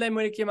यसलाई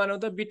मैले के मानौ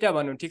त बिटा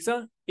भनौँ, ठिक छ।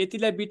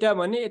 यतिलाई बिटा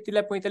भने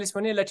यतिलाई 45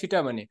 भने यसलाई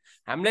थीटा भने,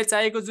 हामीलाई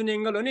चाहिएको जुन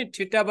एङ्गल हो नि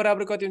थीटा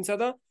बराबर कति हुन्छ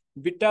त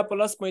बिटा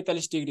प्लस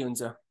 45 डिग्री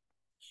हुन्छ।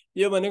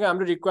 यो भनेको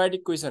हाम्रो रिक्वायर्ड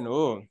इक्वेसन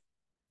हो।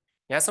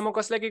 यहाँसम्म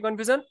कसैलाई के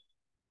कन्फ्युजन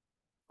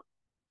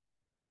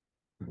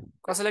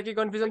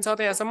छ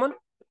त यहाँसम्म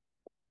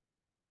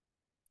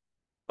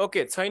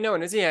ओके छैन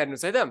भने चाहिँ यहाँ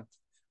हेर्नुहोस् है त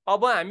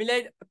अब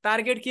हामीलाई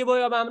टार्गेट के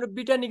भयो अब हाम्रो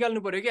बिटा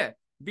निकाल्नु पर्यो क्या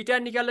बिटा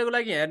निकाल्नको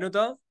लागि हेर्नु त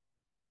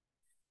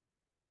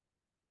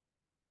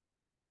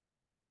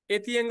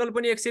यति एङ्गल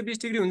पनि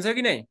 120 डिग्री हुन्छ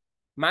कि नै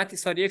माथि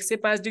सरी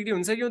 105 डिग्री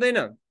हुन्छ कि हुँदैन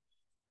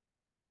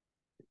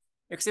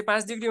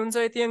 105 डिग्री हुन्छ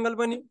यति एङ्गल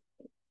पनि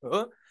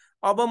हो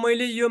अब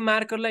मैले यो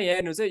मार्करलाई यहाँ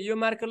हेर्नुहोस् है यो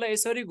मार्करलाई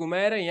यसरी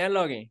घुमाएर यहाँ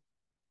लगेँ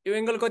यो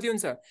एङ्गल कति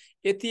हुन्छ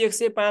यति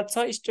 105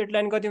 छ स्ट्रेट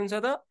लाइन कति हुन्छ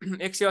त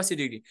 180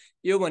 डिग्री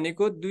यो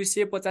भनेको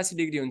 285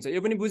 डिग्री हुन्छ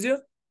यो पनि बुझ्यो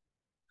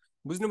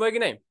बुझ्नुभयो कि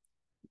नै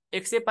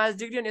 105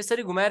 डिग्री अनि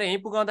यसरी घुमाएर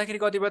यहीँ पुगाउँदाखेरि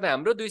कति भयो त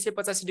हाम्रो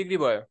 285 डिग्री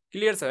भयो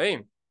क्लियर छ है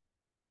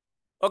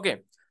ओके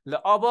ल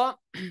अब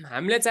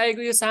हामीलाई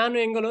चाहिएको यो सानो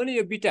एङ्गल हो नि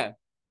यो बिटा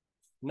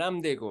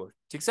नाम दिएको हो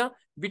ठिक छ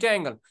बिटा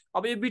एङ्गल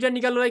अब यो बिटा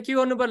निकाल्नुलाई के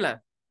गर्नु पर्ला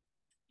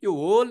यो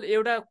होल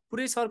एउटा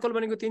पुरै सर्कल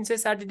भनेको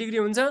 360 डिग्री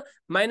हुन्छ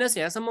माइनस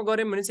यहाँसम्म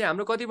गऱ्यौँ भने चाहिँ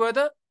हाम्रो कति भयो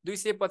त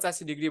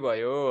 285 डिग्री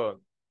भयो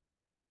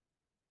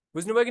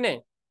बुझ्नुभयो कि नै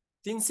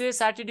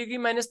 360 डिग्री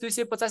माइनस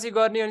 285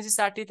 गर्ने भने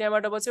चाहिँ 60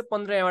 त्यहाँबाट बच्यो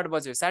 15 यहाँबाट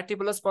बच्यो 60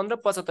 प्लस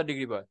 15 75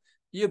 डिग्री भयो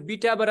यो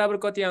बिटा बराबर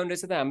कति आउने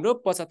रहेछ त हाम्रो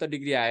 75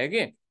 डिग्री आयो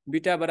कि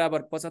बिटा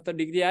बराबर 75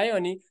 डिग्री आयो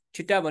अनि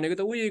ठिटा भनेको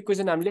त उयो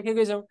इक्वेसन हामी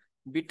लेखेकै छौँ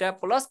बिटा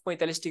प्लस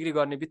 45 डिग्री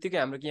गर्ने बित्तिकै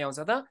हाम्रो के आउँछ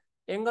त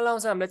एङ्गल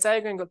आउँछ हामीलाई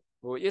चाहिएको एङ्गल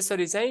हो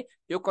यसरी चाहिँ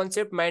यो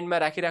कन्सेप्ट माइन्डमा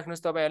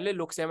राखिराख्नुहोस् तपाईँहरूले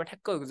लोकसेवामा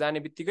ठ्याक्क जाने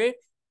बित्तिकै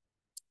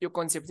यो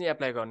कन्सेप्ट चाहिँ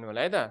एप्लाई गर्नु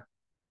होला है त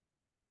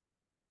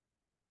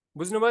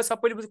बुझ्नुभयो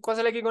सबैले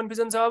कसैलाई के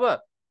कन्फ्युजन छ अब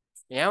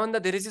यहाँभन्दा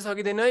धेरै चाहिँ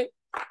सकिँदैन है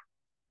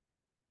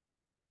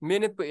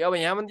मेहनत अब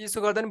यहाँभन्दा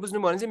यसो गर्दा नि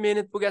बुझ्नुभयो भने चाहिँ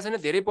मेहनत पुगेको छैन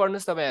धेरै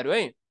पढ्नुहोस् तपाईँहरू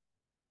है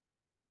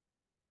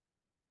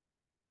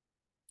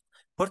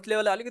फोर्थ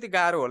लेभल अलिकति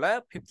गाह्रो होला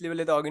फिफ्थ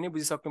लेभलले त अघि नै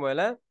बुझिसक्नुभयो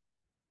होला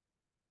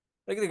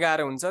अलिकति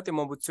गाह्रो हुन्छ त्यो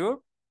म बुझ्छु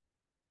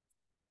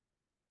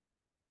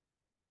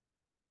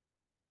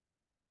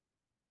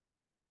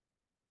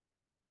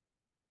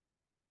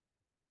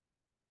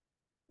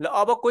ल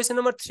अब क्वेसन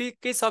नम्बर 3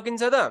 के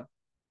सकिन्छ त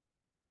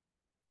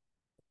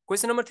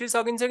क्वेसन नम्बर 3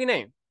 सकिन्छ कि नै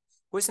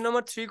क्वेसन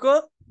नम्बर 3 को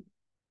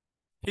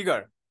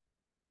फिगर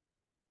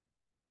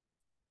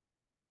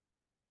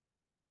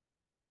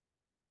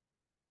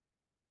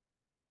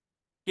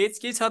के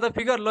छ त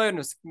फिगर ल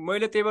हेर्नुहोस्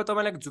मैले त्यही भएर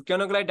तपाईँलाई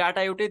झुक्याउनको लागि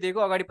डाटा एउटै दिएको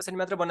अगाडि पछाडि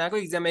मात्र बनाएको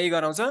इक्जाममा यही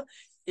गराउँछ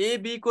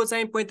एबी को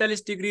चाहिँ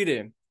 45 डिग्री रे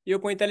यो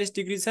 45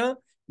 डिग्री छ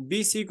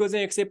बीसी को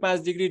चाहिँ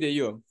 105 डिग्री रे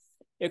यो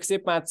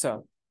 105 छ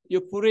यो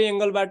पुरै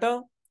एङ्गलबाट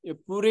यो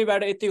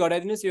पुरैबाट यति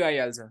घटाइदिनुहोस् यो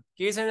आइहाल्छ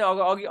केही छैन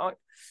अघि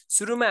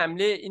सुरुमा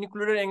हामीले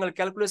included angle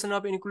calculation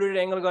of included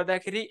angle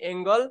गर्दाखेरि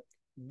एङ्गल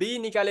बी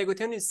निकालेको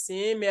थियो नि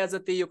सेम एज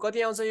त्यही यो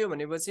कति आउँछ यो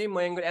भनेपछि म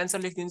एङ्गल एन्सर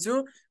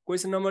लेखिदिन्छु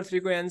क्वेसन नम्बर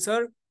 3 को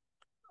एन्सर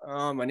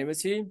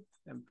भनेपछि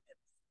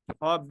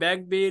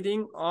back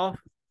bearing of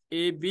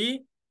AB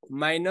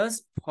minus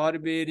for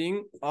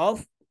bearing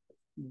of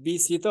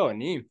BC त हो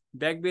नि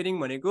ब्याक बेरिङ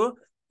भनेको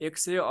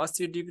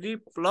 180 degree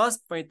plus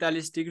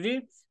 45 degree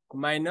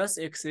minus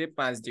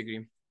 105 degree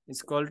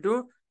equal to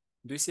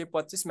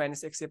 225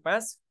 minus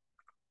 105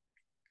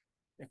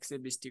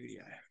 120 degree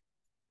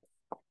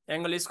आयो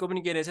एङ्गल यसको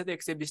पनि के रहेछ त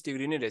 120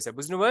 डिग्री नै रहेछ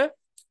बुझ्नुभयो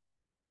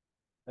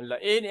ल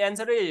यही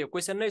एन्सर यही हो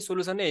क्वेसन नै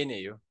सोलुसन नै यही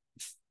नै हो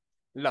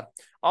ल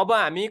अब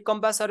हामी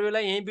कम्पास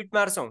सर्वेलाई यही बिट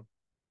मार्छौँ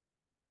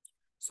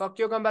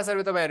सक्यो कम्पास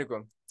सर्वे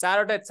तपाईँहरूको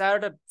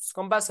चारवटा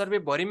कम्पास सर्वे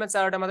भरिमा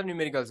चारवटा मात्र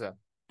न्युमेरिकल छ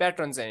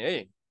प्याटर्न चाहिँ है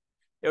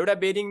एउटा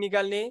बेरिङ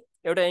निकाल्ने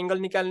एउटा एङ्गल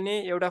निकाल्ने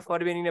एउटा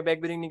फर बेरिङ र ब्याक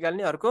बेरिङ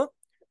निकाल्ने अर्को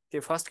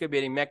त्यो फर्स्टको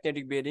bearing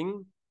magnetic bearing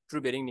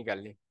true bearing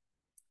निकाल्ने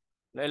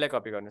ल यसलाई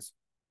कपी गर्नुहोस्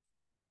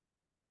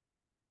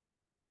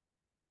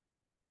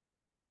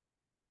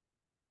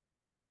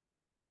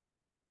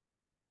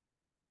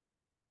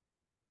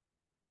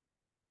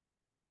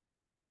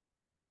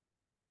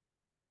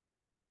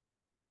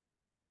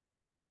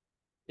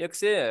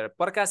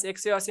प्रकाश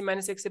 180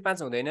 माइनस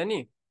 105 हुँदैन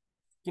नि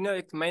किन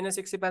माइनस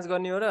 105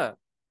 गर्ने हो र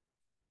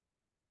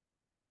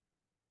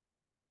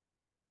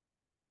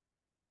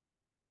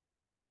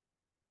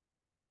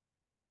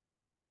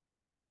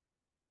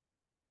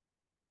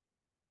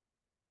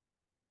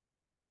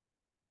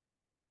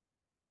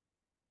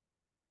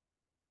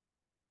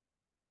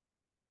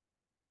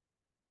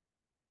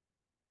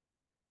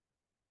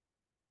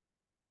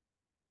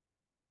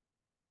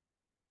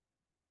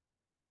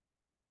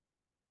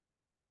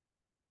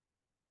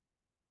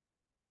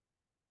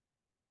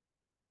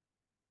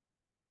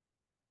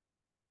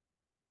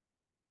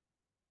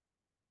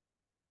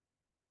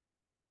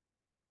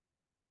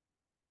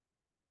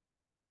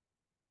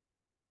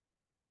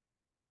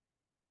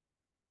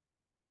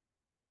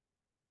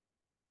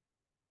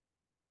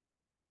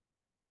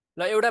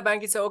ल एउटा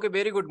बाँकी छ ओके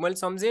भेरी गुड मैले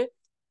सम्झेँ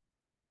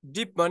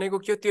डिप भनेको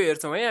के त्यो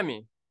हेर्छौँ है हामी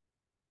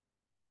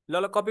ल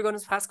ल कपी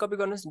गर्नुहोस् फास्ट कपी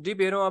गर्नुहोस्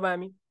डिप हेरौँ अब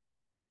हामी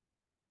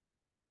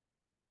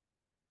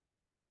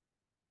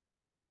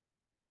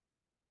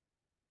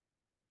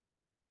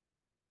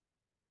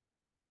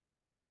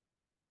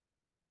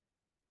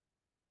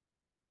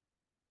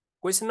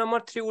क्वेसन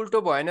नम्बर 3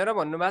 उल्टो भएन र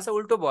भन्नुभएको छ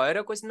उल्टो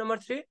भएर क्वेसन नम्बर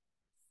 3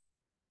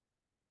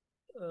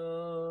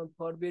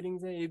 फरबेरिङ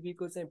चाहिँ एबी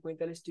को चाहिँ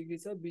 45 डिग्री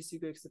छ, बीसी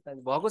को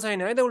 105 भएको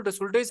छैन है त, उल्टो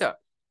सुल्टै छ।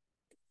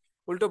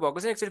 उल्टो भएको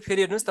चाहिँ एकचोटि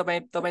फेरि हेर्नुहोस्,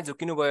 तपाईँ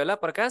झुकिनु भयो होला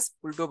प्रकाश,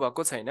 उल्टो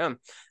भएको छैन।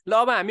 ल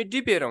अब हामी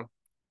डिप हेरौँ।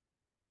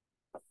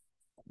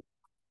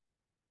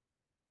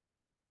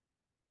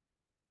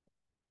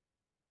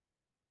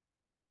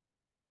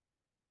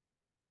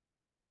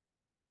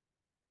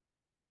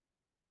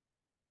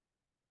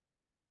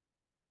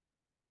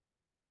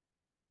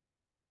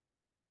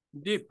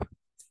 डिप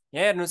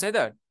यहाँ हेर्नुहोस् है त,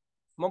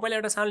 म पहिला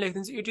एउटा सानो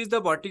लेखिदिन्छु। It is the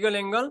vertical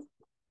angle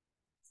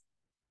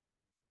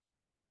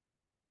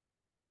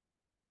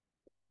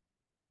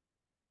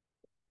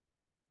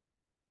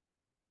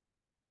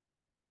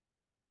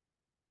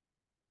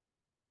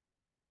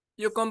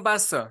यो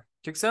कम्पास छ,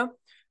 ठिक छ।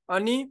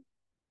 अनि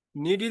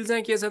निडिल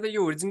चाहिँ के छ त,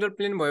 यो होरिजिन्टल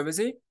प्लेन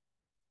भएपछि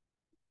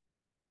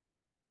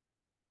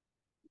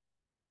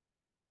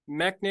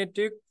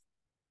म्याग्नेटिक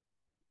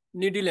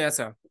निडिल यहाँ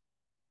छ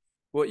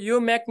हो। यो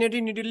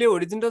म्याग्नेटिक निडिलले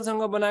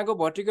होरिजिन्टलसँग बनाएको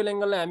भर्टिकल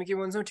एङ्गललाई हामी के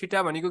भन्छौँ,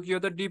 थीटा भनेको के हो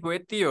त, डिप हो।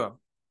 यति हो।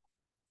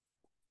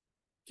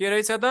 के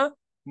रहेछ त,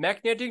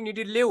 म्याग्नेटिक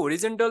निडिलले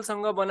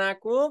होरिजेन्टलसँग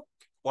बनाएको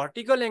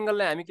भर्टिकल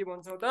एङ्गललाई हामी के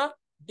भन्छौँ त,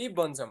 डिप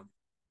भन्छौँ।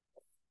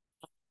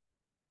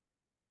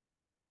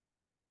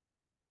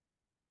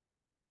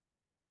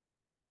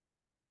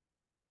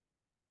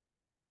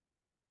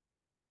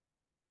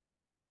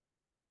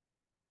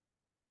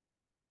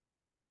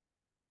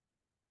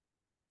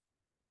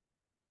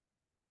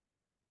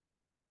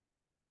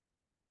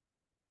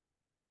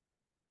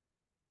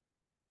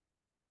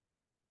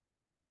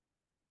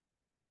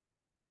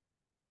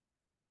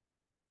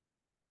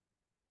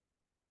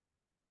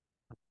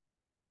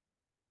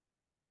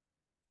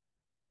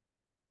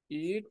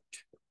 It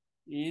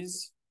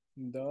is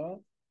the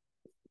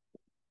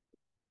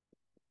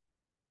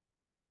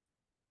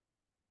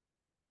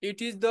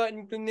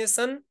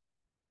inclination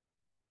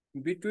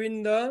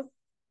between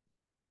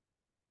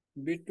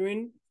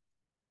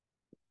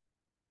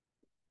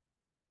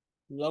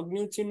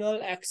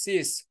longitudinal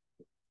axis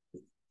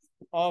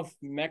of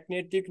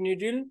magnetic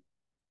needle.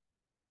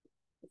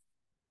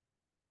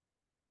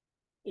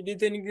 It is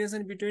the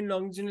inclination between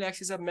longitudinal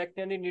axis of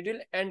magnetic needle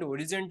and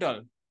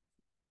horizontal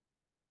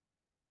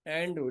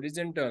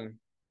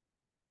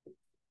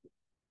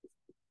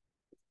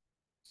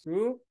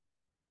through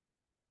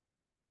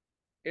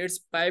its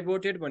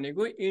pivoted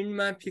भनेको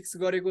इन्डमा फिक्स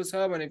गरेको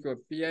छ भनेको,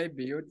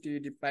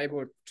 PIVOT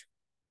पाइभोट।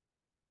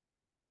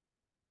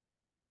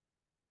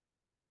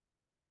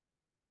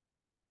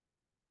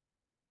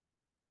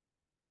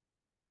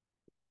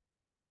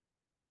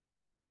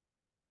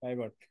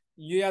 पाइभोट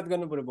यो याद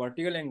गर्नु पर्यो,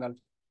 भर्टिकल एङ्गल।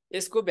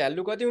 यसको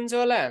भ्यालु कति हुन्छ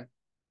होला,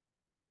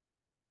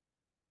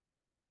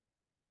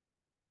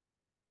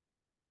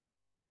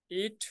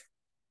 it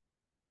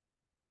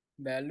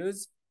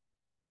values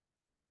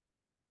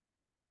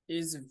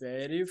is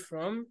vary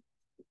from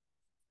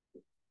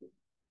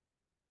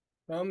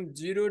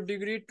 0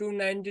 degree to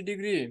 90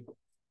 degree.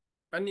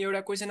 अनि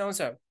एउटा क्वेसन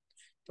आउँछ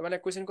तपाईलाई,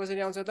 क्वेसन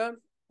कसरी आउँछ त,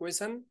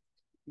 question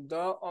the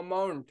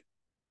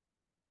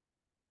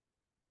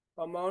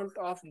amount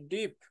of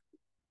dip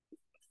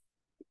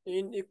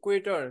in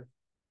equator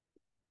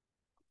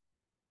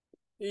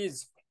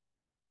is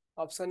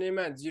option A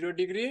मा 0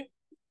 डिग्री,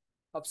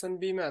 अप्सन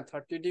बी मा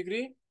 30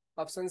 डिग्री,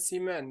 अप्सन सी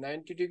मा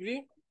 90 डिग्री,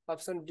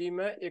 अप्सन डी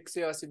मा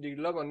 180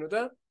 डिग्री। ल भन्नु त,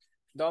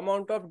 the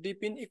amount of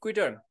dip in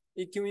equator,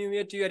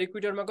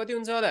 इक्वेटरमा कति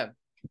हुन्छ होला,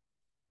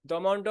 the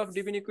amount of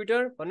dip in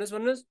equator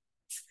भन्नुहोस्।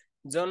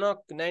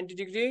 जनक 90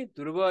 डिग्री,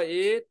 ध्रुव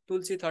ए,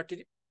 तुलसी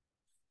 30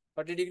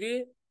 डिग्री,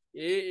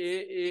 ए ए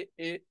ए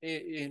ए ए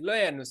ए। ल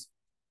हेर्नुहोस्,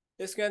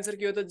 यसको एन्सर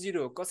के हो त,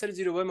 0। कसरी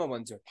 0 भयो म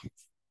भन्छु।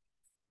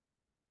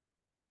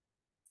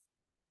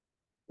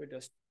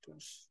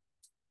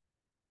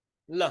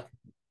 ल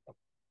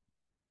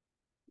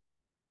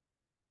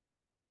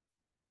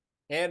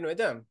हेर्नु है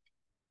त,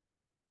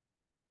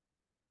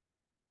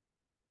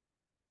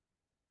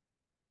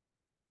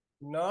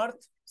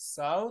 नर्थ,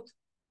 साउथ,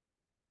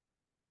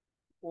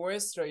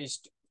 वेस्ट र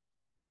इस्ट।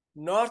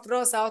 नर्थ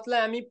र साउथलाई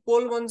हामी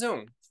पोल भन्छौँ,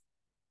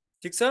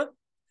 ठिक छ।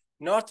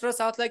 नर्थ र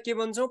साउथलाई के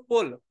भन्छौँ,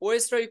 पोल।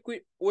 वेस्ट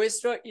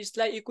र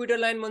इस्टलाई इक्वेटर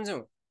लाइन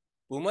भन्छौँ,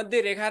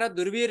 भूमध्य रेखा र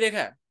ध्रुवीय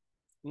रेखा।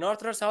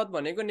 नर्थ र साउथ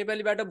भनेको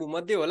नेपालीबाट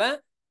भूमध्य होला,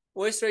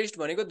 वेस्ट र इस्ट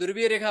भनेको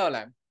ध्रुवीय रेखा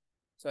होला,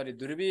 सरी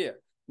ध्रुवीय।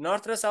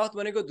 नर्थ र साउथ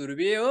भनेको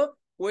ध्रुवीय हो,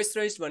 वेस्ट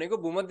र इस्ट भनेको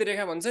भूमध्य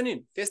रेखा भन्छ नि,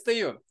 त्यस्तै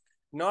हो।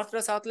 नर्थ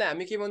र साउथलाई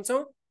हामी के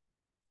भन्छौँ,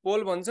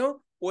 पोल भन्छौँ,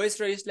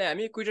 वेस्ट र इस्टलाई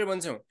हामी इक्वेटर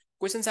भन्छौँ।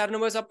 क्वेसन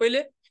सार्नुभयो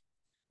सबैले,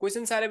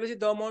 question सारेपछि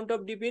the amount of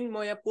dip in,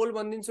 म यहाँ पोल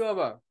भनिदिन्छु।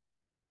 अब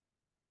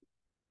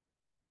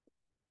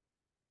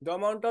the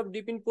amount of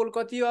dip in पोल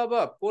कति हो,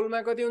 अब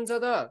पोलमा कति हुन्छ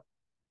त,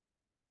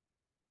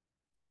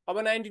 अब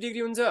 90 डिग्री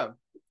हुन्छ।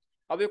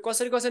 अब यो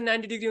कसरी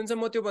 90 डिग्री हुन्छ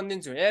म त्यो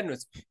भनिदिन्छु।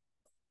 हेर्नुहोस्,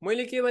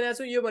 मैले के भनेको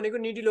छु, यो भनेको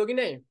निडिल हो कि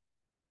नै,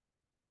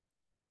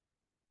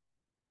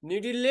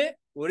 निडिलले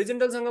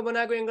होरिजेन्टलसँग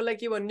बनाएको एङ्गललाई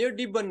के भन्ने हो,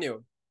 डिप भन्ने हो।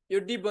 यो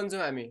डिप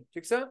भन्छौँ हामी,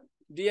 ठिक छ,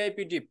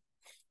 डिआइपी डिप।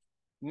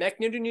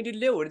 म्याग्नेटिक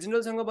निडिलले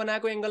होरिजेन्टलसँग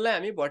बनाएको एङ्गललाई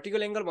हामी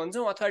भर्टिकल एङ्गल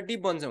भन्छौँ अथवा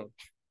डिप भन्छौँ,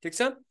 ठिक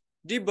छ।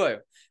 डिप भयो।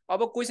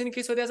 अब क्वेसन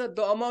के सोधेको छ the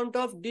amount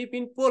of dip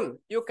in पोल।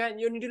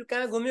 यो निडल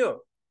कहाँ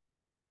घुम्यो,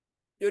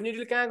 यो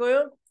निडल कहाँ गयो,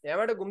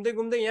 यहाँबाट घुम्दै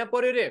घुम्दै यहाँ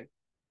पर्यो रे।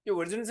 यो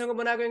होरिजोन्टलसँग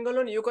बनाएको एङ्गल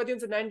हो नि, यो कति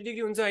हुन्छ 90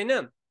 डिग्री हुन्छ होइन,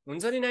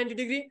 हुन्छ नि 90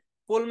 डिग्री।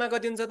 पोलमा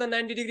कति हुन्छ त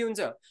 90 डिग्री हुन्छ।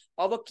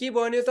 अब के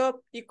भन्यो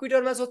त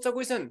इक्वेटरमा सोध्छ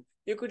क्वेसन।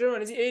 इक्वेटर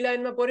भनेपछि यही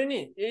लाइनमा पर्यो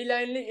नि, यही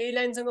लाइनले यही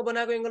लाइनसँग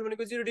बनाएको एङ्गल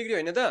भनेको 0 डिग्री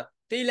होइन त,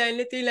 त्यही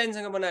लाइनले त्यही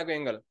लाइनसँग बनाएको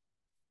एङ्गल।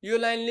 यो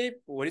लाइनले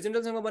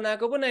होरिजोन्टलसँग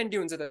बनाएको पो 90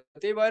 हुन्छ त।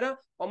 त्यही भएर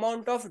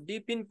amount of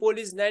dip in pole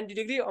is 90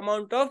 degree.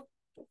 Amount of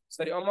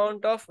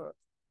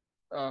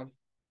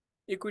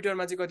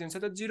इक्वेटरमा चाहिँ कति हुन्छ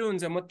त 0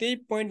 हुन्छ। म त्यही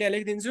पोइन्ट यहाँ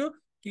लेखिदिन्छु,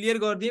 क्लियर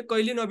गरिदिएँ,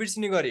 कहिले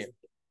नबिर्सिने गरे।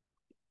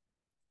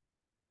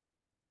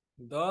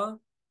 The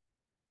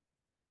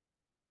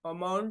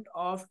amount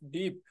of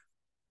dip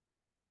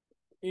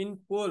in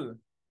pole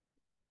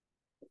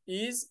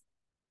is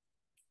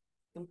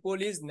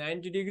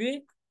 90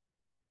 degree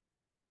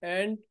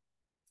and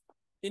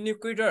in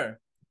equator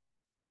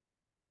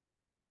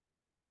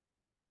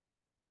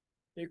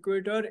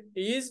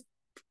is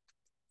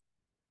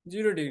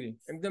 0 degree.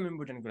 एकदम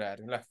इम्पोर्टेन्ट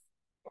कुराहरु ल।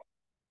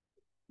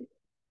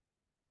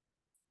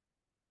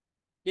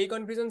 केही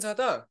कन्फ्युजन छ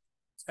त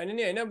छैन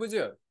नि हैन,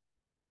 बुझ्यो?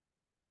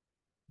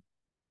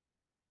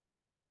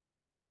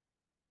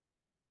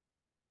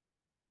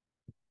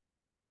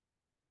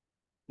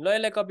 ल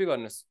यसलाई कपी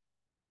गर्नुस्।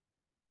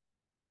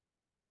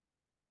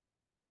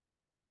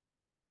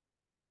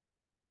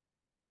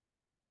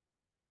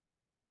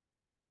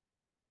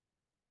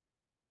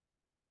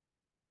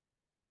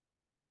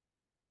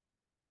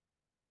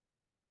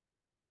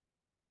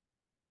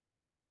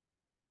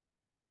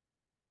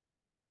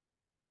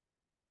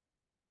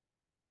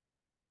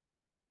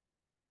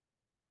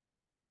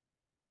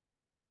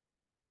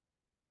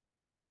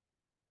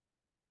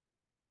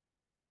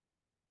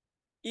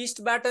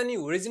 इस्टबाट नि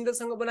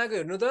होरिजोन्टलसँग बनाएको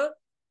हेर्नु त।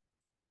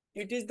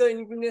 It is the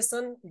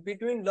inclination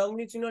between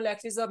longitudinal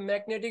axis of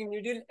magnetic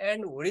needle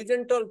and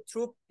होरिजोन्टल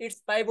through it's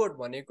पाइभोट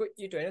भनेको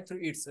इट होइन, थ्रु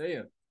इट्स है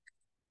यो,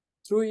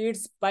 थ्रु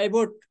इट्स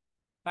पाइभोट।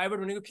 पाइभोट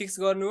भनेको फिक्स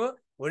गर्नु हो।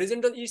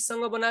 होरिजोन्टल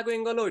इस्टसँग बनाएको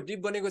एङ्गल हो डिप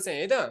बनेको चाहिँ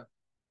है त।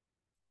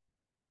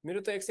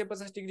 मेरो त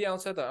 150 डिग्री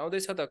आउँछ त,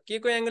 आउँदैछ त। के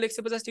को एङ्गल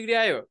 150 डिग्री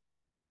आयो?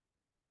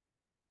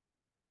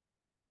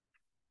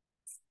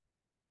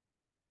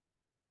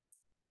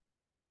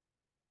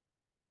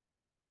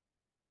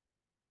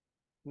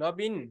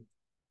 नबिन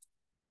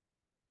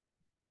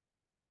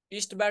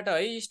इस्टबाट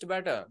है,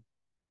 इस्टबाट।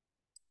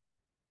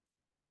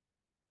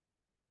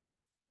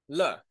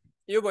 ल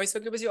यो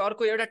भइसकेपछि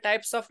अर्को एउटा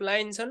टाइप्स अफ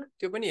लाइन छन्,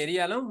 त्यो पनि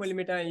हेरिहालौँ। मैले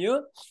मेटाएँ यो।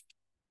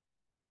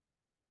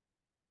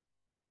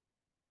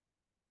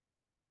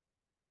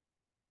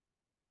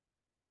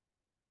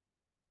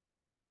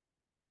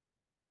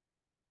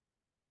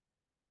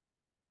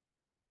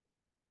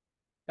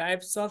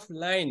 टाइप्स अफ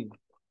लाइन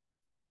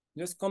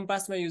जस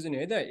कम्पासमा युज हुने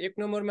है त। एक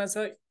नम्बरमा छ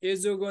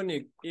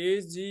एजोगोनिक,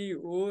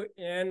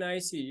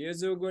 एजिओएनआइसी,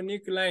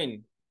 एजोगोनिक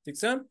लाइन। ठिक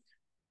छ,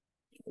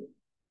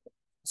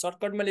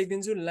 सर्टकटमा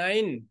लेखिदिन्छु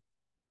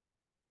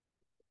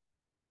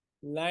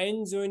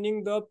line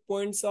joining the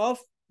points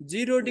of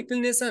 0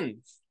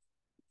 डिक्लिनेसन।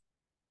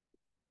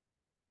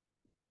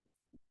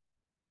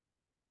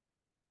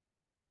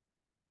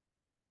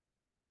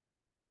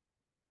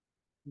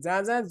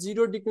 जहाँ जहाँ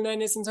 0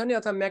 डिक्लिनेसन छ नि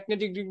अथवा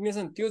म्याग्नेटिक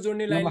डिक्लिनेसन, त्यो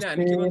जोड्ने लाइनलाई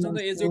हामी के भन्छौँ त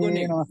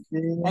एजोगोनिक।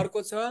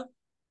 अर्को छ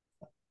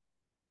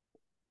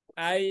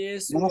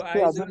ISO,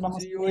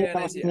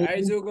 आइजिओएनआइसी,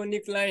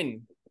 आइजोगोनिक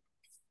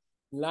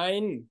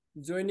line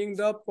joining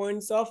the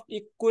points of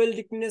equal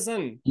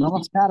डिक्लिनेसन।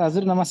 नमस्कार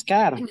हजुर,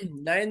 नमस्कार।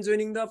 Line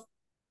joining the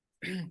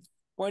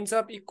points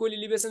of equal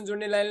elevation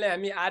जोड्ने लाइनलाई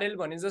हामी आरएल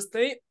भने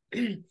जस्तै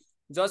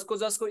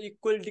जसको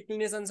इक्वल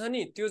डिक्लिनेसन छ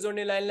नि त्यो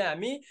जोड्ने लाइनलाई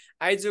हामी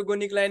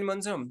आइजोगोनिक लाइन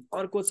भन्छौँ।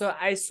 अर्को छ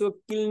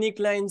आइसोक्लिनिक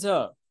लाइन छ।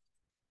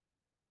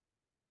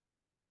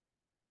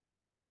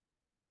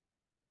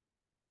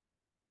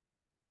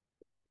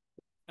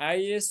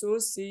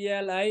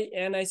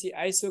 आइएसओसिएलआइएनआइसी,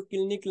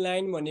 आइसोक्लिनिक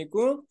लाइन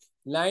भनेको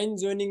line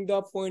joining the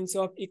points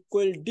of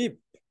equal deep,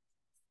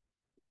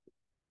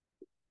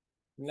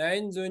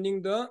 line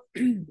joining the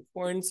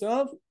points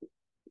of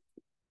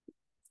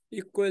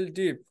equal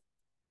deep.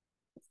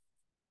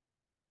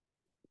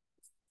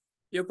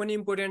 यो पनि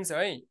इम्पोर्टेन्ट छ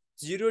है।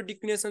 0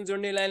 डिक्लिनेसन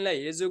जोड्ने लाइनलाई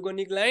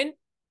एजोगोनिक लाइन,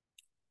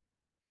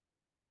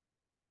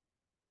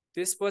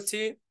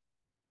 त्यसपछि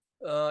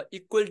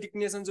इक्वल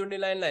डिक्लिनेसन जोड्ने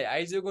लाइनलाई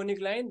आइजोगोनिक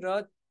लाइन,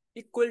 र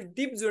इक्वल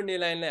डिप जोड्ने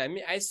लाइनलाई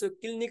हामी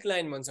आइसोक्लिनिक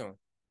लाइन भन्छौँ।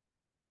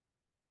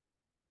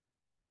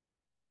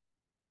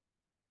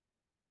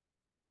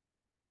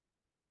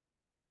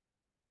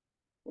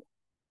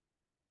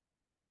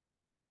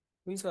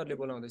 कुन सरले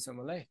बोलाउँदैछ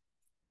मलाई?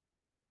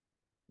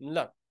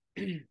 ल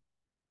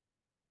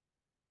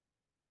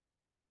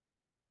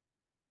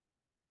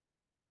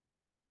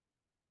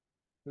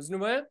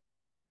बुझ्नुभयो?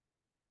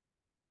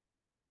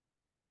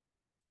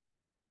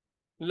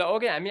 ल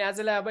ओके, हामी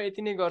आजलाई अब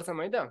यति नै गर्छौँ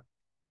है त।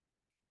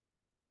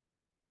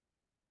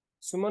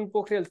 सुमन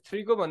पोखरेल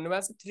 3 को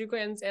भन्नुभएको छ। 3 को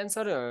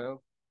एन्सर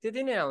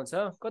त्यति नै आउँछ।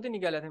 कति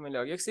निकालेको थिएँ मैले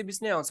अघि?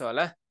 120 नै आउँछ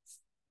होला।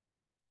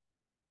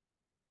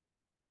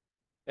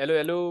 Hello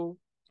hello.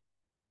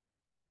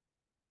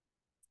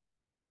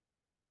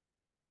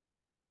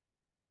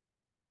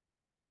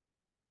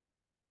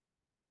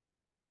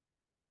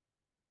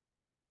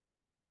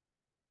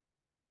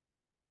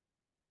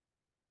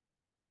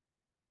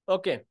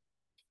 ओके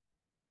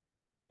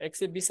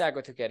 120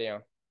 आएको थियो क्यारे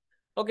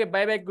okay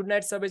by by good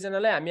night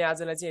सबैजनालाई हामी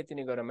आजलाई चाहिँ यति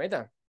नै गरौँ है त